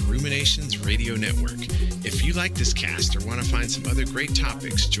to you by Ruminations Radio Network. If you like this cast or want to find some other great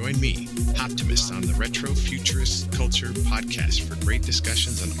topics, join me, Optimist, on the Retro Futurist Culture podcast for great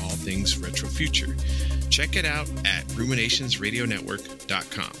discussions on all things retro future. Check it out at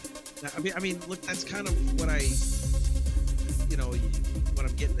ruminationsradionetwork.com. I mean, look, that's kind of what what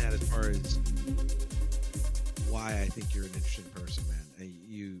I'm getting at as far as why I think you're an interesting person, man.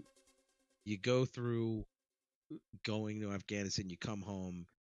 You go through going to Afghanistan, you come home,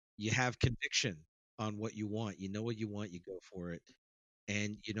 you have conviction on what you want. You know what you want, you go for it,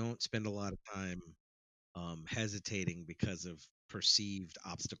 and you don't spend a lot of time hesitating because of perceived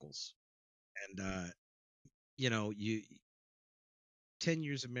obstacles. And you 10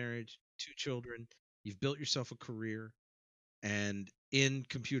 years of marriage, 2 children, you've built yourself a career, and in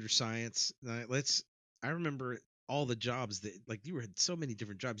computer science, I remember all the jobs that, like, you had so many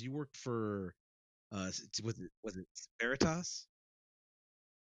different jobs. You worked for was it Veritas?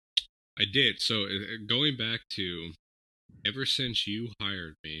 I did. So going back to ever since you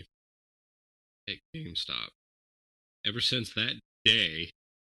hired me at GameStop, ever since that day,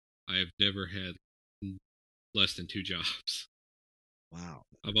 I have never had less than 2 jobs. Wow.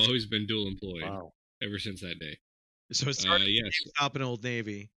 I've always been dual employed. Wow. Ever since that day. So it started yes. GameStop and Old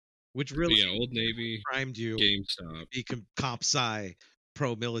Navy, which really Old Navy primed you. GameStop. Be comp sci,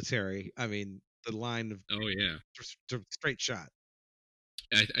 pro military. I mean, the line of straight shot.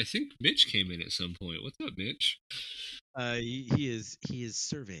 I think Mitch came in at some point. What's up, Mitch? He is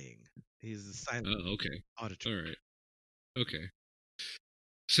surveying. He's the silent auditor. All right. Okay.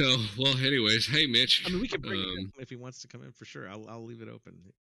 So, well, anyways, hey, Mitch. I mean, we can bring him in if he wants to come in for sure. I'll leave it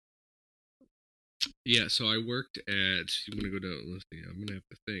open. Yeah, so I worked at. You want to go down? Let's see. I'm gonna have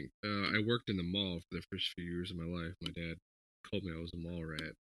to think. I worked in the mall for the first few years of my life. My dad told me I was a mall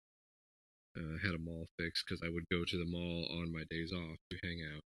rat. Had a mall fix because I would go to the mall on my days off to hang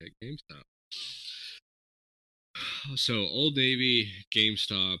out at GameStop. So Old Navy,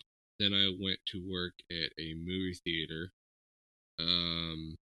 GameStop. Then I went to work at a movie theater.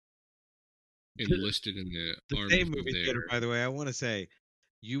 Enlisted in the Army. Same movie theater, by the way. I want to say,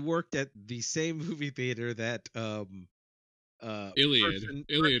 you worked at the same movie theater that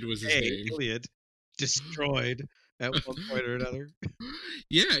Iliad was his name. Iliad destroyed at one point or another.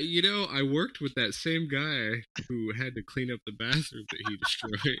 Yeah, I worked with that same guy who had to clean up the bathroom that he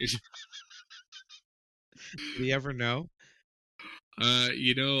destroyed. Did he ever know?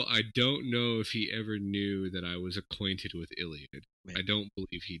 I don't know if he ever knew that I was acquainted with Iliad. Man, I don't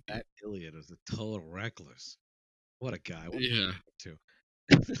believe he did. That Iliad was a total reckless. What a guy. Yeah.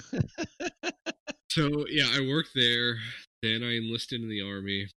 So, yeah, I worked there. Then I enlisted in the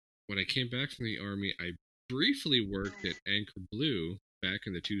Army. When I came back from the Army, I briefly worked at Anchor Blue back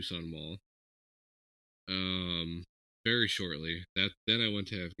in the Tucson Mall. Very shortly. Then I went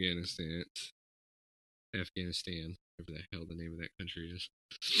to Afghanistan. Whatever the hell the name of that country is.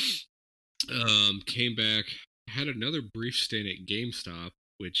 Came back, had another brief stint at GameStop,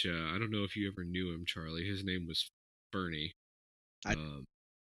 which I don't know if you ever knew him, Charlie. His name was Fernie.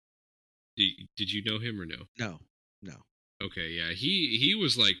 Did you know him or no? No. Okay, yeah. He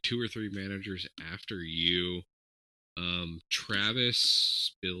was like 2 or 3 managers after you.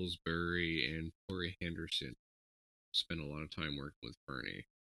 Travis Spilsbury and Corey Henderson spent a lot of time working with Fernie.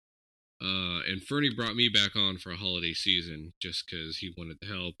 And Fernie brought me back on for a holiday season just because he wanted the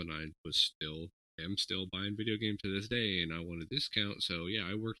help, and I am still buying video games to this day, and I wanted a discount. So yeah,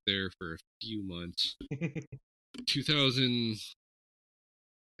 I worked there for a few months. 2000,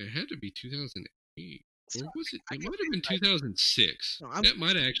 it had to be 2008, or was it? It might have been 2006. That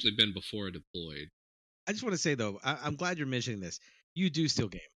might have actually been before I deployed. I just want to say though, I'm glad you're mentioning this. You do still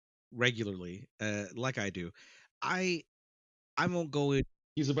game regularly, like I do. I won't go in.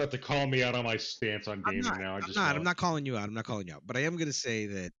 He's about to call me out on my stance on gaming now. I'm not calling you out. I'm not calling you out. But I am going to say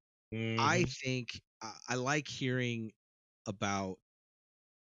that I think I like hearing about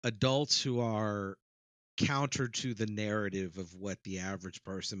adults who are counter to the narrative of what the average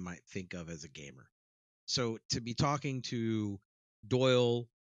person might think of as a gamer. So to be talking to Doyle,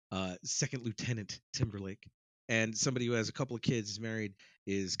 Second Lieutenant Timberlake, and somebody who has a couple of kids, is married,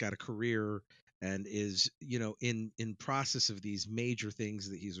 is got a career, and is in process of these major things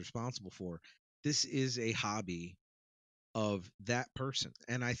that he's responsible for, this is a hobby of that person.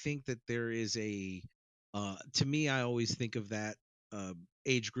 And I think that there is to me, I always think of that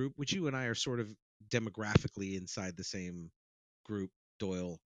age group, which you and I are sort of demographically inside the same group,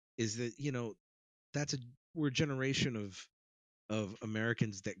 Doyle, is that, we're a generation of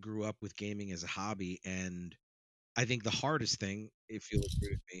Americans that grew up with gaming as a hobby. And I think the hardest thing, if you'll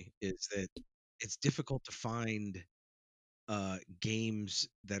agree with me, is that it's difficult to find games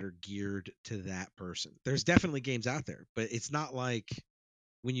that are geared to that person. There's definitely games out there, but it's not like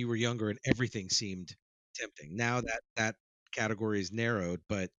when you were younger and everything seemed tempting. Now that category is narrowed,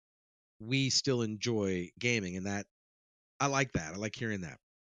 but we still enjoy gaming, and that I like that. I like hearing that.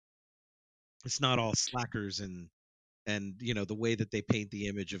 It's not all slackers and the way that they paint the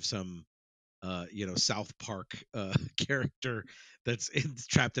image of some South Park character that's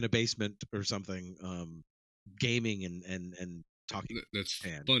trapped in a basement or something, gaming and talking. That's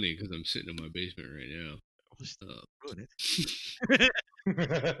funny because I'm sitting in my basement right now. Ruin it.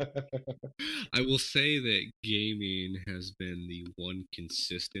 I will say that gaming has been the one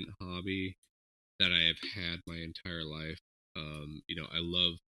consistent hobby that I have had my entire life. I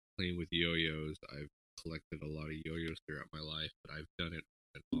love playing with yo-yos. I've collected a lot of yo-yos throughout my life, but I've done it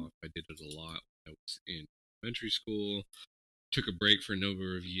on and off. I did it a lot when I was in elementary school. Took a break for a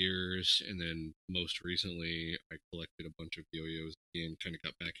number of years, and then most recently I collected a bunch of yo-yos again, kind of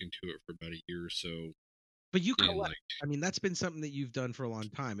got back into it for about a year or so. But you collect, that's been something that you've done for a long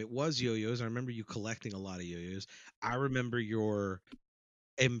time. It was yo-yos. I remember you collecting a lot of yo-yos. I remember your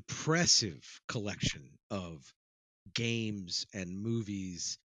impressive collection of games and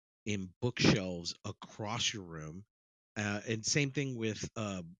movies in bookshelves across your room. And same thing with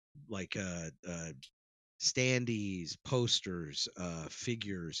standees, posters,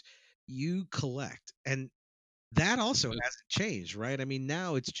 figures. You collect, and that also hasn't changed, right? I mean,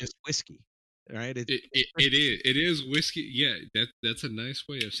 now it's just whiskey, right? It is whiskey. Yeah, that's a nice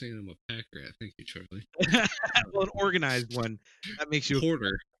way of saying I'm a packer. Thank you, Charlie. Well, an organized one that makes you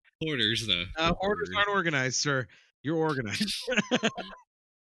hoarder. Hoarders, though. Hoarders aren't organized, sir. You're organized.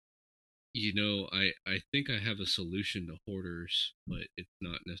 I think I have a solution to hoarders, but it's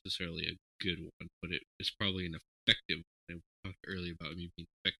not necessarily a good one. But it's probably an effective one. We talked earlier about me being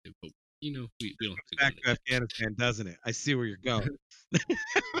effective, but we don't have to back to Afghanistan, doesn't it? I see where you're going.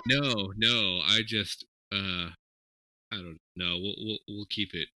 No. I just I don't know. We'll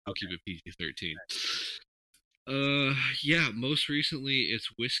keep it. We'll keep it PG-13. Yeah. Most recently, it's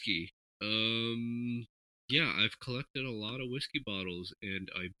whiskey. Yeah, I've collected a lot of whiskey bottles, and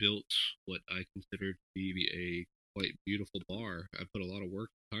I built what I consider to be a quite beautiful bar. I put a lot of work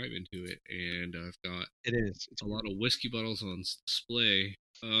and time into it, and I've got it's a lot of whiskey bottles on display.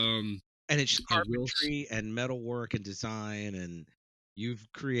 And it's carpentry and metalwork and design, and you've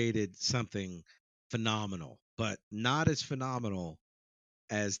created something phenomenal, but not as phenomenal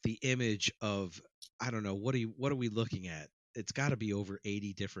as the image of, I don't know, what are we looking at? It's got to be over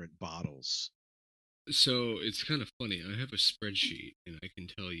 80 different bottles. So it's kind of funny. I have a spreadsheet, and I can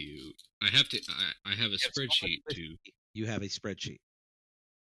tell you, I have a spreadsheet too. You have a spreadsheet.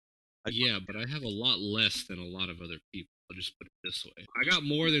 Yeah, but I have a lot less than a lot of other people. I'll just put it this way. I got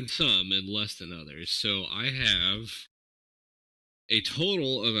more than some and less than others. So I have a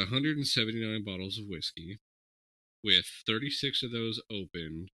total of 179 bottles of whiskey, with 36 of those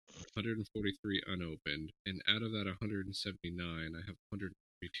opened, 143 unopened, and out of that 179, I have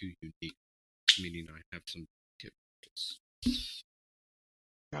 132 unique, meaning I have some tips.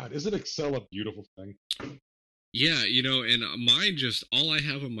 God, isn't Excel a beautiful thing? Yeah, and mine just, all I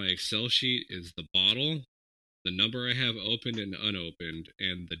have on my Excel sheet is the bottle, the number I have opened and unopened,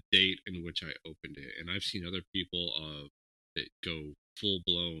 and the date in which I opened it. And I've seen other people that go full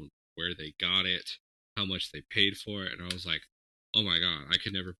blown, where they got it, how much they paid for it, and I was like, oh my god, I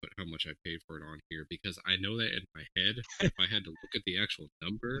could never put how much I paid for it on here, because I know that in my head, if I had to look at the actual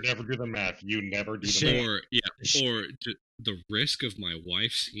number, never do the math. You never do the math. Or the risk of my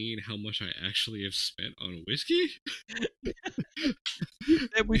wife seeing how much I actually have spent on whiskey,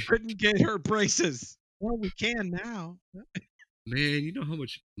 that we couldn't get her braces. Well, we can now. Man, you know how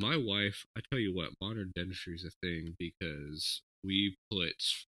much my wife, I tell you what, modern dentistry is a thing, because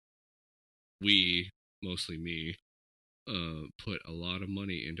mostly me, put a lot of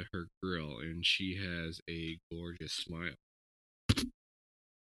money into her grill, and she has a gorgeous smile.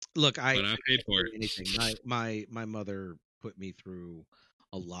 Look, I paid for it. Anything. My mother put me through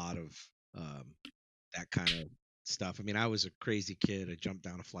a lot of that kind of stuff. I mean, I was a crazy kid. I jumped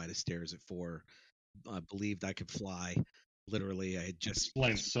down a flight of stairs at 4. I believed I could fly. Literally, I had just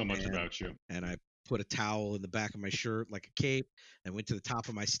explains so much about you. And I put a towel in the back of my shirt like a cape, and went to the top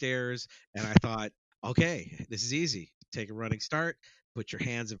of my stairs. And I thought, okay, this is easy. Take a running start, put your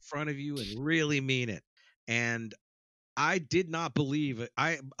hands in front of you, and really mean it. And I did not believe it.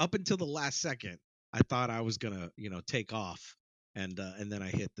 Up until the last second, I thought I was gonna, take off, and then I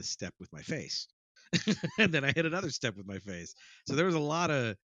hit the step with my face, and then I hit another step with my face. So there was a lot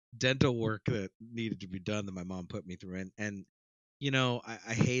of dental work that needed to be done that my mom put me through, and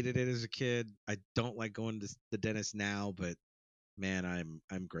I hated it as a kid. I don't like going to the dentist now, but man,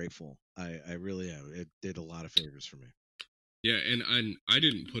 I'm grateful. I really am. It did a lot of favors for me. Yeah, and I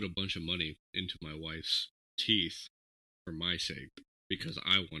didn't put a bunch of money into my wife's teeth for my sake because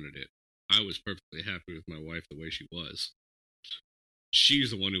I wanted it. I was perfectly happy with my wife the way she was.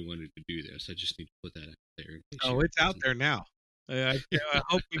 She's the one who wanted to do this. I just need to put that out there. Oh, it's out there now. I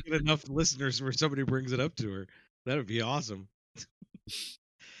hope we get enough listeners where somebody brings it up to her. That would be awesome.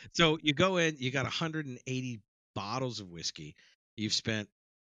 So you go in, you got 180 bottles of whiskey. You've spent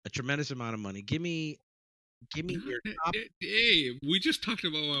a tremendous amount of money. Give me your top. Hey, we just talked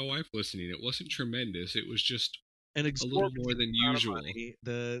about my wife listening. It wasn't tremendous. It was just a little more than usual. Money,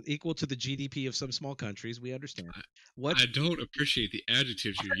 the equal to the GDP of some small countries. We understand. I don't appreciate the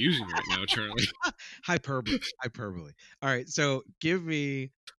adjectives you're using right now, Charlie. Hyperbole. All right, so give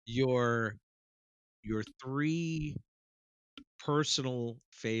me your 3 personal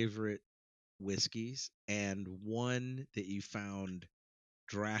favorite whiskeys and one that you found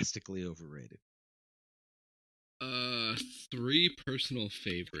drastically overrated. 3 personal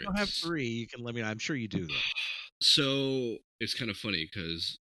favorites. You don't have 3. You can let me know. I'm sure you do, though. So it's kind of funny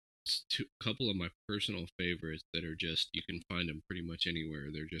because a couple of my personal favorites that are just, you can find them pretty much anywhere.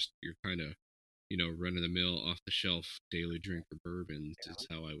 They're just, you're kind of, run of the mill, off the shelf, daily drinker bourbons is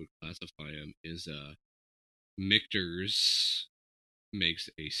how I would classify them. Is Michter's makes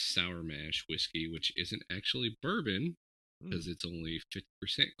a sour mash whiskey, which isn't actually bourbon because it's only 50%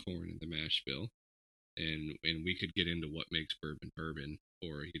 corn in the mash bill. And we could get into what makes bourbon,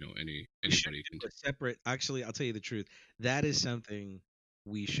 or anybody can do a separate. Actually, I'll tell you the truth. That is something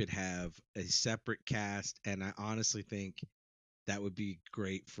we should have a separate cast, and I honestly think that would be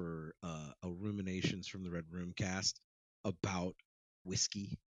great for a Ruminations from the Red Room cast about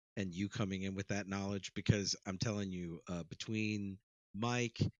whiskey, and you coming in with that knowledge, because I'm telling you, between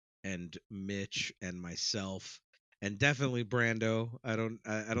Mike and Mitch and myself, and definitely Brando. I don't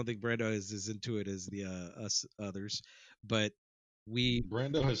think Brando is as into it as the us others, but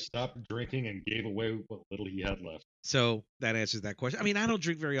Brando has stopped drinking and gave away what little he had left. So that answers that question. I mean, I don't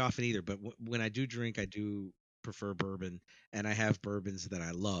drink very often either, but when I do drink, I do prefer bourbon, and I have bourbons that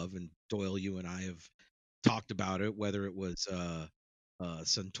I love. And Doyle, you and I have talked about it, whether it was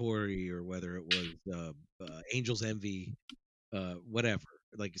Suntory or whether it was Angel's Envy, whatever.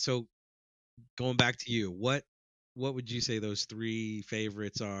 Like, so going back to you, what would you say those 3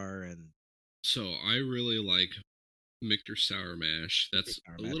 favorites are? And so I really like Michter Sour Mash. That's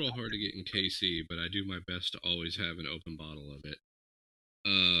a little hard to get in KC, but I do my best to always have an open bottle of it.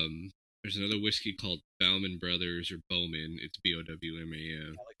 There's another whiskey called Bauman Brothers, or Bowman. It's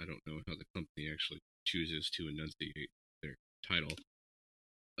Bowman. I don't know how the company actually chooses to enunciate their title.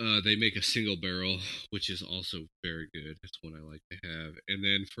 They make a single barrel, which is also very good. That's one I like to have. And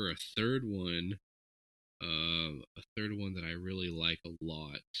then for a third one that I really like a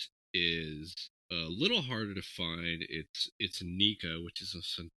lot is a little harder to find. It's Nika, which is a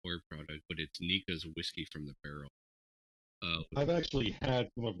Suntory product, but it's Nika's whiskey from the barrel. I've actually had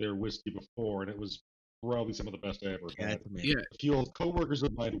some of their whiskey before, and it was probably some of the best I ever had. Yeah. A few old coworkers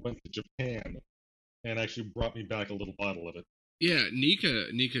of mine went to Japan and actually brought me back a little bottle of it. Yeah, Nika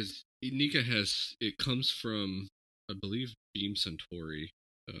has, it comes from, I believe, Beam Suntory.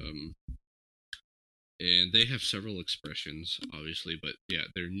 And they have several expressions, obviously, but yeah,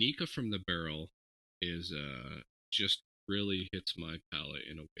 their Nika from the barrel is just really hits my palate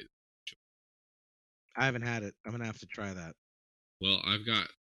in a way that I haven't had it. I'm gonna have to try that. Well, I've got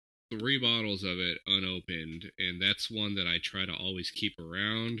 3 bottles of it unopened, and that's one that I try to always keep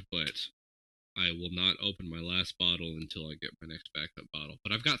around, but I will not open my last bottle until I get my next backup bottle.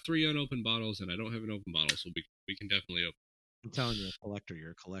 But I've got 3 unopened bottles, and I don't have an open bottle, so we can definitely open. I'm telling you,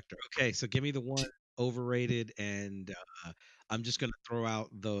 you're a collector. Okay, so give me the one overrated, and I'm just gonna throw out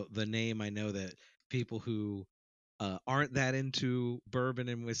the name. I know that people who aren't that into bourbon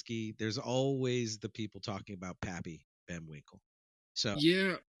and whiskey, there's always the people talking about Pappy Van Winkle. So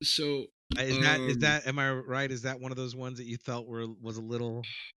yeah, so is that am I right? Is that one of those ones that you felt was a little?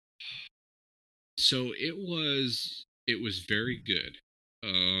 So it was very good.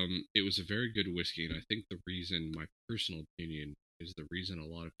 It was a very good whiskey, and I think the reason, my personal opinion, is the reason a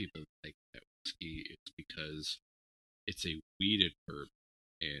lot of people like that whiskey is because it's a weeded bourbon,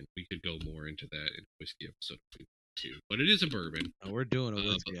 and we could go more into that in a whiskey episode if we want to. But it is a bourbon. Oh, we're doing a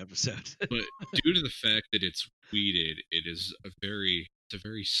whiskey episode. But due to the fact that it's weeded, it's a very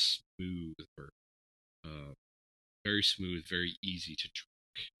smooth bourbon. Very smooth, very easy to drink.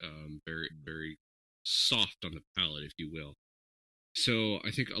 Very soft on the palate, if you will. So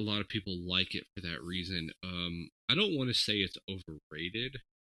I think a lot of people like it for that reason. I don't want to say it's overrated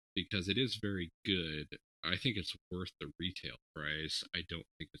because it is very good. I think it's worth the retail price. I don't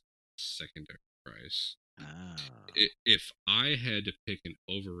think it's secondary price. If I had to pick an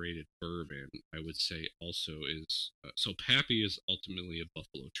overrated bourbon, I would say also is so Pappy is ultimately a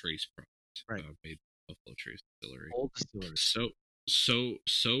Buffalo Trace product, right? Made by Buffalo Trace Distillery. Old distillery. So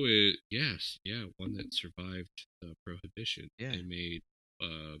it one that survived Prohibition. Yeah, they made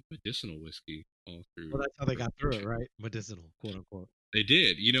medicinal whiskey all through. Well, that's how they got through it, right? Medicinal, quote unquote. They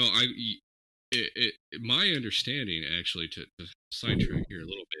did. My understanding, actually, to sidetrack here a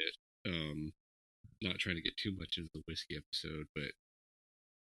little bit, not trying to get too much into the whiskey episode, but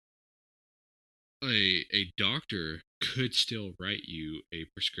a doctor could still write you a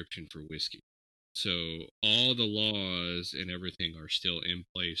prescription for whiskey. So all the laws and everything are still in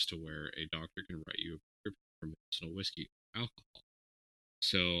place to where a doctor can write you a prescription for medicinal whiskey or alcohol.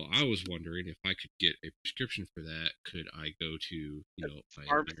 So I was wondering if I could get a prescription for that. Could I go to,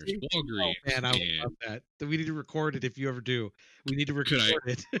 Pharmacy? Walgreens? Oh, man, I would love that. We need to record it if you ever do. We need to record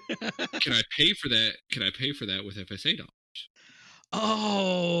it. Can I pay for that? Can I pay for that with FSA dollars?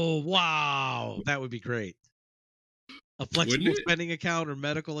 Oh, wow. That would be great. A flexible spending account or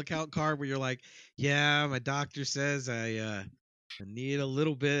medical account card where you're like, yeah, my doctor says I need a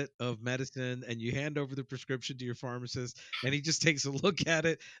little bit of medicine, and you hand over the prescription to your pharmacist, and he just takes a look at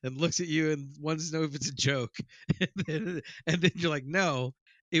it and looks at you and wants to know if it's a joke. and then you're like, no.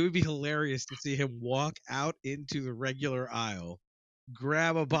 It would be hilarious to see him walk out into the regular aisle,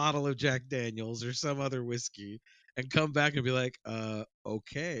 grab a bottle of Jack Daniels or some other whiskey, and come back and be like,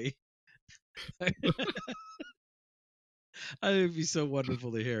 okay. It would be so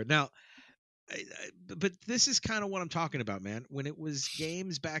wonderful to hear. Now, but this is kind of what I'm talking about, man. When it was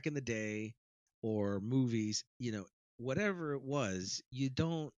games back in the day or movies, whatever it was,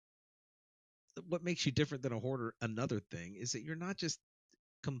 what makes you different than a hoarder, another thing, is that you're not just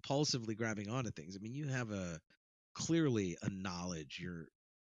compulsively grabbing onto things. I mean, you have clearly a knowledge.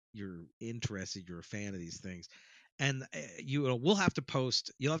 You're interested. You're a fan of these things, and we'll have to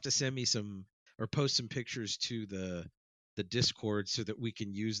post. You'll have to send me post some pictures to the Discord so that we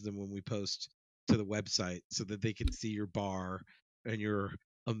can use them when we post to the website, so that they can see your bar and your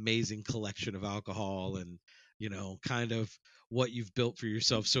amazing collection of alcohol and kind of what you've built for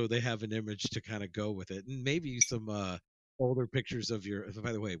yourself, so they have an image to kind of go with it, and maybe some older pictures of your.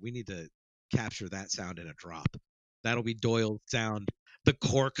 By the way, we need to capture that sound in a drop. That'll be Doyle's sound, the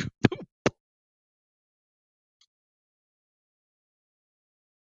cork.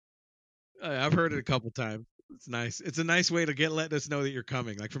 I've heard it a couple times. It's nice. It's a nice way to let us know that you're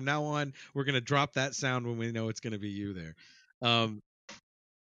coming. Like from now on, we're gonna drop that sound when we know it's gonna be you there.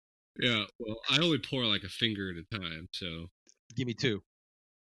 Yeah. Well, I only pour like a finger at a time, so give me two.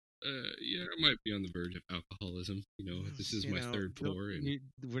 Yeah, I might be on the verge of alcoholism. This is my third pour. We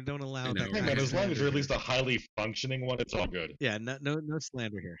don't allow that. Hey man, as long as you're at least a highly functioning one, it's all good. Yeah, no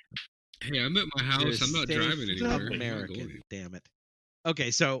slander here. Hey, I'm at my house. I'm not driving anywhere. American, damn it. Okay,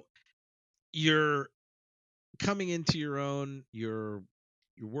 so you're coming into your own. You're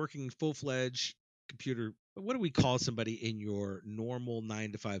working full-fledged computer. What do we call somebody in your normal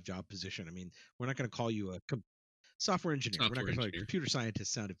 9-to-5 job position? I mean, we're not going to call you a software engineer. We're not going to call you a computer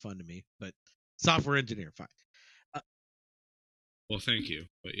scientist. Sounded fun to me, but software engineer, fine. Well, thank you,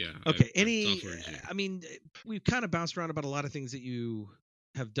 but yeah. Okay. I mean, we've kind of bounced around about a lot of things that you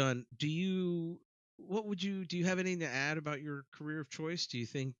have done. Do you have anything to add about your career of choice? Do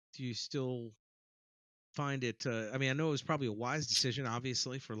you still find it? I mean, I know it was probably a wise decision,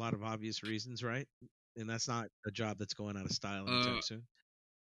 obviously, for a lot of obvious reasons, right? And that's not a job that's going out of style anytime soon.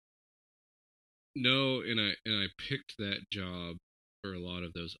 No, and I picked that job for a lot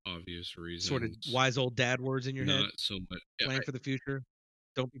of those obvious reasons. Sort of wise old dad words in your head. Not so much. Plan for the future.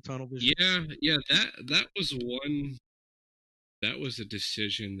 Don't be tunnel vision. Yeah. That was one. That was a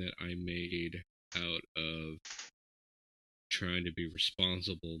decision that I made out of trying to be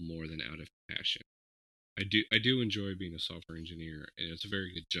responsible more than out of passion. I do enjoy being a software engineer, and it's a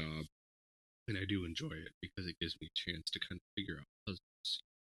very good job, and I do enjoy it because it gives me a chance to kind of figure out puzzles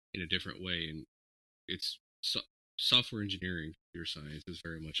in a different way. And it's software engineering, computer science is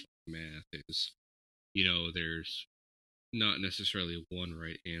very much like math. There's not necessarily one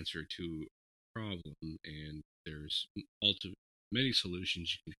right answer to problem, and there's many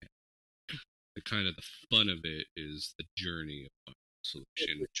solutions you can have. The kind of the fun of it is the journey of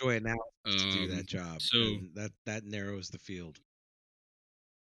finding a solution. Joy analysis to do that job. So and that narrows the field.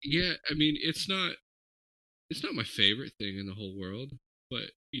 yeah, I mean, it's not my favorite thing in the whole world,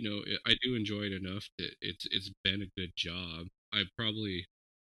 but I do enjoy it enough that it's been a good job. I probably,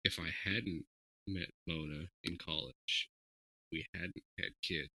 if I hadn't met Mona in college, we hadn't had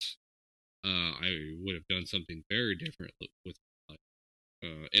kids, I would have done something very different with my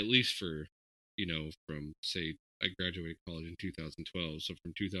life. At least for, from, say, I graduated college in 2012, so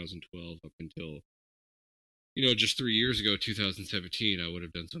from 2012 up until, just 3 years ago, 2017, I would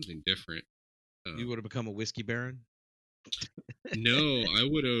have done something different. You would have become a whiskey baron? No, I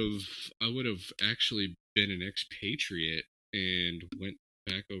would have actually been an expatriate and went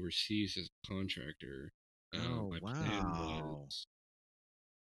back overseas as a contractor. Wow.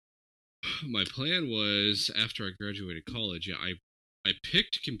 My plan was, after I graduated college, I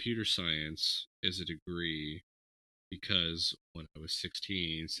picked computer science as a degree because when I was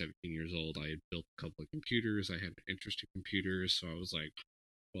 16, 17 years old, I had built a couple of computers. I had an interest in computers, so I was like,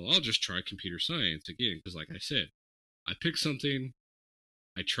 well, I'll just try computer science again, because like I said, I pick something,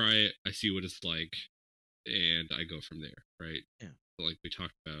 I try it, I see what it's like, and I go from there, right? Yeah. Like we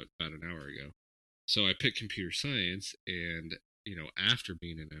talked about an hour ago. So I picked computer science, and after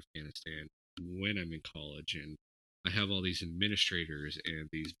being in Afghanistan, when I'm in college, and I have all these administrators and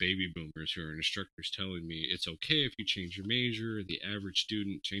these baby boomers who are instructors telling me it's okay if you change your major. The average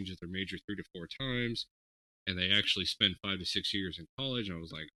student changes their major 3 to 4 times, and they actually spend 5 to 6 years in college. And I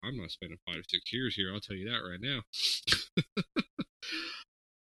was like, I'm not spending 5 to 6 years here. I'll tell you that right now.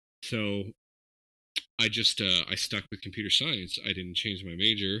 So I just I stuck with computer science. I didn't change my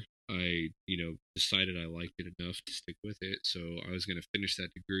major. I decided I liked it enough to stick with it. So I was going to finish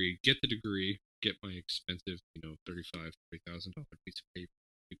that degree, get the degree, get my expensive $35,000-$40,000 piece of paper,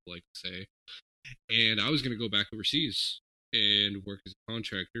 people like to say, and I was going to go back overseas and work as a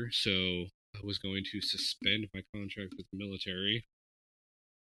contractor. So I was going to suspend my contract with the military,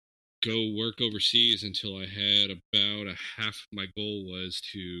 go work overseas until I had about a half. My goal was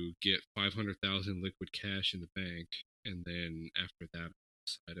to get 500,000 liquid cash in the bank, and then after that, I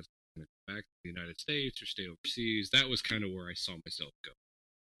decided if I'm going to go back to the United States or stay overseas. That was kind of where I saw myself go.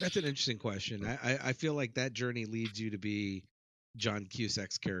 That's an interesting question. I feel like that journey leads you to be John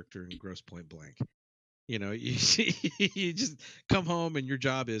Cusack's character in Grosse Pointe Blank. You you just come home and your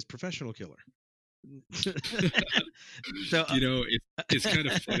job is professional killer. So it's kind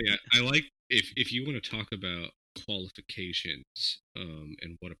of funny. I like if you want to talk about qualifications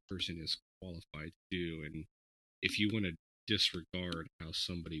and what a person is qualified to do, and if you want to disregard how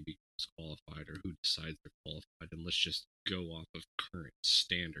somebody becomes qualified or who decides they're qualified, and let's just go off of current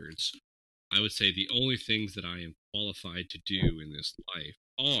standards, I would say the only things that I am qualified to do in this life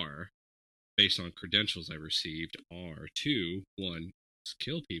are, based on credentials I received, are 2, 1,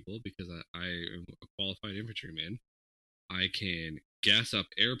 kill people because I am a qualified infantryman. I can gas up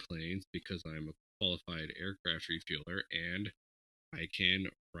airplanes because I'm a qualified aircraft refueler, and I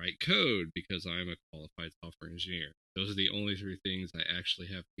can write code because I'm a qualified software engineer. Those are the only 3 things I actually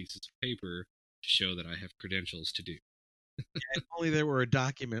have pieces of paper to show that I have credentials to do. If only there were a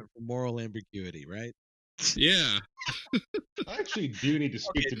document for moral ambiguity, right? Yeah. I actually do need to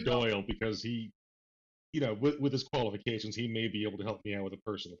speak to Doyle because he, with his qualifications, he may be able to help me out with a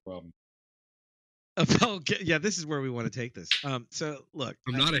personal problem. Okay, yeah, this is where we want to take this. So look,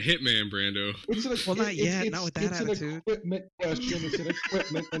 I'm not a hitman, Brando. Not yet, not with that attitude. It's an equipment question. It's an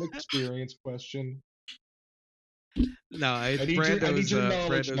equipment and experience question. No, Brando's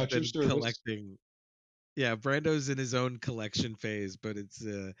been collecting. Yeah, Brando's in his own collection phase, but it's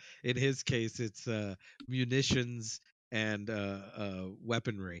in his case, it's munitions and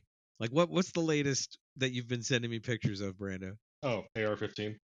weaponry. Like, what's the latest that you've been sending me pictures of, Brando? Oh,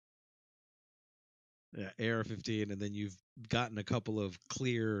 AR-15. Yeah, AR-15, and then you've gotten a couple of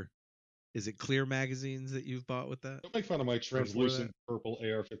clear. Is it clear magazines that you've bought with that? Don't make fun of my translucent purple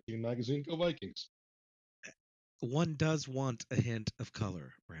AR-15 magazine. Go Vikings. One does want a hint of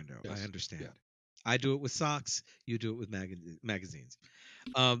color, Brando. Yes. I understand. Yeah. I do it with socks. You do it with magazines.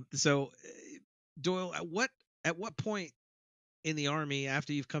 So, Doyle, at what point in the Army,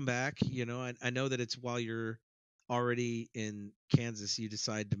 after you've come back, I know that it's while you're already in Kansas, you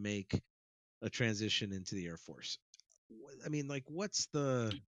decide to make a transition into the Air Force. I mean, like, what's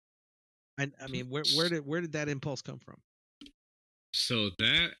the? I mean, where did that impulse come from? So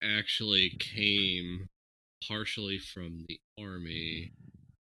that actually came partially from the Army.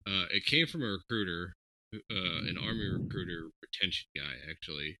 It came from a recruiter an army recruiter retention guy,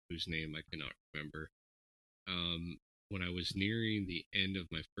 actually, whose name I cannot remember. When I was nearing the end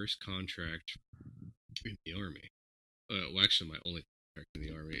of my first contract in the army, well, actually, my only contract in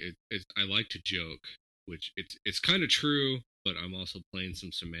the army. I like to joke, which it's kind of true, but I'm also playing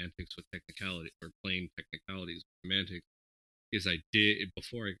some semantics with technicality, or playing technicalities with semantics. Is I did,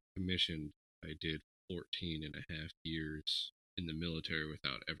 before I commissioned, I did 14 and a half years in the military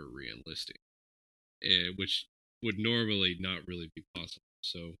without ever re-enlisting, which would normally not really be possible.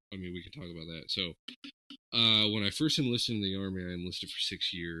 So, I mean, we can talk about that. So, when I first enlisted in the army, I enlisted for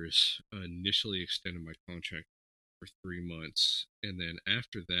 6 years. Initially extended my contract for 3 months, and then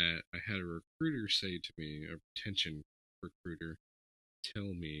after that, I had a recruiter say to me, a retention recruiter,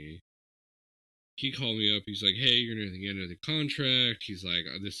 tell me. He called me up. He's like, "Hey, you're near the end of the contract." He's like,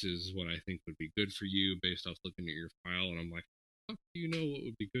 "This is what I think would be good for you based off looking at your file." And I'm like, "How do you know what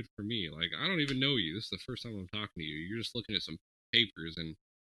would be good for me? Like, I don't even know you. This is the first time I'm talking to you. You're just looking at some papers and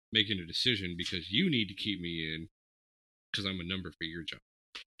making a decision because you need to keep me in because I'm a number for your job."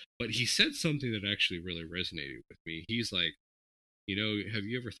 But he said something that actually really resonated with me. He's like, "Have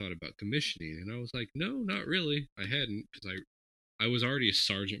you ever thought about commissioning?" And I was like, "No, not really. I hadn't, because I was already a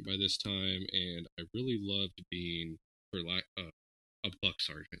sergeant by this time, and I really loved being a buck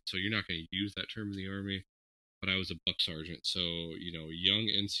sergeant. So you're not going to use that term in the Army, but I was a buck sergeant. So, young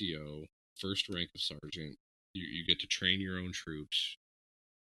NCO, first rank of sergeant, you get to train your own troops.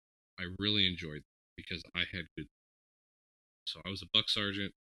 I really enjoyed that because I had good. So I was a buck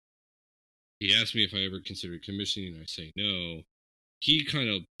sergeant. He asked me if I ever considered commissioning, and I say no. He kind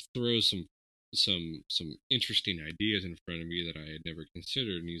of throws some interesting ideas in front of me that I had never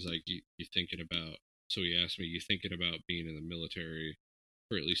considered, and he's like, you thinking about, so he asked me, "You thinking about being in the military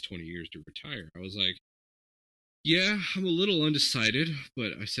for at least 20 years to retire?" I was like, "Yeah, I'm a little undecided,"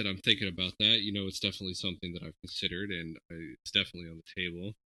 but I said, "I'm thinking about that. It's definitely something that I've considered, and it's definitely on the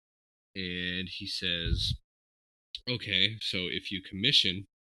table." And he says, "Okay, so if you commission,"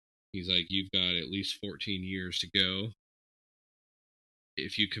 he's like, "you've got at least 14 years to go.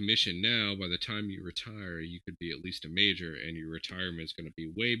 If you commission now, by the time you retire, you could be at least a major, and your retirement's going to be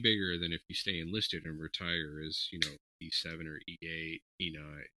way bigger than if you stay enlisted and retire as, E7 or E8,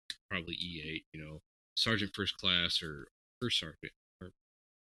 E9, probably E8, sergeant first class or first sergeant."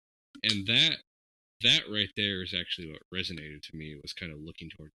 And that right there is actually what resonated to me. It was kind of looking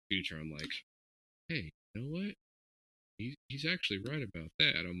toward the future. I'm like, hey, you know what? He's actually right about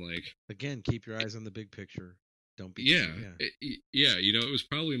that. I'm like, again, keep your eyes on the big picture. Don't be. Yeah. It was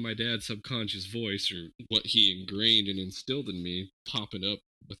probably my dad's subconscious voice, or what he ingrained and instilled in me, popping up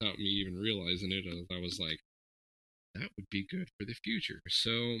without me even realizing it. I was like, that would be good for the future.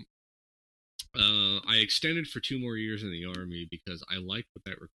 So I extended for 2 more years in the Army because I liked what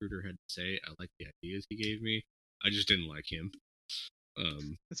that recruiter had to say. I liked the ideas he gave me. I just didn't like him.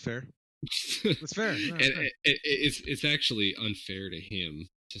 That's fair. That's fair. No, and it's actually unfair to him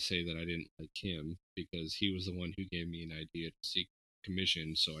to say that I didn't like him, because he was the one who gave me an idea to seek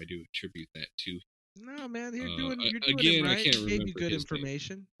commission. So I do attribute that to him. No, man, you're doing again, it right. I can't He remember gave you good his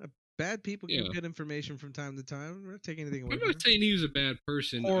information. Bad people give good information from time to time. I'm not taking anything away. I'm not saying he was a bad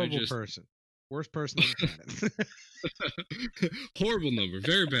person. Horrible person. Worst person on the planet. Horrible number.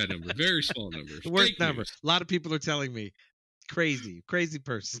 Very bad number. Very small number. The worst number. A lot of people are telling me. Crazy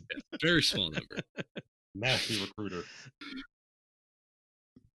person. Yeah, very small number. Nasty recruiter.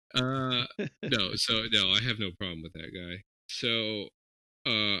 No, I have no problem with that guy. So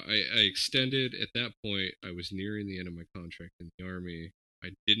I extended. At that point, I was nearing the end of my contract in the Army. I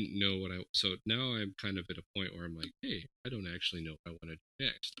didn't know so now I'm kind of at a point where I'm like, hey, I don't actually know what I want to do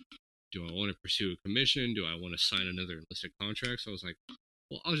next. Do I want to pursue a commission? Do I want to sign another enlisted contract? So I was like,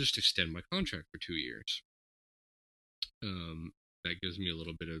 well, I'll just extend my contract for 2 years. That gives me a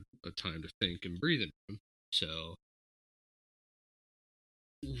little bit of time to think and breathe in. So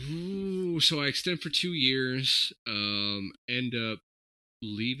I extend for 2 years, end up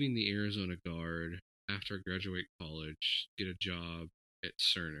leaving the Arizona Guard after I graduate college, get a job at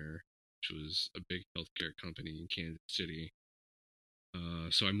Cerner, which was a big healthcare company in Kansas City.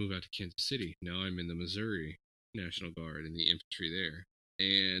 So I moved out to Kansas City. Now I'm in the Missouri National Guard in the infantry there.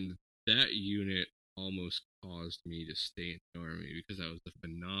 And that unit almost caused me to stay in the Army because that was a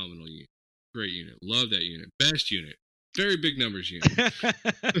phenomenal unit. Great unit. Love that unit. Best unit. Very big numbers unit.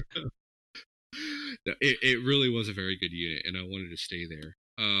 It really was a very good unit, and I wanted to stay there.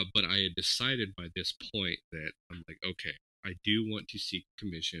 But I had decided by this point that I'm like, okay, I do want to seek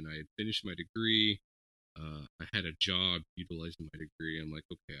commission. I had finished my degree. I had a job utilizing my degree. I'm like,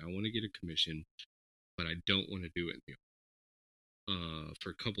 okay, I want to get a commission, but I don't want to do it in the Army. For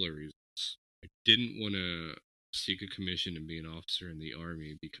a couple of reasons. I didn't want to seek a commission and be an officer in the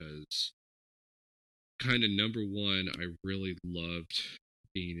Army because, kind of, number one, I really loved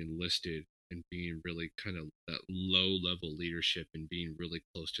being enlisted and being really kind of that low level leadership and being really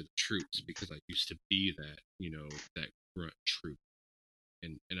close to the troops, because I used to be that, that grunt troop.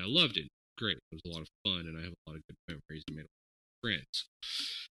 And I loved it. Great. It was a lot of fun, and I have a lot of good memories and made a lot of friends.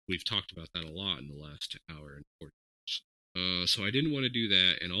 We've talked about that a lot in the last hour and 40 minutes. So I didn't want to do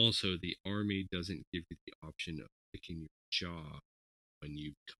that, and also the Army doesn't give you the option of picking your job when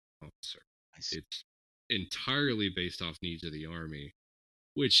you become an officer. It's entirely based off needs of the Army,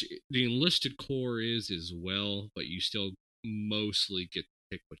 which the enlisted corps is as well, but you still mostly get to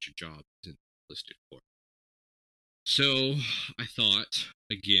pick what your job is in the enlisted corps. So I thought,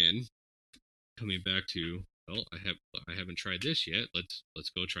 again, coming back to, well, I haven't tried this yet. Let's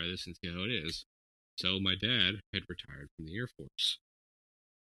go try this and see how it is. So my dad had retired from the Air Force.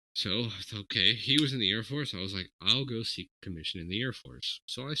 So I thought, okay, he was in the Air Force. I was like, I'll go seek a commission in the Air Force.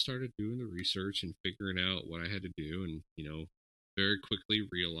 So I started doing the research and figuring out what I had to do, and very quickly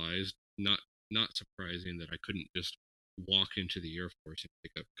realized, not surprising, that I couldn't just walk into the Air Force and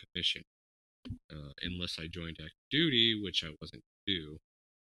pick up a commission unless I joined active duty, which I wasn't going to do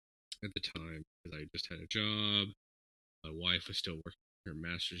at the time because I just had a job. My wife was still working her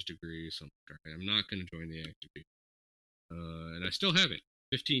master's degree, so I'm like, all right, I'm not going to join the active duty. And I still haven't.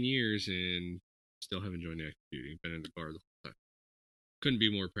 15 years and still haven't joined the active duty. Been in the Guard the whole time. Couldn't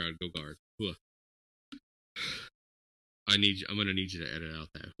be more proud. Go Guard. Hooah. I'm gonna need you to edit out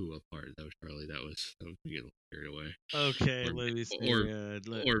that hooah part, though, Charlie. That was me getting carried away. Okay, let me see.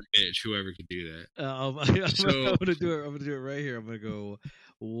 Or Mitch, whoever could do that. I'm gonna do it. I'm gonna do it right here. I'm gonna go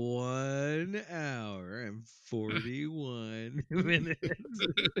 1 hour and 41 minutes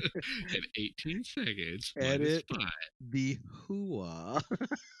and 18 seconds. Edit the hooah.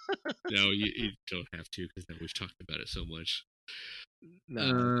 No, you don't have to, because now we've talked about it so much.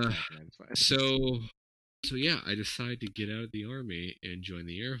 No, it's fine. So yeah, I decided to get out of the Army and join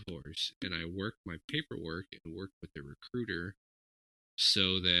the Air Force, and I worked my paperwork and worked with the recruiter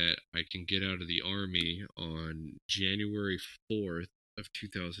so that I can get out of the Army on January 4th of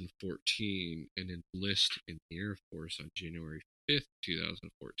 2014 and enlist in the Air Force on January 5th,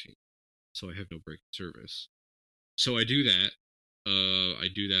 2014. So I have no break in service. So I do that.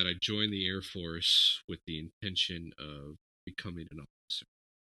 I join the Air Force with the intention of becoming an officer.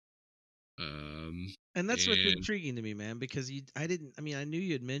 And that's what's intriguing to me, man, because I knew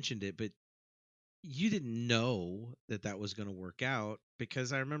you had mentioned it, but you didn't know that was going to work out,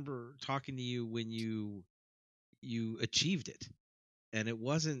 because I remember talking to you when you achieved it, and it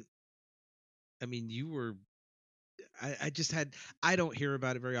wasn't, you were, I don't hear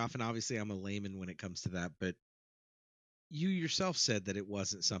about it very often. Obviously, I'm a layman when it comes to that, but you yourself said that it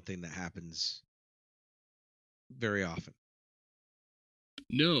wasn't something that happens very often.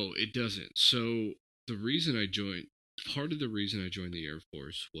 No, it doesn't. So part of the reason I joined the Air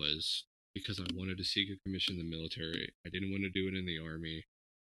Force was because I wanted to seek a commission in the military. I didn't want to do it in the Army.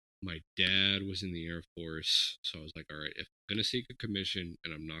 My dad was in the Air Force, so I was like, all right, if I'm going to seek a commission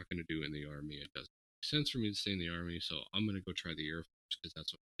and I'm not going to do it in the Army, it doesn't make sense for me to stay in the Army, so I'm going to go try the Air Force because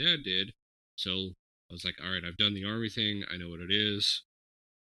that's what my dad did. So I was like, all right, I've done the Army thing. I know what it is.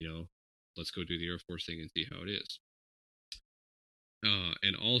 Let's go do the Air Force thing and see how it is.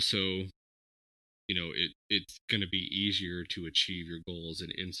 And also, it's going to be easier to achieve your goal as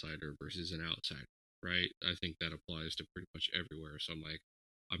an insider versus an outsider, right? I think that applies to pretty much everywhere. So I'm like,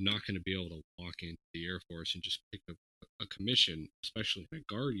 I'm not going to be able to walk into the Air Force and just pick up a commission, especially in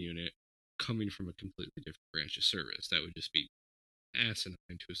a Guard unit, coming from a completely different branch of service. That would just be asinine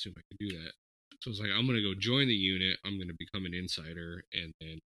to assume I could do that. So I was like, I'm going to go join the unit. I'm going to become an insider, and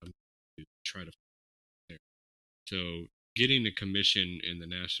then I'm going to try to there. So getting a commission in the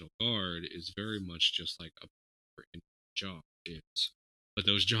National Guard is very much just like a job is, but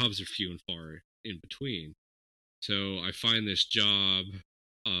those jobs are few and far in between. So I find this job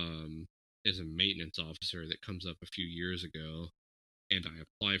as a maintenance officer that comes up a few years ago, and I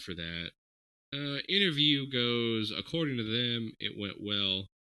apply for that. Interview goes according to them. It went well.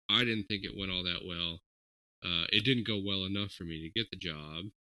 I didn't think it went all that well. It didn't go well enough for me to get the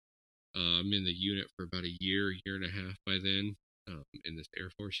job. I'm in the unit for about a year and a half by then, in this Air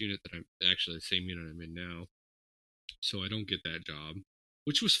Force unit that I'm actually the same unit I'm in now. So I don't get that job,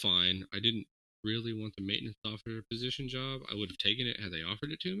 which was fine. I didn't really want the maintenance officer position job. I would have taken it had they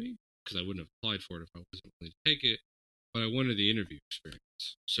offered it to me, because I wouldn't have applied for it if I wasn't willing to take it. But I wanted the interview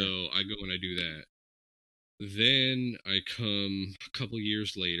experience. So I go and I do that. Then I come a couple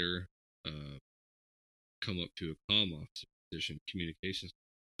years later, come up to a comm officer position, communications.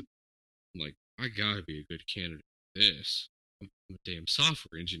 I'm like, I gotta be a good candidate for this. I'm a damn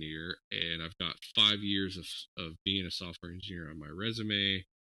software engineer, and I've got 5 years of being a software engineer on my resume.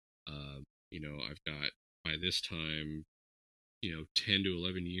 I've got, by this time, 10 to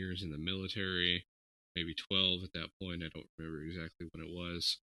 11 years in the military, maybe 12 at that point. I don't remember exactly when it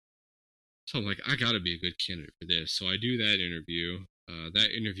was. So I'm like, I gotta be a good candidate for this. So I do that interview.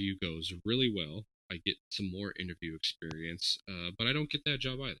 That interview goes really well. I get some more interview experience, but I don't get that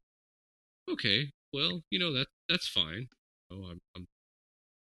job either. Okay, well, that's fine. I'm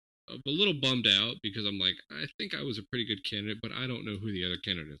a little bummed out because I'm like, I think I was a pretty good candidate, but I don't know who the other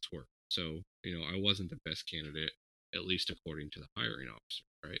candidates were. So, I wasn't the best candidate, at least according to the hiring officer,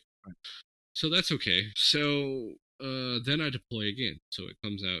 right? So that's okay. So then I deploy again. So it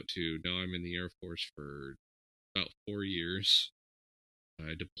comes out to now I'm in the Air Force for about 4 years.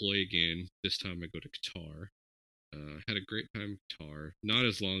 I deploy again. This time I go to Qatar. Had a great time in Qatar. Not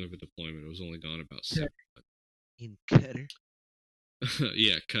as long of a deployment. It was only gone about 7 months. In Qatar?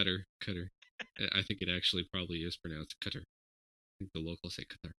 Yeah, Qatar. I think it actually probably is pronounced Qatar. I think the locals say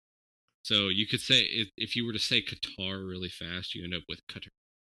Qatar. So you could say, if you were to say Qatar really fast, you end up with Qatar.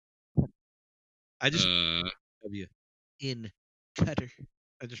 I just W in Qatar.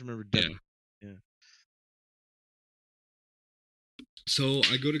 I just remember W. Yeah. So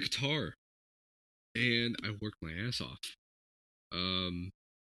I go to Qatar, and I work my ass off.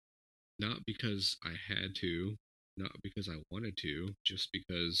 Not because I had to, not because I wanted to, just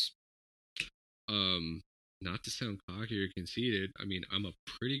because, not to sound cocky or conceited, I mean, I'm a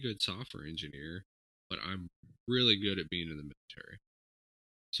pretty good software engineer, but I'm really good at being in the military.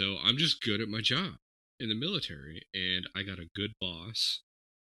 So I'm just good at my job in the military, and I got a good boss.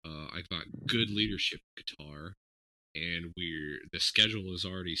 I got good leadership in Qatar, and the schedule is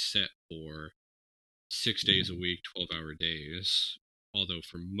already set for 6 days a week, 12-hour days. Although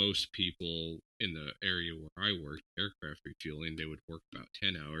for most people in the area where I worked, aircraft refueling, they would work about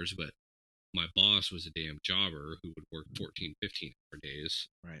 10 hours, but my boss was a damn jobber who would work 14, 15-hour days.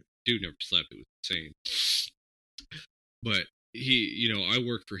 Right. Dude never slept. It was insane. But he, I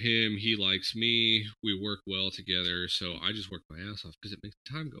work for him. He likes me. We work well together. So I just work my ass off because it makes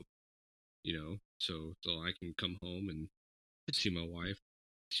the time go, so I can come home and see my wife,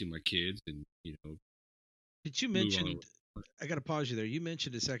 see my kids, and, But you mentioned, I got to pause you there. You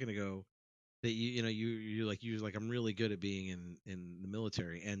mentioned a second ago that you're like, I'm really good at being in the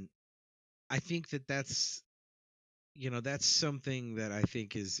military. And I think that's something that I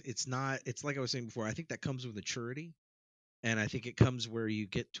think it's like I was saying before, I think that comes with maturity. And I think it comes where you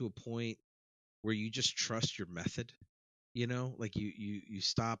get to a point where you just trust your method, like you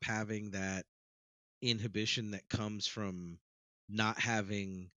stop having that inhibition that comes from not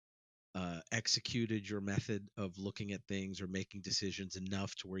having executed your method of looking at things or making decisions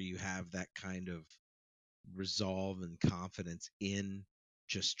enough to where you have that kind of resolve and confidence in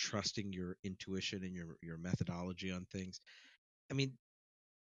just trusting your intuition and your methodology on things. I mean,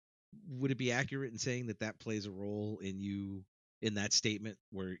 would it be accurate in saying that plays a role in that statement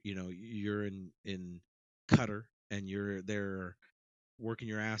where you're in Qatar and you're there working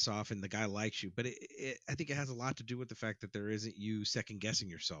your ass off and the guy likes you, but I think it has a lot to do with the fact that there isn't you second guessing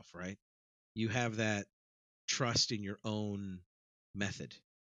yourself, right? You have that trust in your own method.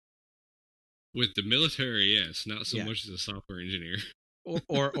 With the military, yes, not so much as a software engineer.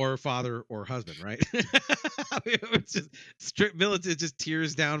 or father or husband, right? It's just strict military, just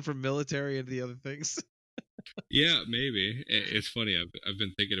tears down from military and the other things. Yeah, maybe. It's funny. I've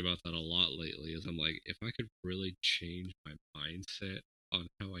been thinking about that a lot lately. As I'm like, if I could really change my mindset on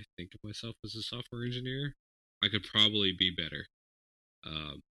how I think of myself as a software engineer, I could probably be better.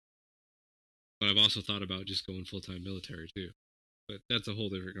 But I've also thought about just going full-time military too. But that's a whole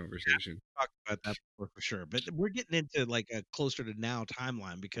different conversation. I've talked about that before for sure. But we're getting into like a closer to now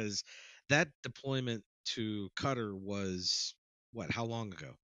timeline because that deployment to Qatar was how long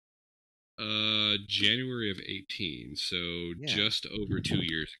ago? January of 18. So just over 2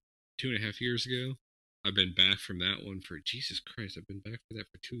 years, 2.5 years ago. I've been back from that one for Jesus Christ. I've been back for that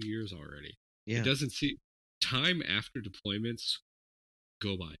for 2 years already. Yeah. It doesn't see time after deployments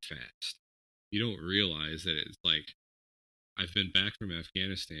go by fast. You don't realize that it's like I've been back from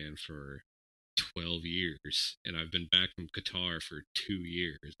Afghanistan for 12 years and I've been back from Qatar for 2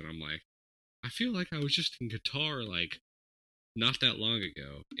 years, and I'm like, I feel like I was just in Qatar like not that long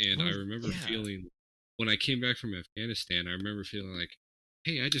ago. And I remember feeling when I came back from Afghanistan, I remember feeling like,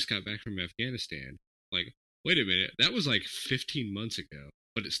 hey, I just got back from Afghanistan. Like, wait a minute, that was like 15 months ago,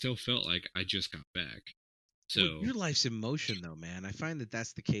 but it still felt like I just got back. So your life's in motion though, man. I find that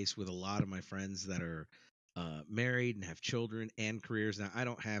that's the case with a lot of my friends that are married and have children and careers. Now, I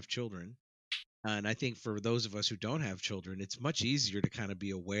don't have children. And I think for those of us who don't have children, it's much easier to kind of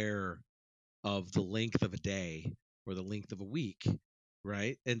be aware of the length of a day or the length of a week,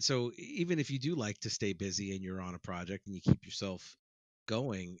 right? And so even if you do like to stay busy and you're on a project and you keep yourself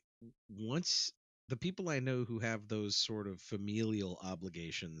going, once the people I know who have those sort of familial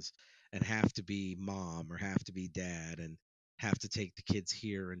obligations and have to be mom or have to be dad and have to take the kids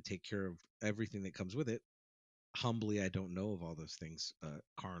here and take care of everything that comes with it, humbly I don't know of all those things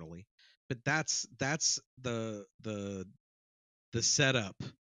carnally, but that's the setup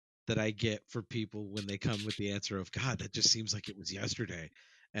that I get for people when they come with the answer of, God, that just seems like it was yesterday.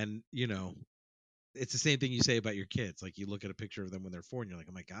 And it's the same thing you say about your kids. Like, you look at a picture of them when they're 4 and you're like,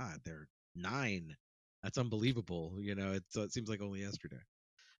 oh my God, they're 9. That's unbelievable. It seems like only yesterday.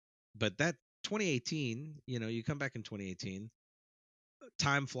 But that 2018, you come back in 2018,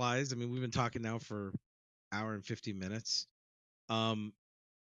 time flies. I mean, we've been talking now for hour and 50 minutes.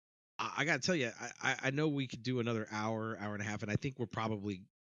 I got to tell you, I know we could do another hour and a half, and I think we're probably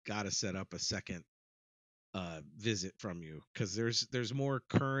got to set up a second visit from you, because there's more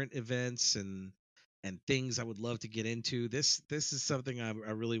current events and things I would love to get into. This is something I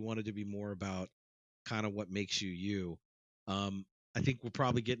really wanted to be more about, kind of what makes you you. I think we'll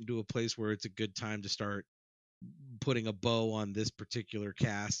probably get into a place where it's a good time to start putting a bow on this particular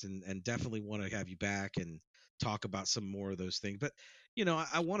cast, and definitely want to have you back and talk about some more of those things. But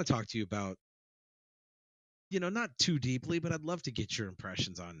I want to talk to you about, not too deeply, but I'd love to get your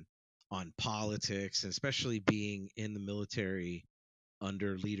impressions on politics, and especially being in the military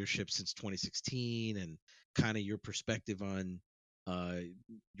under leadership since 2016, and kind of your perspective on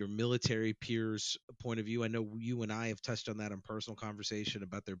your military peers' point of view. I know you and I have touched on that in personal conversation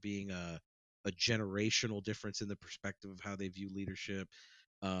about there being a generational difference in the perspective of how they view leadership.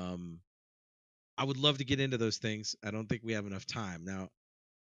 I would love to get into those things. I don't think we have enough time. Now,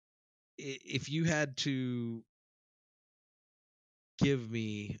 if you had to give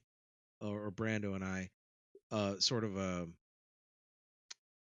me, or Brando and I, sort of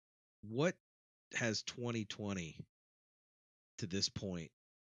what has 2020 to this point,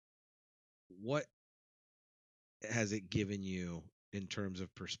 what has it given you in terms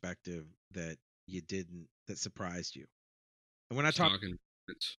of perspective that surprised you? And we're not talking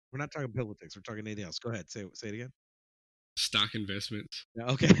politics. We're talking anything else. Go ahead. Say it again. Stock investments.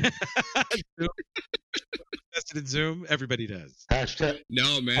 Okay. Invested in Zoom. Everybody does.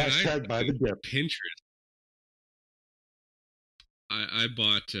 No, man. Hashtag buy the dip. Pinterest. I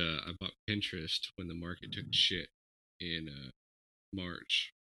bought Pinterest when the market took shit in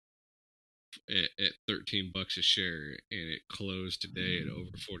March at $13 a share, and it closed today at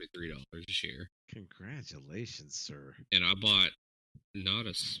over $43 a share. Congratulations, sir. And I bought not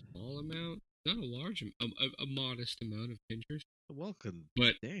a small amount, not a large, a modest amount of Pinterest. Welcome.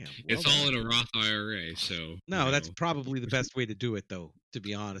 But it's all in a Roth IRA, so... No, that's probably the best way to do it, though, to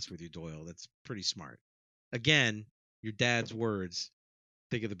be honest with you, Doyle. That's pretty smart. Again, your dad's words.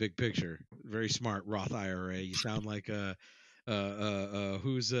 Think of the big picture. Very smart, Roth IRA. You sound like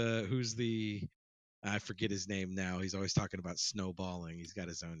who's the... I forget his name now. He's always talking about snowballing. He's got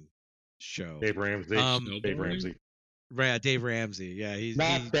his own show. Dave Ramsey. Dave Ramsey. Right, Dave Ramsey. Yeah, he's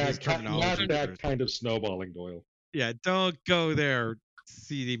not that kind of snowballing, Doyle. Yeah, don't go there,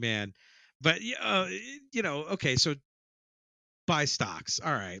 CD man. But okay, so buy stocks.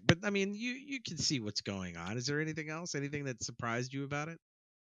 All right, but I mean, you can see what's going on. Is there anything else? Anything that surprised you about it?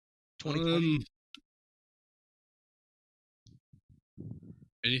 2020.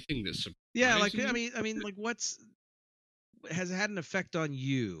 Anything that surprised you? I mean, like, has it had an effect on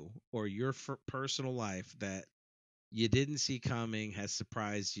you or your personal life that you didn't see coming, has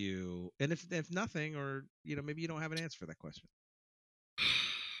surprised you? And if nothing, or maybe you don't have an answer for that question.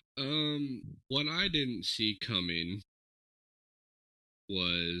 What I didn't see coming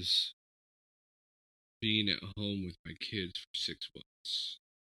was being at home with my kids for 6 months.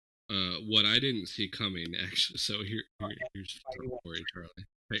 What I didn't see coming, actually, so here's for you, Charlie.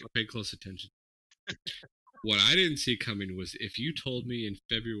 Pay close attention. What I didn't see coming was if you told me in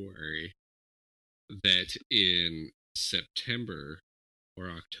February that in September or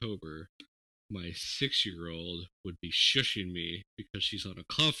October, my 6-year-old would be shushing me because she's on a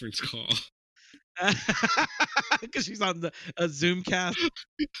conference call. Because she's on a Zoom cast.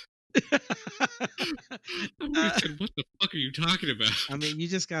 I said, what the fuck are you talking about? I mean, you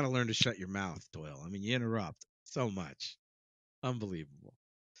just got to learn to shut your mouth, Doyle. I mean, you interrupt so much. Unbelievable.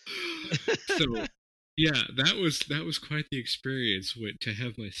 So, yeah, that was quite the experience to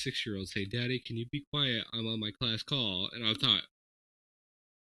have my 6-year-old say, "Daddy, can you be quiet? I'm on my class call." And I thought,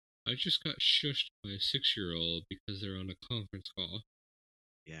 I just got shushed by a 6-year-old because they're on a conference call.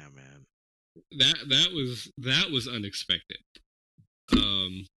 Yeah, man. That was unexpected.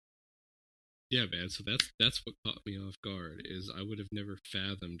 Yeah, man. So that's what caught me off guard. Is I would have never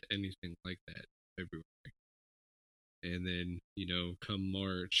fathomed anything like that in February. And then, come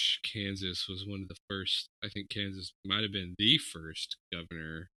March, Kansas was one of the first. I think Kansas might have been the first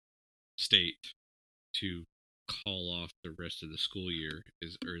governor state to call off the rest of the school year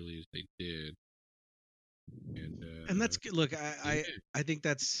as early as they did. And that's good. Look, I think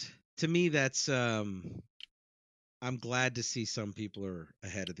that's, to me, that's I'm glad to see some people are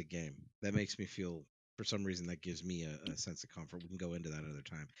ahead of the game. That makes me feel, for some reason, that gives me a sense of comfort. We can go into that another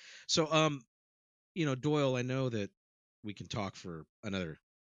time. So, Doyle, I know that we can talk for another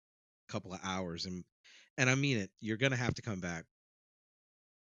couple of hours, and I mean it. You're gonna have to come back.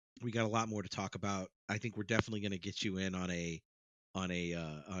 We got a lot more to talk about. I think we're definitely gonna get you in on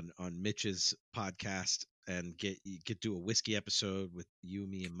Mitch's podcast and get do a whiskey episode with you,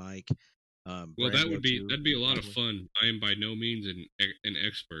 me, and Mike. Well, Brando that'd be a lot of fun. I am by no means an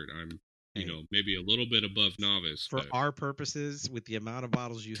expert. I'm maybe a little bit above novice. For our purposes, with the amount of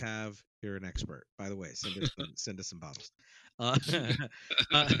bottles you have, you're an expert. By the way, send us some bottles. Honestly,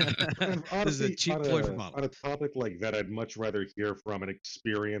 this is a cheap ploy for bottles. On a topic like that, I'd much rather hear from an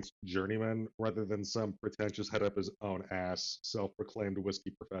experienced journeyman rather than some pretentious head up his own ass, self-proclaimed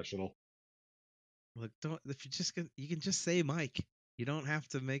whiskey professional. Look, if you can just say Mike. You don't have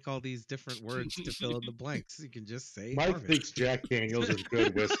to make all these different words to fill in the blanks. You can just say Mike Harvest. thinks Jack Daniels is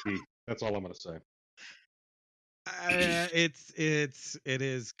good whiskey. That's all I'm gonna say. It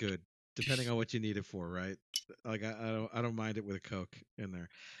is good, depending on what you need it for, right? Like I don't mind it with a Coke in there.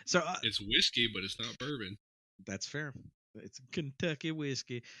 So it's whiskey, but it's not bourbon. That's fair. It's Kentucky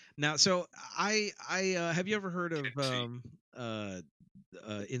whiskey. Now, so I have you ever heard of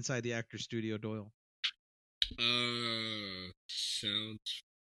Inside the Actor Studio, Doyle? Sounds.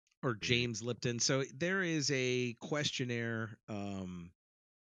 Or James Lipton. So there is a questionnaire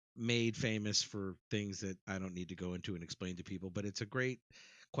made famous for things that I don't need to go into and explain to people, but it's a great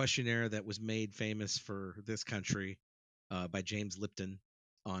questionnaire that was made famous for this country by James Lipton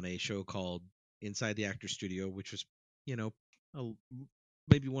on a show called Inside the Actor Studio, which was,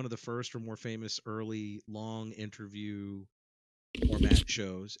 maybe one of the first or more famous early long interview format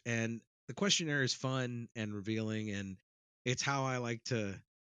shows. And the questionnaire is fun and revealing, and it's how I like to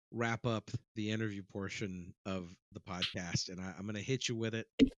wrap up the interview portion of the podcast. And I'm going to hit you with it.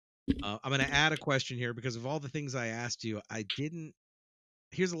 I'm going to add a question here because of all the things I asked you, I didn't.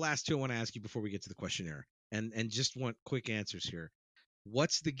 Here's the last two I want to ask you before we get to the questionnaire, and just want quick answers here.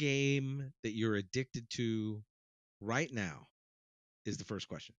 What's the game that you're addicted to right now? Is the first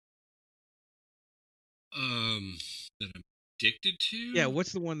question. That I'm addicted to? Yeah,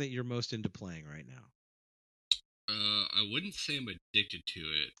 what's the one that you're most into playing right now? I wouldn't say I'm addicted to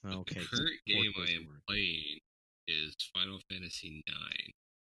it. Okay. The current game I am playing is Final Fantasy IX.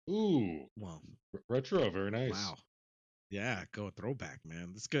 Ooh. Well, retro, very nice. Wow. Yeah, go throwback, man.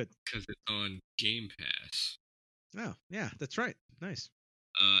 That's good. Because it's on Game Pass. Oh, yeah, that's right. Nice.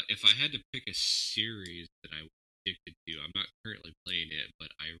 If I had to pick a series that I was addicted to, I'm not currently playing it, but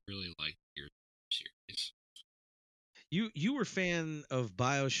I really like the Gears series. You were a fan of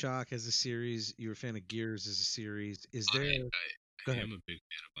BioShock as a series. You were a fan of Gears as a series. Is there? I am a big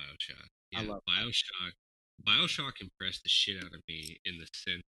fan of BioShock. Yeah, I love BioShock. BioShock impressed the shit out of me in the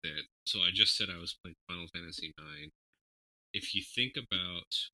sense that. So I just said I was playing Final Fantasy IX. If you think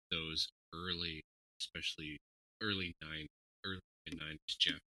about those early, especially early 90s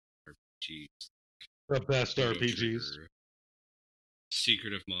Japanese RPGs, the best RPGs,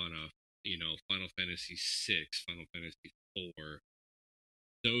 Secret of Mana, Final Fantasy VI, Final Fantasy IV,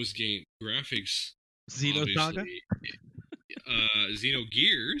 those game graphics, Xenosaga,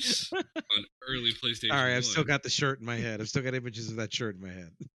 Xenogears on early PlayStation. All right, I've still got the shirt in my head. I've still got images of that shirt in my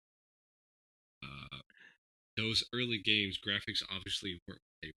head. Those early games, graphics obviously weren't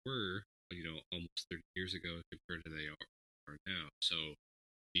what they were, almost 30 years ago compared to they are now. So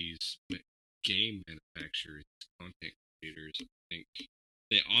these game manufacturers, content creators, I think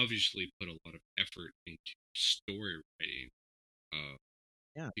they obviously put a lot of effort into story writing.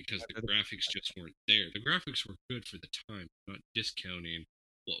 Because the graphics just weren't there. The graphics were good for the time, not discounting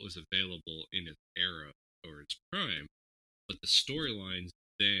what was available in its era or its prime, but the storylines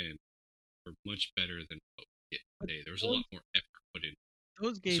then were much better than what we get today. There was a lot more effort put in.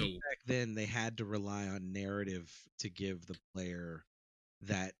 Those games back then, they had to rely on narrative to give the player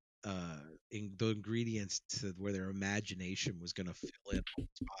that the ingredients to where their imagination was going to fill in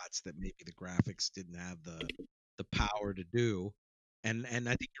spots that maybe the graphics didn't have the power to do. And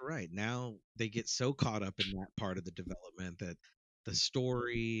I think you're right. Now they get so caught up in that part of the development that the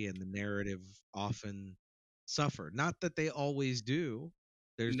story and the narrative often suffer. Not that they always do.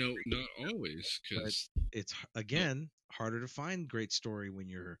 There's No, not always, but because it's again harder to find great story when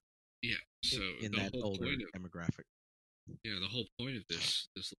you're yeah. So in the that whole older point of demographic. the whole point of this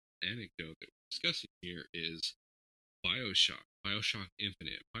little anecdote that we're discussing here is Bioshock, Bioshock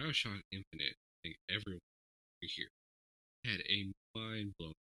Infinite, Bioshock Infinite. I think everyone here had a mind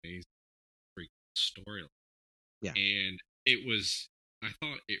blowing, amazing freaking storyline. Yeah. And I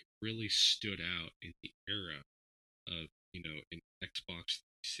thought it really stood out in the era of, an Xbox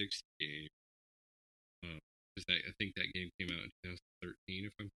 360 game. Because I think that game came out in 2013,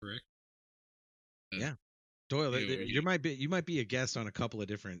 if I'm correct. Yeah. Doyle, you might be a guest on a couple of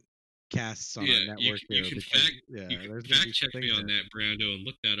different casts on our network you here. can There's fact check me on that, Brando, and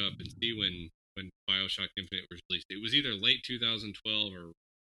look that up and see when Bioshock Infinite was released. It was either late 2012 or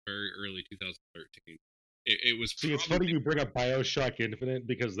very early 2013. It was. See, it's funny you bring up Bioshock Infinite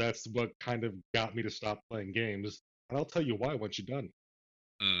because that's what kind of got me to stop playing games, and I'll tell you why once you're done.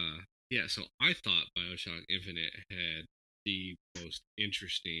 Yeah. So I thought Bioshock Infinite had the most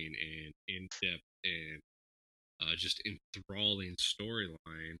interesting and in-depth and just enthralling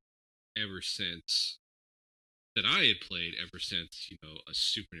storyline ever since that I had played ever since a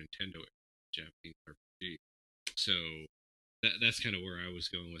Super Nintendo Japanese RPG. So that's kind of where I was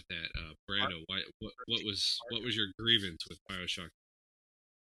going with that. Brando, what was your grievance with Bioshock?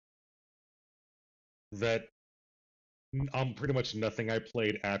 That pretty much nothing I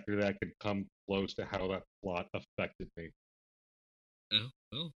played after that could come close to how that plot affected me. Oh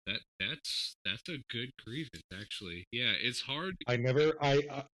well, that's a good grievance actually. Yeah, it's hard.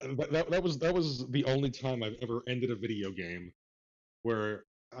 That was the only time I've ever ended a video game where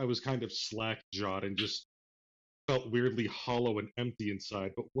I was kind of slack-jawed and just felt weirdly hollow and empty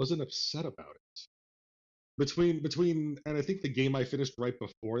inside, but wasn't upset about it. And I think the game I finished right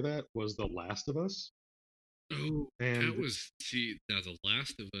before that was The Last of Us. Oh, and that was now The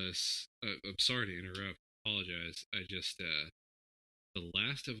Last of Us. I'm sorry to interrupt. Apologize. I just The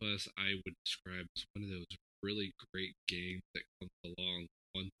Last of Us I would describe as one of those really great games that comes along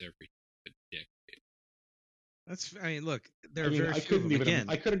once every decade. Look, there are very few of them. Again,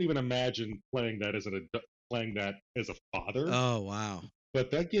 I couldn't even imagine playing that as a father. Oh wow!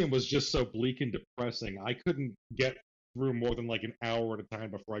 But that game was just so bleak and depressing. I couldn't get through more than like an hour at a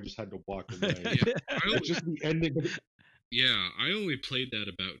time before I just had to walk away. Just the ending. Yeah, I only played that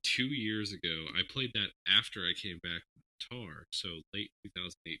about 2 years ago. I played that after I came back from Qatar, so late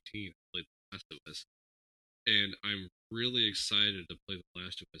 2018. I played The Last of Us, and I'm really excited to play The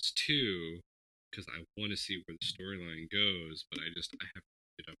Last of Us 2 because I want to see where the storyline goes, but I haven't picked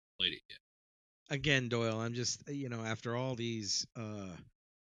it up and played it yet. Again, Doyle, I'm just after all these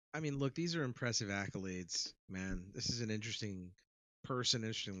look, these are impressive accolades, man. This is an interesting person,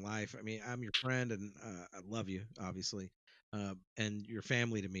 interesting life. I mean, I'm your friend and I love you, obviously, and your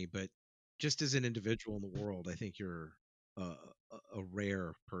family to me, but just as an individual in the world, I think you're a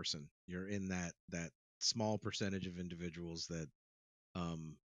rare person. You're in that small percentage of individuals that I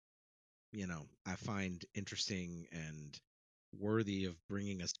find interesting and worthy of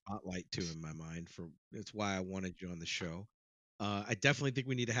bringing a spotlight to in my mind. It's why I wanted you on the show. I definitely think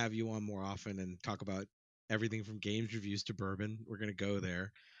we need to have you on more often and talk about everything from games reviews to bourbon. We're going to go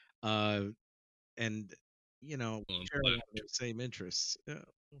there. And share a lot of the same interests.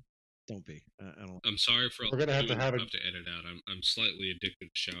 Don't be. I don't. I'm sorry for all we're gonna have to have to edit out. I'm slightly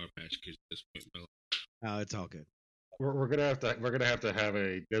addicted to Sour Patch Kids at this point in my life. Oh, it's all good. We're gonna have to have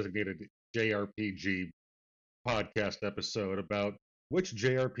a designated JRPG podcast episode about which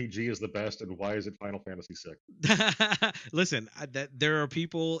JRPG is the best and why is it Final Fantasy VI. Listen, there are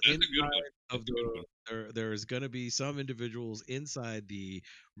people inside of there's going to be some individuals inside the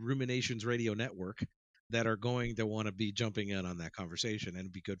Ruminations Radio Network that are going to want to be jumping in on that conversation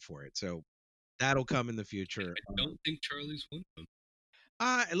and be good for it. So that'll come in the future. I don't think Charlie's one of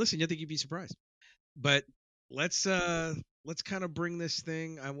them. Listen, I think you'd be surprised. But let's kind of bring this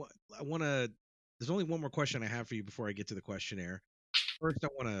thing. I want to. There's only one more question I have for you before I get to the questionnaire. First, I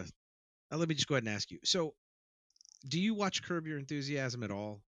want to let me just go ahead and ask you. So, do you watch Curb Your Enthusiasm at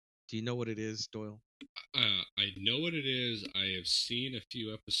all? Do you know what it is, Doyle? I know what it is. I have seen a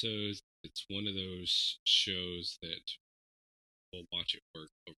few episodes. It's one of those shows that we'll watch at work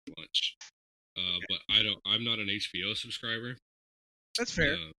over lunch. But I'm not an HBO subscriber. That's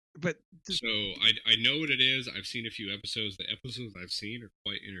fair. But so I know what it is. I've seen a few episodes. The episodes I've seen are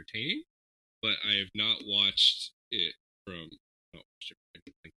quite entertaining, but I have not watched it from.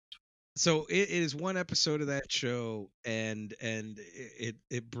 So it is one episode of that show, and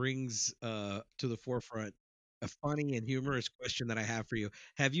it brings to the forefront a funny and humorous question that I have for you.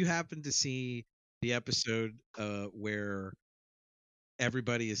 Have you happened to see the episode where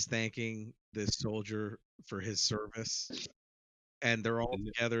everybody is thanking this soldier for his service, and they're all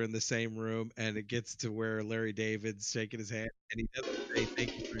together in the same room, and it gets to where Larry David's shaking his hand, and he doesn't say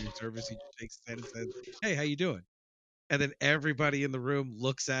thank you for your service. He just shakes his hand and says, "Hey, how you doing?" And then everybody in the room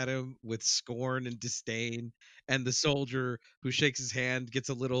looks at him with scorn and disdain, and the soldier who shakes his hand gets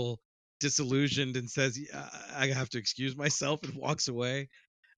a little disillusioned and says, "Yeah, I have to excuse myself," and walks away.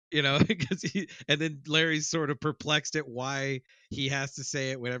 Because and then Larry's sort of perplexed at why he has to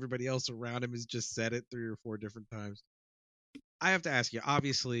say it when everybody else around him has just said it 3 or 4 different times. I have to ask you,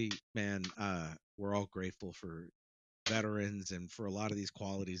 obviously, man, we're all grateful for veterans and for a lot of these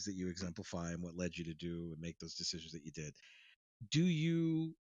qualities that you exemplify and what led you to do and make those decisions that you did. Do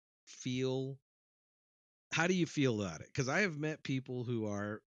you feel How do you feel about it? Because I have met people who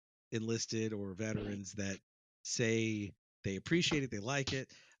are enlisted or veterans that say they appreciate it, they like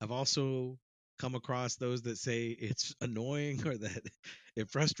it. I've also come across those that say it's annoying or that it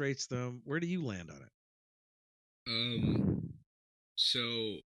frustrates them. Where do you land on it?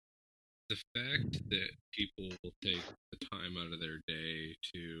 So the fact that people will take the time out of their day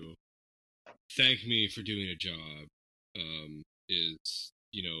to thank me for doing a job is,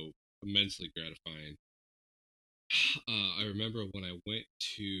 immensely gratifying. I remember when I went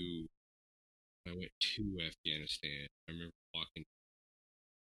to Afghanistan. I remember walking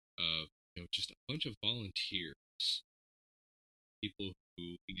just a bunch of volunteers, people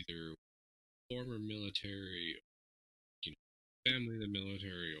who either former military, family in the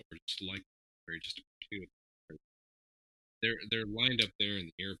military, or just like just appreciate it. They're lined up there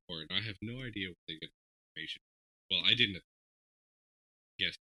in the airport, and I have no idea where they get information. Well, I didn't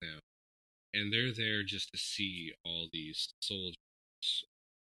guess now, and they're there just to see all these soldiers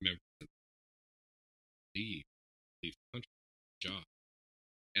members leave the country job.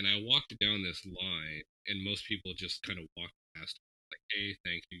 And I walked down this line, and most people just kind of walked past, like, "Hey,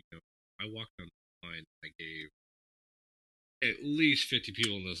 thank you." I walked down the line. I gave at least 50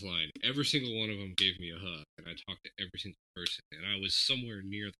 people in this line. Every single one of them gave me a hug, and I talked to every single person. And I was somewhere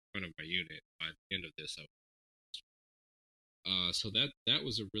near the front of my unit by the end of this. So that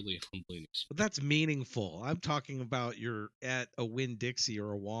was a really humbling experience. But that's meaningful. I'm talking about you're at a Winn-Dixie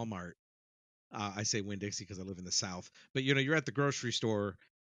or a Walmart. I say Winn-Dixie because I live in the South. But you're at the grocery store,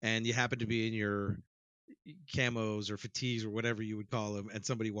 and you happen to be in your camos or fatigues or whatever you would call them, and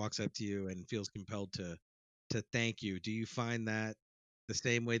somebody walks up to you and feels compelled to thank you. Do you find that the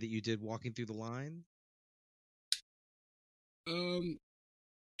same way that you did walking through the line?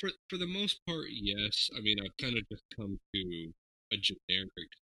 For the most part, yes. I mean, I've kind of just come to a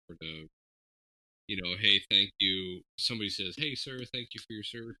generic sort of, hey, thank you. Somebody says, "Hey, sir, thank you for your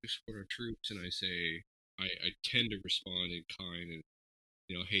service to support our troops," and I say, I tend to respond in kind and,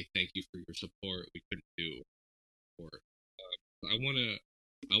 "Hey, thank you for your support. We couldn't do support." I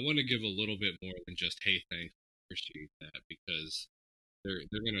want to give a little bit more than just, "Hey, thanks, appreciate that," because they're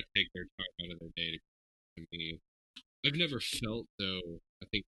gonna take their time out of their day to come to me. I've never felt, though, I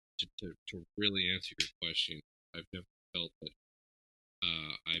think, to really answer your question, I've never felt that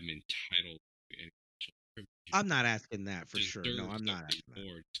I'm entitled to any privilege. I'm not asking that for sure. No, I'm not asking that.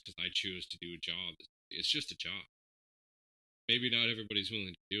 More just because I choose to do a job. It's just a job. Maybe not everybody's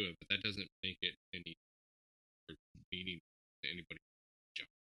willing to do it, but that doesn't make it any meaning to anybody.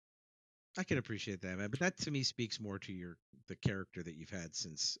 I can appreciate that, man. But that to me speaks more to the character that you've had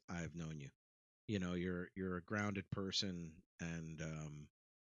since I've known you. You're a grounded person and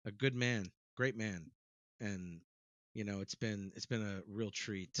a good man, great man, and it's been a real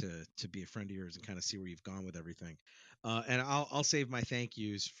treat to be a friend of yours and kind of see where you've gone with everything. And I'll save my thank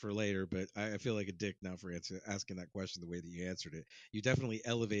yous for later, but I feel like a dick now for asking that question the way that you answered it. You definitely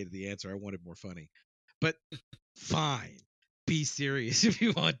elevated the answer. I wanted more funny, but fine. Be serious if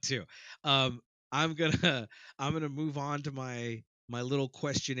you want to. I'm gonna move on to my little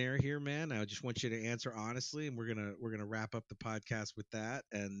questionnaire here, man. I just want you to answer honestly, and we're gonna wrap up the podcast with that,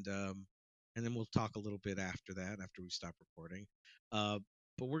 and then we'll talk a little bit after that, after we stop recording. But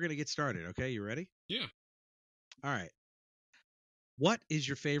we're gonna get started. Okay, you ready? Yeah. All right. What is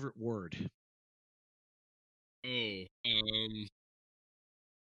your favorite word? Oh,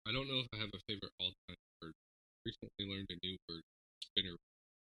 I don't know if I have a favorite all-time word. Recently learned a new word, spinner.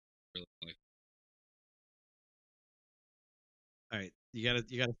 Really like. All right, you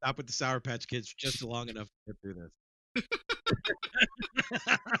gotta stop with the Sour Patch Kids for just long enough to get through this.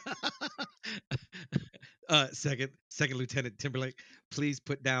 Second Lieutenant Timberlake, please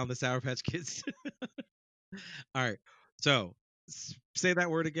put down the Sour Patch Kids. All right. So say that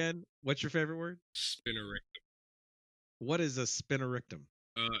word again. What's your favorite word? Spinorictum. What is a spinorictum?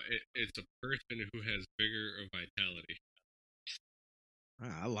 It's a person who has vigor or vitality.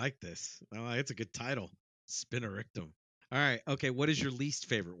 I like this. It's a good title. Spinorictum. All right. Okay. What is your least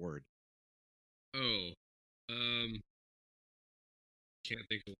favorite word? Oh, can't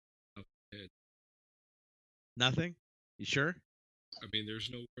think of one off the head. Nothing? You sure? I mean, there's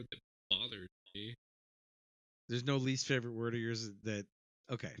no word that bothers me. There's no least favorite word of yours that.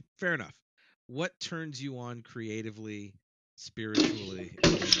 Okay. Fair enough. What turns you on creatively, spiritually, or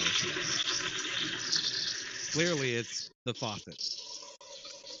emotionally? Clearly, it's the faucet.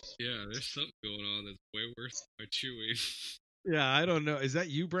 Yeah, there's something going on that's way worse than my chewing. Yeah, I don't know. Is that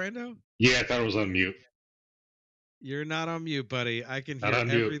you, Brando? Yeah, I thought it was on mute. You're not on mute, buddy. I can Not hear on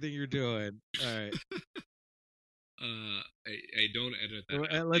mute. everything you're doing. All right. I don't edit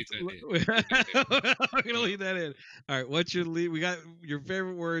that out. Leave that in. I'm gonna leave that in. All right. What's your lead? We got your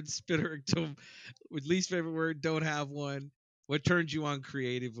favorite word, spinorictum. With least favorite word, don't have one. What turns you on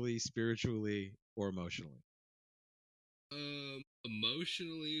creatively, spiritually, or emotionally?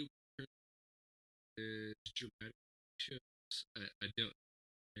 Emotionally, is dramatic shows. I don't.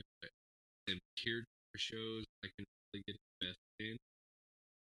 And tearjerker shows I can really get invested in.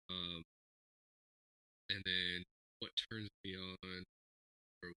 And then what turns me on,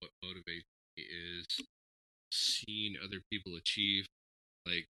 or what motivates me, is seeing other people achieve.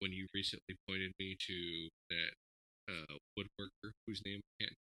 Like when you recently pointed me to that woodworker whose name I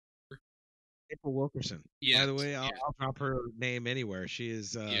can't remember. April Wilkerson. Yeah. By the way, I'll drop her name anywhere. She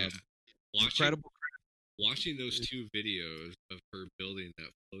is incredible. Watching those two videos of her building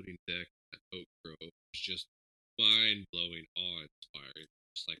that floating deck at Oak Grove was just mind-blowing, awe-inspiring.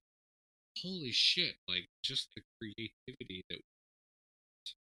 It's like, holy shit, like, just the creativity that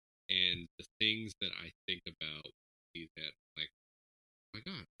and the things that I think about that, like, oh my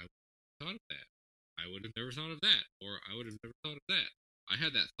god, I would have thought of that. I would have never thought of that, or I would have never thought of that. I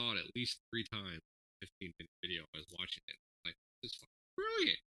had that thought at least 3 times. 15-minute video. I was watching it, like, this is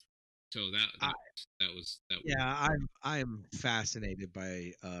brilliant. So that was. Yeah, I'm fascinated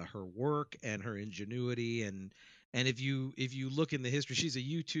by her work and her ingenuity, and if you look in the history, she's a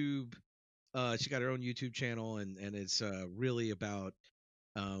YouTube. She got her own YouTube channel, and it's really about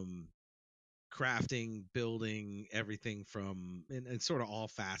crafting, building everything from and sort of all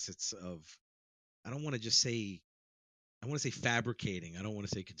facets of. I don't want to just say. I want to say fabricating. I don't want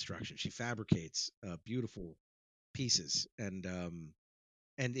to say construction. She fabricates beautiful pieces, and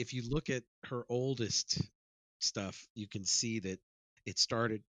if you look at her oldest stuff, you can see that it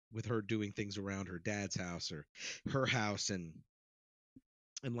started with her doing things around her dad's house or her house, and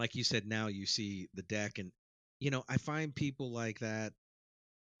like you said, now you see the deck, and I find people like that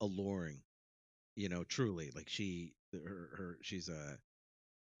alluring. Truly, like she's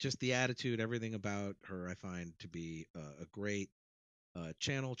just the attitude, everything about her, I find to be a great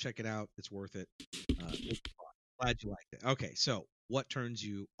channel. Check it out; it's worth it. Glad you liked it. Okay, so what turns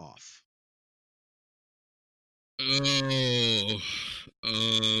you off? Oh,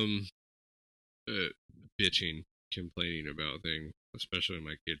 bitching, complaining about things, especially when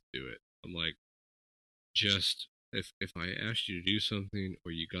my kids do it. I'm like, just if I asked you to do something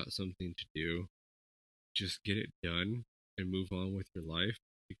or you got something to do, just get it done and move on with your life,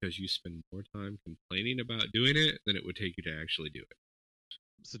 because you spend more time complaining about doing it than it would take you to actually do it.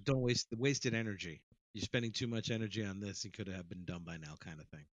 So don't waste the wasted energy. You're spending too much energy on this. It could have been done by now, kind of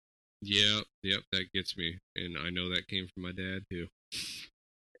thing. Yep, that gets me, and I know that came from my dad too.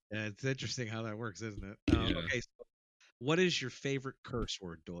 Yeah, it's interesting how that works, isn't it? Yeah. Okay, so what is your favorite curse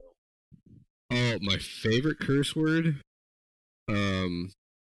word, Doyle? Oh, my favorite curse word?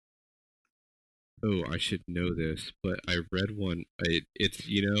 Oh, I should know this, but I read one. It's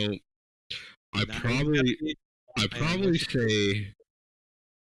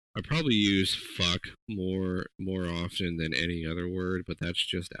I probably use fuck more often than any other word, but that's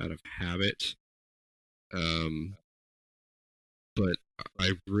just out of habit. But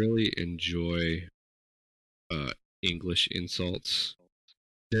I really enjoy English insults.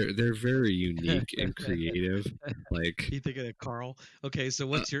 They're very unique and creative. Like, you thinking of Carl? Okay, so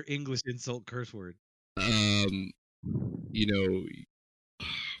what's your English insult curse word? There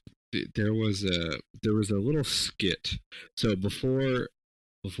was a little skit. So before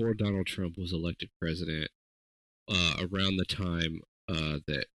Donald Trump was elected president, around the time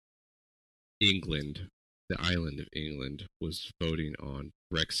that England, the island of England, was voting on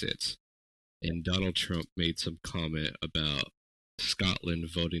Brexit, and Donald Trump made some comment about Scotland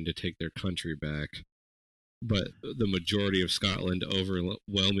voting to take their country back. but the majority of Scotland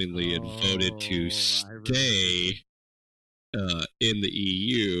overwhelmingly had voted to stay in the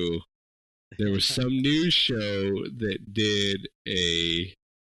EU. There was some news show that did a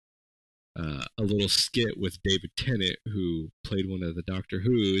little skit with David Tennant, who played one of the Doctor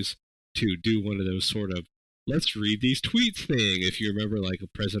Who's, to do one of those sort of let's read these tweets thing. If you remember, like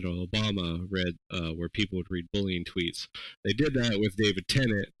President Obama read where people would read bullying tweets. They did that with David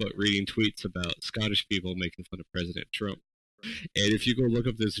Tennant, but reading tweets about Scottish people making fun of President Trump. And if you go look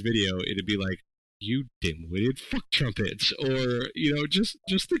up this video, it'd be like, you dim-witted fuck trumpets, or just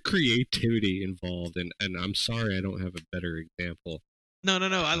the creativity involved. And I'm sorry I don't have a better example. No.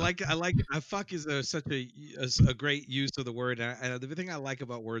 I like fuck is such a great use of the word. And the thing I like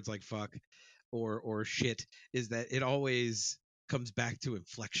about words like fuck or shit is that it always comes back to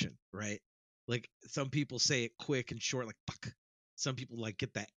inflection, right? Like some people say it quick and short, like fuck. Some people like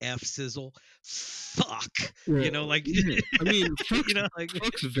get that F sizzle, fuck. Well, like I mean,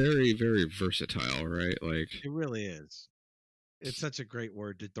 fuck's very, very versatile, right? Like it really is. It's such a great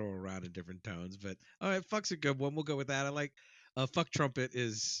word to throw around in different tones. But all right, fuck's a good one. We'll go with that. I like fuck trumpet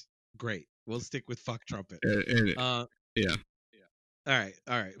is great. We'll stick with fuck trumpet. Yeah. All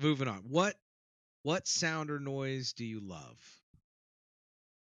right. Moving on. What sound or noise do you love?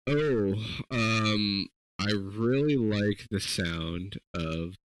 Oh, I really like the sound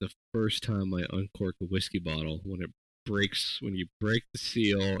of the first time I uncork a whiskey bottle when it breaks, when you break the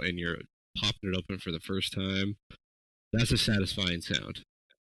seal and you're popping it open for the first time. That's a satisfying sound.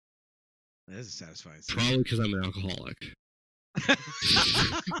 That is a satisfying sound. Probably because I'm an alcoholic.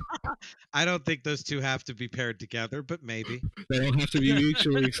 I don't think those two have to be paired together, but maybe. They don't have to be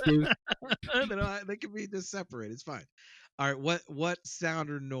mutually exclusive. They can be just separate. It's fine. All right, what sound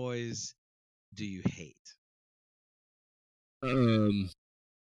or noise do you hate? The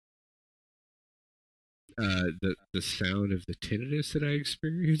sound of the tinnitus that I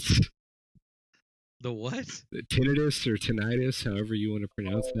experienced. The what? The tinnitus or tinnitus, however you want to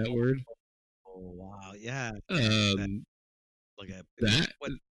pronounce that word. Oh wow, yeah. That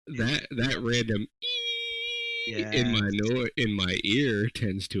random in my ear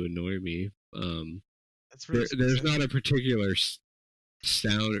tends to annoy me. That's really there's not a particular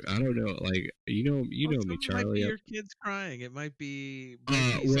sound. I don't know, like you know me, Charlie. Might be your kids crying. It might be.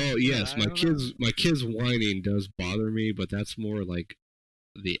 Well, yes, my kids whining does bother me, but that's more like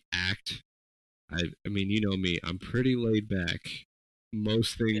the act. I mean, you know me. I'm pretty laid back.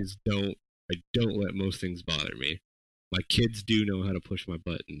 Most things don't. I don't let most things bother me. My kids do know how to push my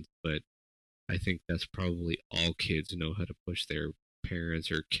buttons, but I think that's probably all kids know how to push their parents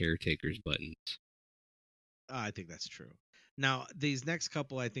or caretakers' buttons. I think that's true. Now, these next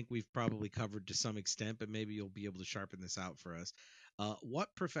couple, I think we've probably covered to some extent, but maybe you'll be able to sharpen this out for us.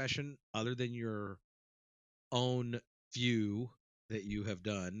 What profession, other than your own few that you have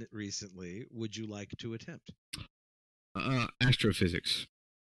done recently, would you like to attempt? Astrophysics.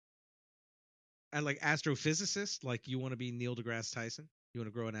 And like astrophysicist, like you want to be Neil deGrasse Tyson? You want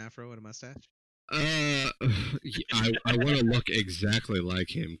to grow an afro and a mustache? I want to look exactly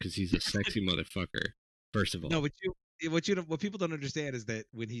like him because he's a sexy motherfucker. First of all, no, what people don't understand is that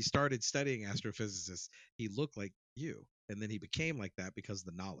when he started studying astrophysicists, he looked like you, and then he became like that because of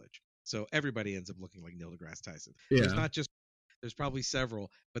the knowledge. So everybody ends up looking like Neil deGrasse Tyson. Yeah. There's probably several,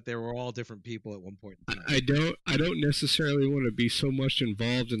 but they were all different people at one point in time. I don't necessarily want to be so much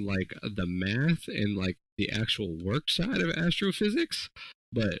involved in like the math and like the actual work side of astrophysics,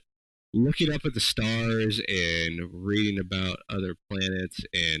 but looking up at the stars and reading about other planets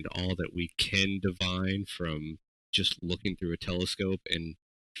and all that we can divine from just looking through a telescope and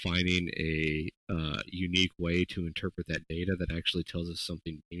finding a unique way to interpret that data that actually tells us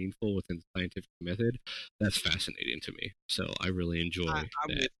something meaningful within the scientific method, that's fascinating to me. So I really enjoy that.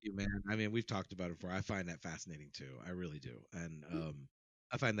 I'm with you, man. I mean, we've talked about it before. I find that fascinating too. I really do. And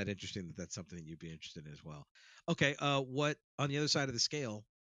I find that interesting that that's something that you'd be interested in as well. Okay, what on the other side of the scale,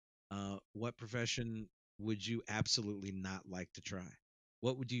 what profession would you absolutely not like to try?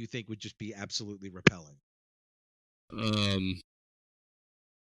 What do you think would just be absolutely repelling?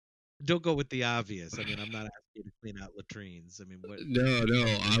 Don't go with the obvious. I mean, I'm not asking you to clean out latrines. I mean, what? No.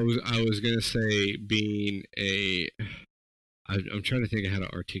 I was gonna say being I'm trying to think of how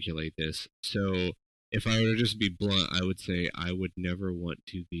to articulate this. So if I were to just be blunt, I would say I would never want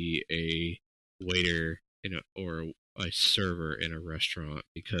to be a waiter or a server in a restaurant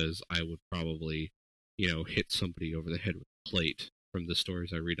because I would probably, hit somebody over the head with a plate from the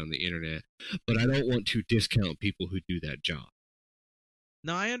stories I read on the internet. But I don't want to discount people who do that job.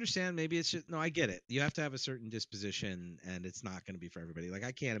 No, I understand. Maybe it's just, no, I get it. You have to have a certain disposition, and it's not going to be for everybody. Like,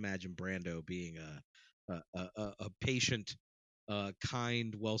 I can't imagine Brando being a patient,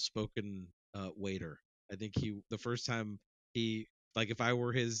 kind, well-spoken waiter. I think the first time he, like, if I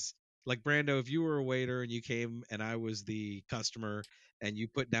were his, like, Brando, if you were a waiter and you came and I was the customer and you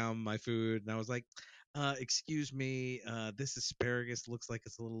put down my food and I was like, excuse me, this asparagus looks like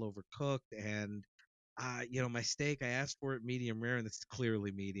it's a little overcooked, and my steak, I asked for it medium rare and it's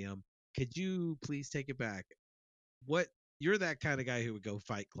clearly medium. Could you please take it back? What, you're that kind of guy who would go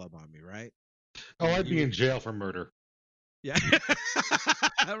Fight Club on me, right? Oh, I'd be in jail for murder. Yeah.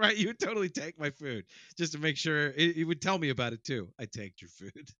 Right, you would totally take my food just to make sure. You would tell me about it too. I take your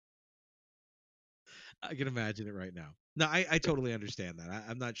food. I can imagine it right now. No, I totally understand that.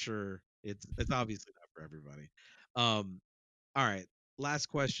 I'm not sure. It's obviously not for everybody. All right. Last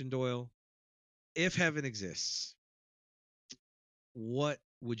question, Doyle. If heaven exists, what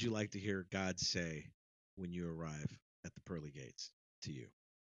would you like to hear God say when you arrive at the pearly gates to you?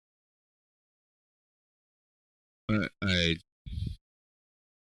 I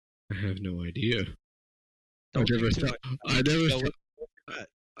have no idea. Don't I never think too thought. much. I never Go thought.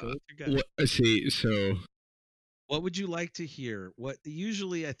 with your gut. What? See, so What would you like to hear? What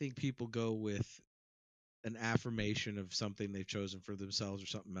usually I think people go with an affirmation of something they've chosen for themselves or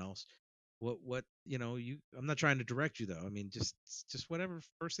something else. What I'm not trying to direct you though. I mean, just whatever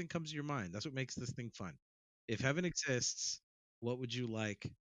first thing comes to your mind. That's what makes this thing fun. If heaven exists, what would you like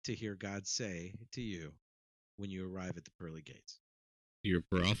to hear God say to you when you arrive at the pearly gates? your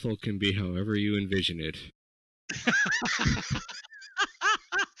brothel can be however you envision it.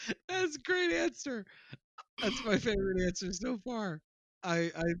 That's a great answer. That's my favorite answer so far.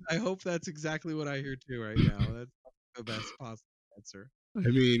 I hope that's exactly what I hear too right now. That's the best possible answer. I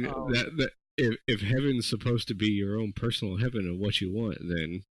mean, that if heaven's supposed to be your own personal heaven and what you want,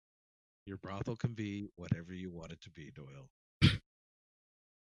 then your brothel can be whatever you want it to be, Doyle.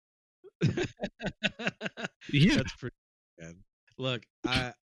 Yeah, that's pretty good. Look,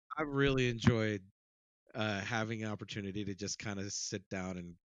 I really enjoyed having an opportunity to just kind of sit down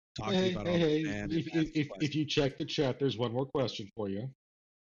and talk to you about all Hey, man. if you check the chat, there's one more question for you.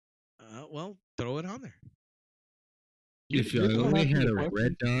 Well, throw it on there. If you only had a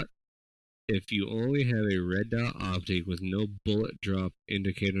red dot, if you only had a red dot optic with no bullet drop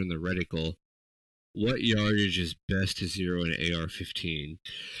indicator in the reticle, what yardage is best to zero in AR-15?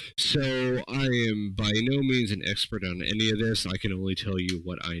 So I am by no means an expert on any of this. I can only tell you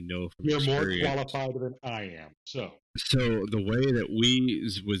what I know from You're experience. more qualified than I am. So the way that we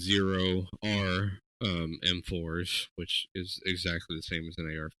would zero our M4s, which is exactly the same as an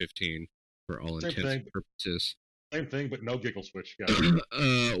AR-15 for all intents and purposes. Same thing, but no giggle switch, guys.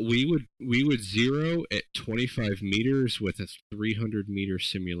 We would zero at 25 meters with a 300 meter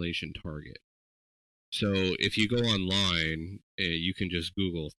simulation target. So if you go online, you can just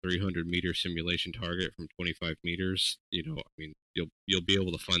Google 300 meter simulation target from 25 meters. I mean, you'll be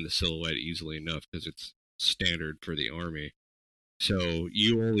able to find the silhouette easily enough because it's standard for the Army. So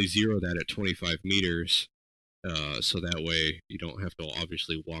you only zero that at 25 meters. So that way you don't have to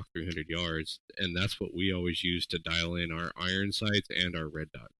obviously walk 300 yards. And that's what we always use to dial in our iron sights and our red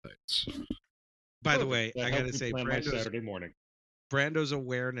dot sights. By the way, I got to say, Saturday morning. Brando's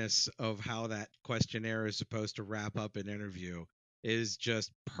awareness of how that questionnaire is supposed to wrap up an interview is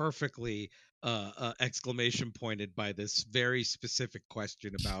just perfectly exclamation pointed by this very specific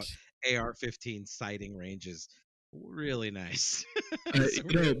question about AR-15 sighting ranges. Really nice.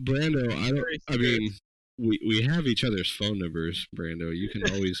 Brando, I mean, we have each other's phone numbers, Brando. You can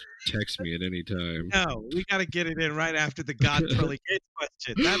always text me at any time. No, we got to get it in right after the God pearly gates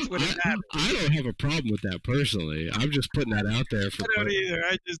question. That's what it matters. I don't have a problem with that personally. I'm just putting that out there for. I don't either.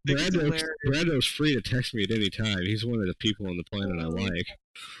 I just think it's hilarious. Brando's free to text me at any time. He's one of the people on the planet I like.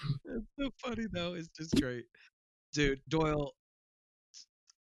 It's so funny though. It's just great, dude. Doyle,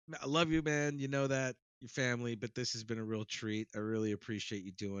 I love you, man. You know that. Your family, but this has been a real treat. I really appreciate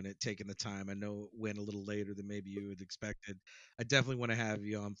you doing it, taking the time. I know it went a little later than maybe you had expected. I definitely want to have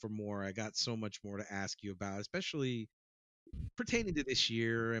you on for more. I got so much more to ask you about, especially pertaining to this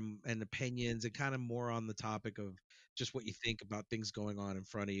year and opinions, and kind of more on the topic of just what you think about things going on in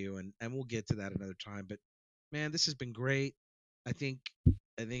front of you. And we'll get to that another time. But man, this has been great. I think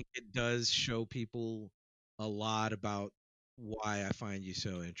it does show people a lot about why I find you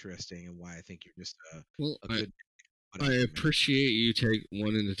so interesting and why I think you're just a good. I appreciate you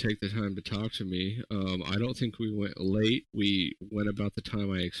wanting to take the time to talk to me. I don't think we went late. We went about the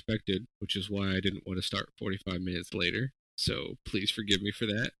time I expected, which is why I didn't want to start 45 minutes later. So please forgive me for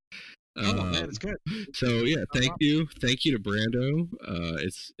that. Man, it's good. So yeah, thank you to Brando.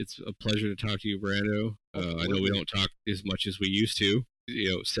 It's a pleasure to talk to you, Brando. I know we don't talk as much as we used to,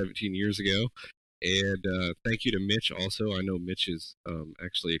 17 years ago. And thank you to Mitch also. I know Mitch is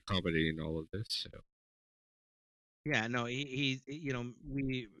actually accommodating all of this. So. Yeah, no, he you know,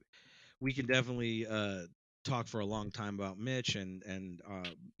 we can definitely talk for a long time about Mitch and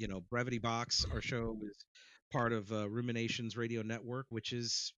you know, Brevity Box. Our show is part of Ruminations Radio Network, which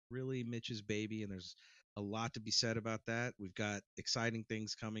is really Mitch's baby, and there's a lot to be said about that. We've got exciting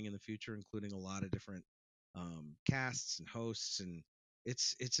things coming in the future, including a lot of different casts and hosts, and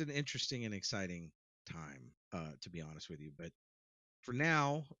it's an interesting and exciting time, to be honest with you. But for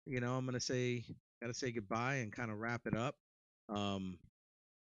now, you know, I'm gotta say goodbye and kind of wrap it up. Um,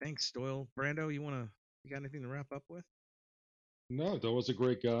 Thanks, Doyle. Brando, you got anything to wrap up with? No, Doyle's a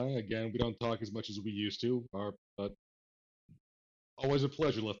great guy. Again, we don't talk as much as we used to, but always a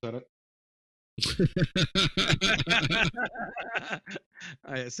pleasure, Lieutenant.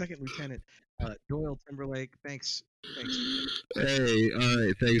 Second Lieutenant Doyle Timberlake. Thanks. Hey, all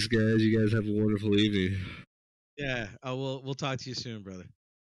right. Thanks, guys. You guys have a wonderful evening. Yeah, we'll talk to you soon, brother.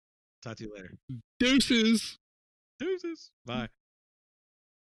 Talk to you later. Deuces. Bye.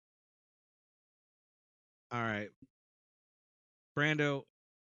 All right, Brando.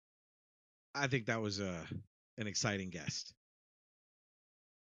 I think that was an exciting guest.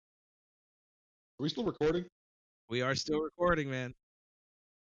 Are we still recording? We are still recording, man.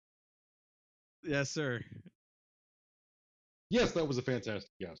 Yes, sir. Yes, that was a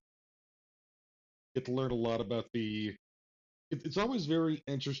fantastic guest. Get to learn a lot about it's always very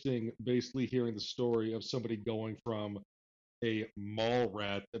interesting, basically hearing the story of somebody going from a mall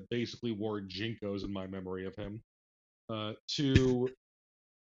rat that basically wore Jinkos, in my memory of him, to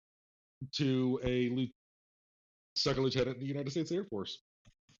a second lieutenant in the United States Air Force.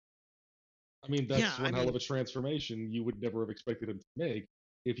 I mean, that's one hell of a transformation you would never have expected him to make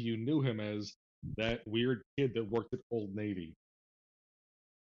if you knew him as that weird kid that worked at Old Navy.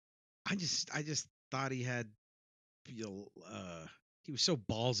 I just thought he had, you know, he was so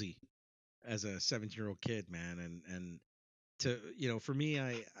ballsy as a 17-year-old kid, man, and to, you know, for me,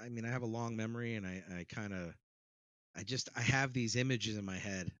 I mean, I have a long memory, and I have these images in my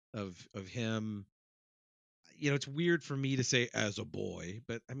head of him. You know, it's weird for me to say as a boy,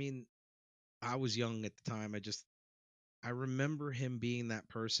 but I mean, I was young at the time. I remember him being that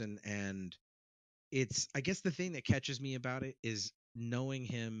person, and I guess the thing that catches me about it is knowing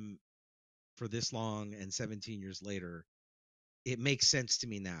him for this long and 17 years later, it makes sense to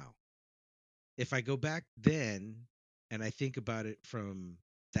me now. If I go back then and I think about it from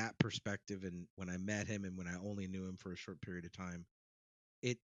that perspective, and when I met him and when I only knew him for a short period of time,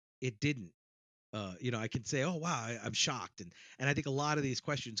 it didn't. You know, I can say, oh wow, I'm shocked, and I think a lot of these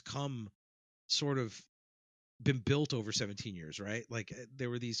questions come sort of been built over 17 years, right? Like there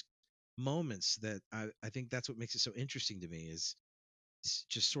were these moments that I think that's what makes it so interesting to me is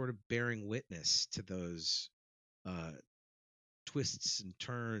just sort of bearing witness to those twists and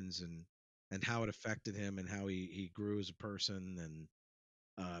turns and how it affected him and how he grew as a person,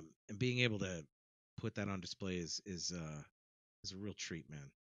 and being able to put that on display is a real treat,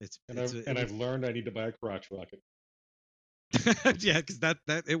 man. I've learned I need to buy a crotch rocket. Yeah, because that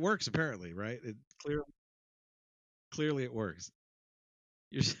it works apparently, right? It clearly it works.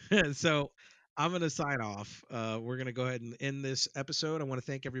 So I'm gonna sign off. We're gonna go ahead and end this episode. I want to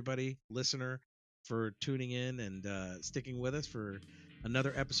thank everybody, listener, for tuning in and sticking with us for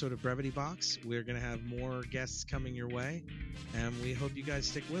another episode of Brevity Box. We're gonna have more guests coming your way, and we hope you guys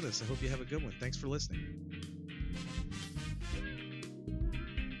stick with us. I hope you have a good one. Thanks for listening.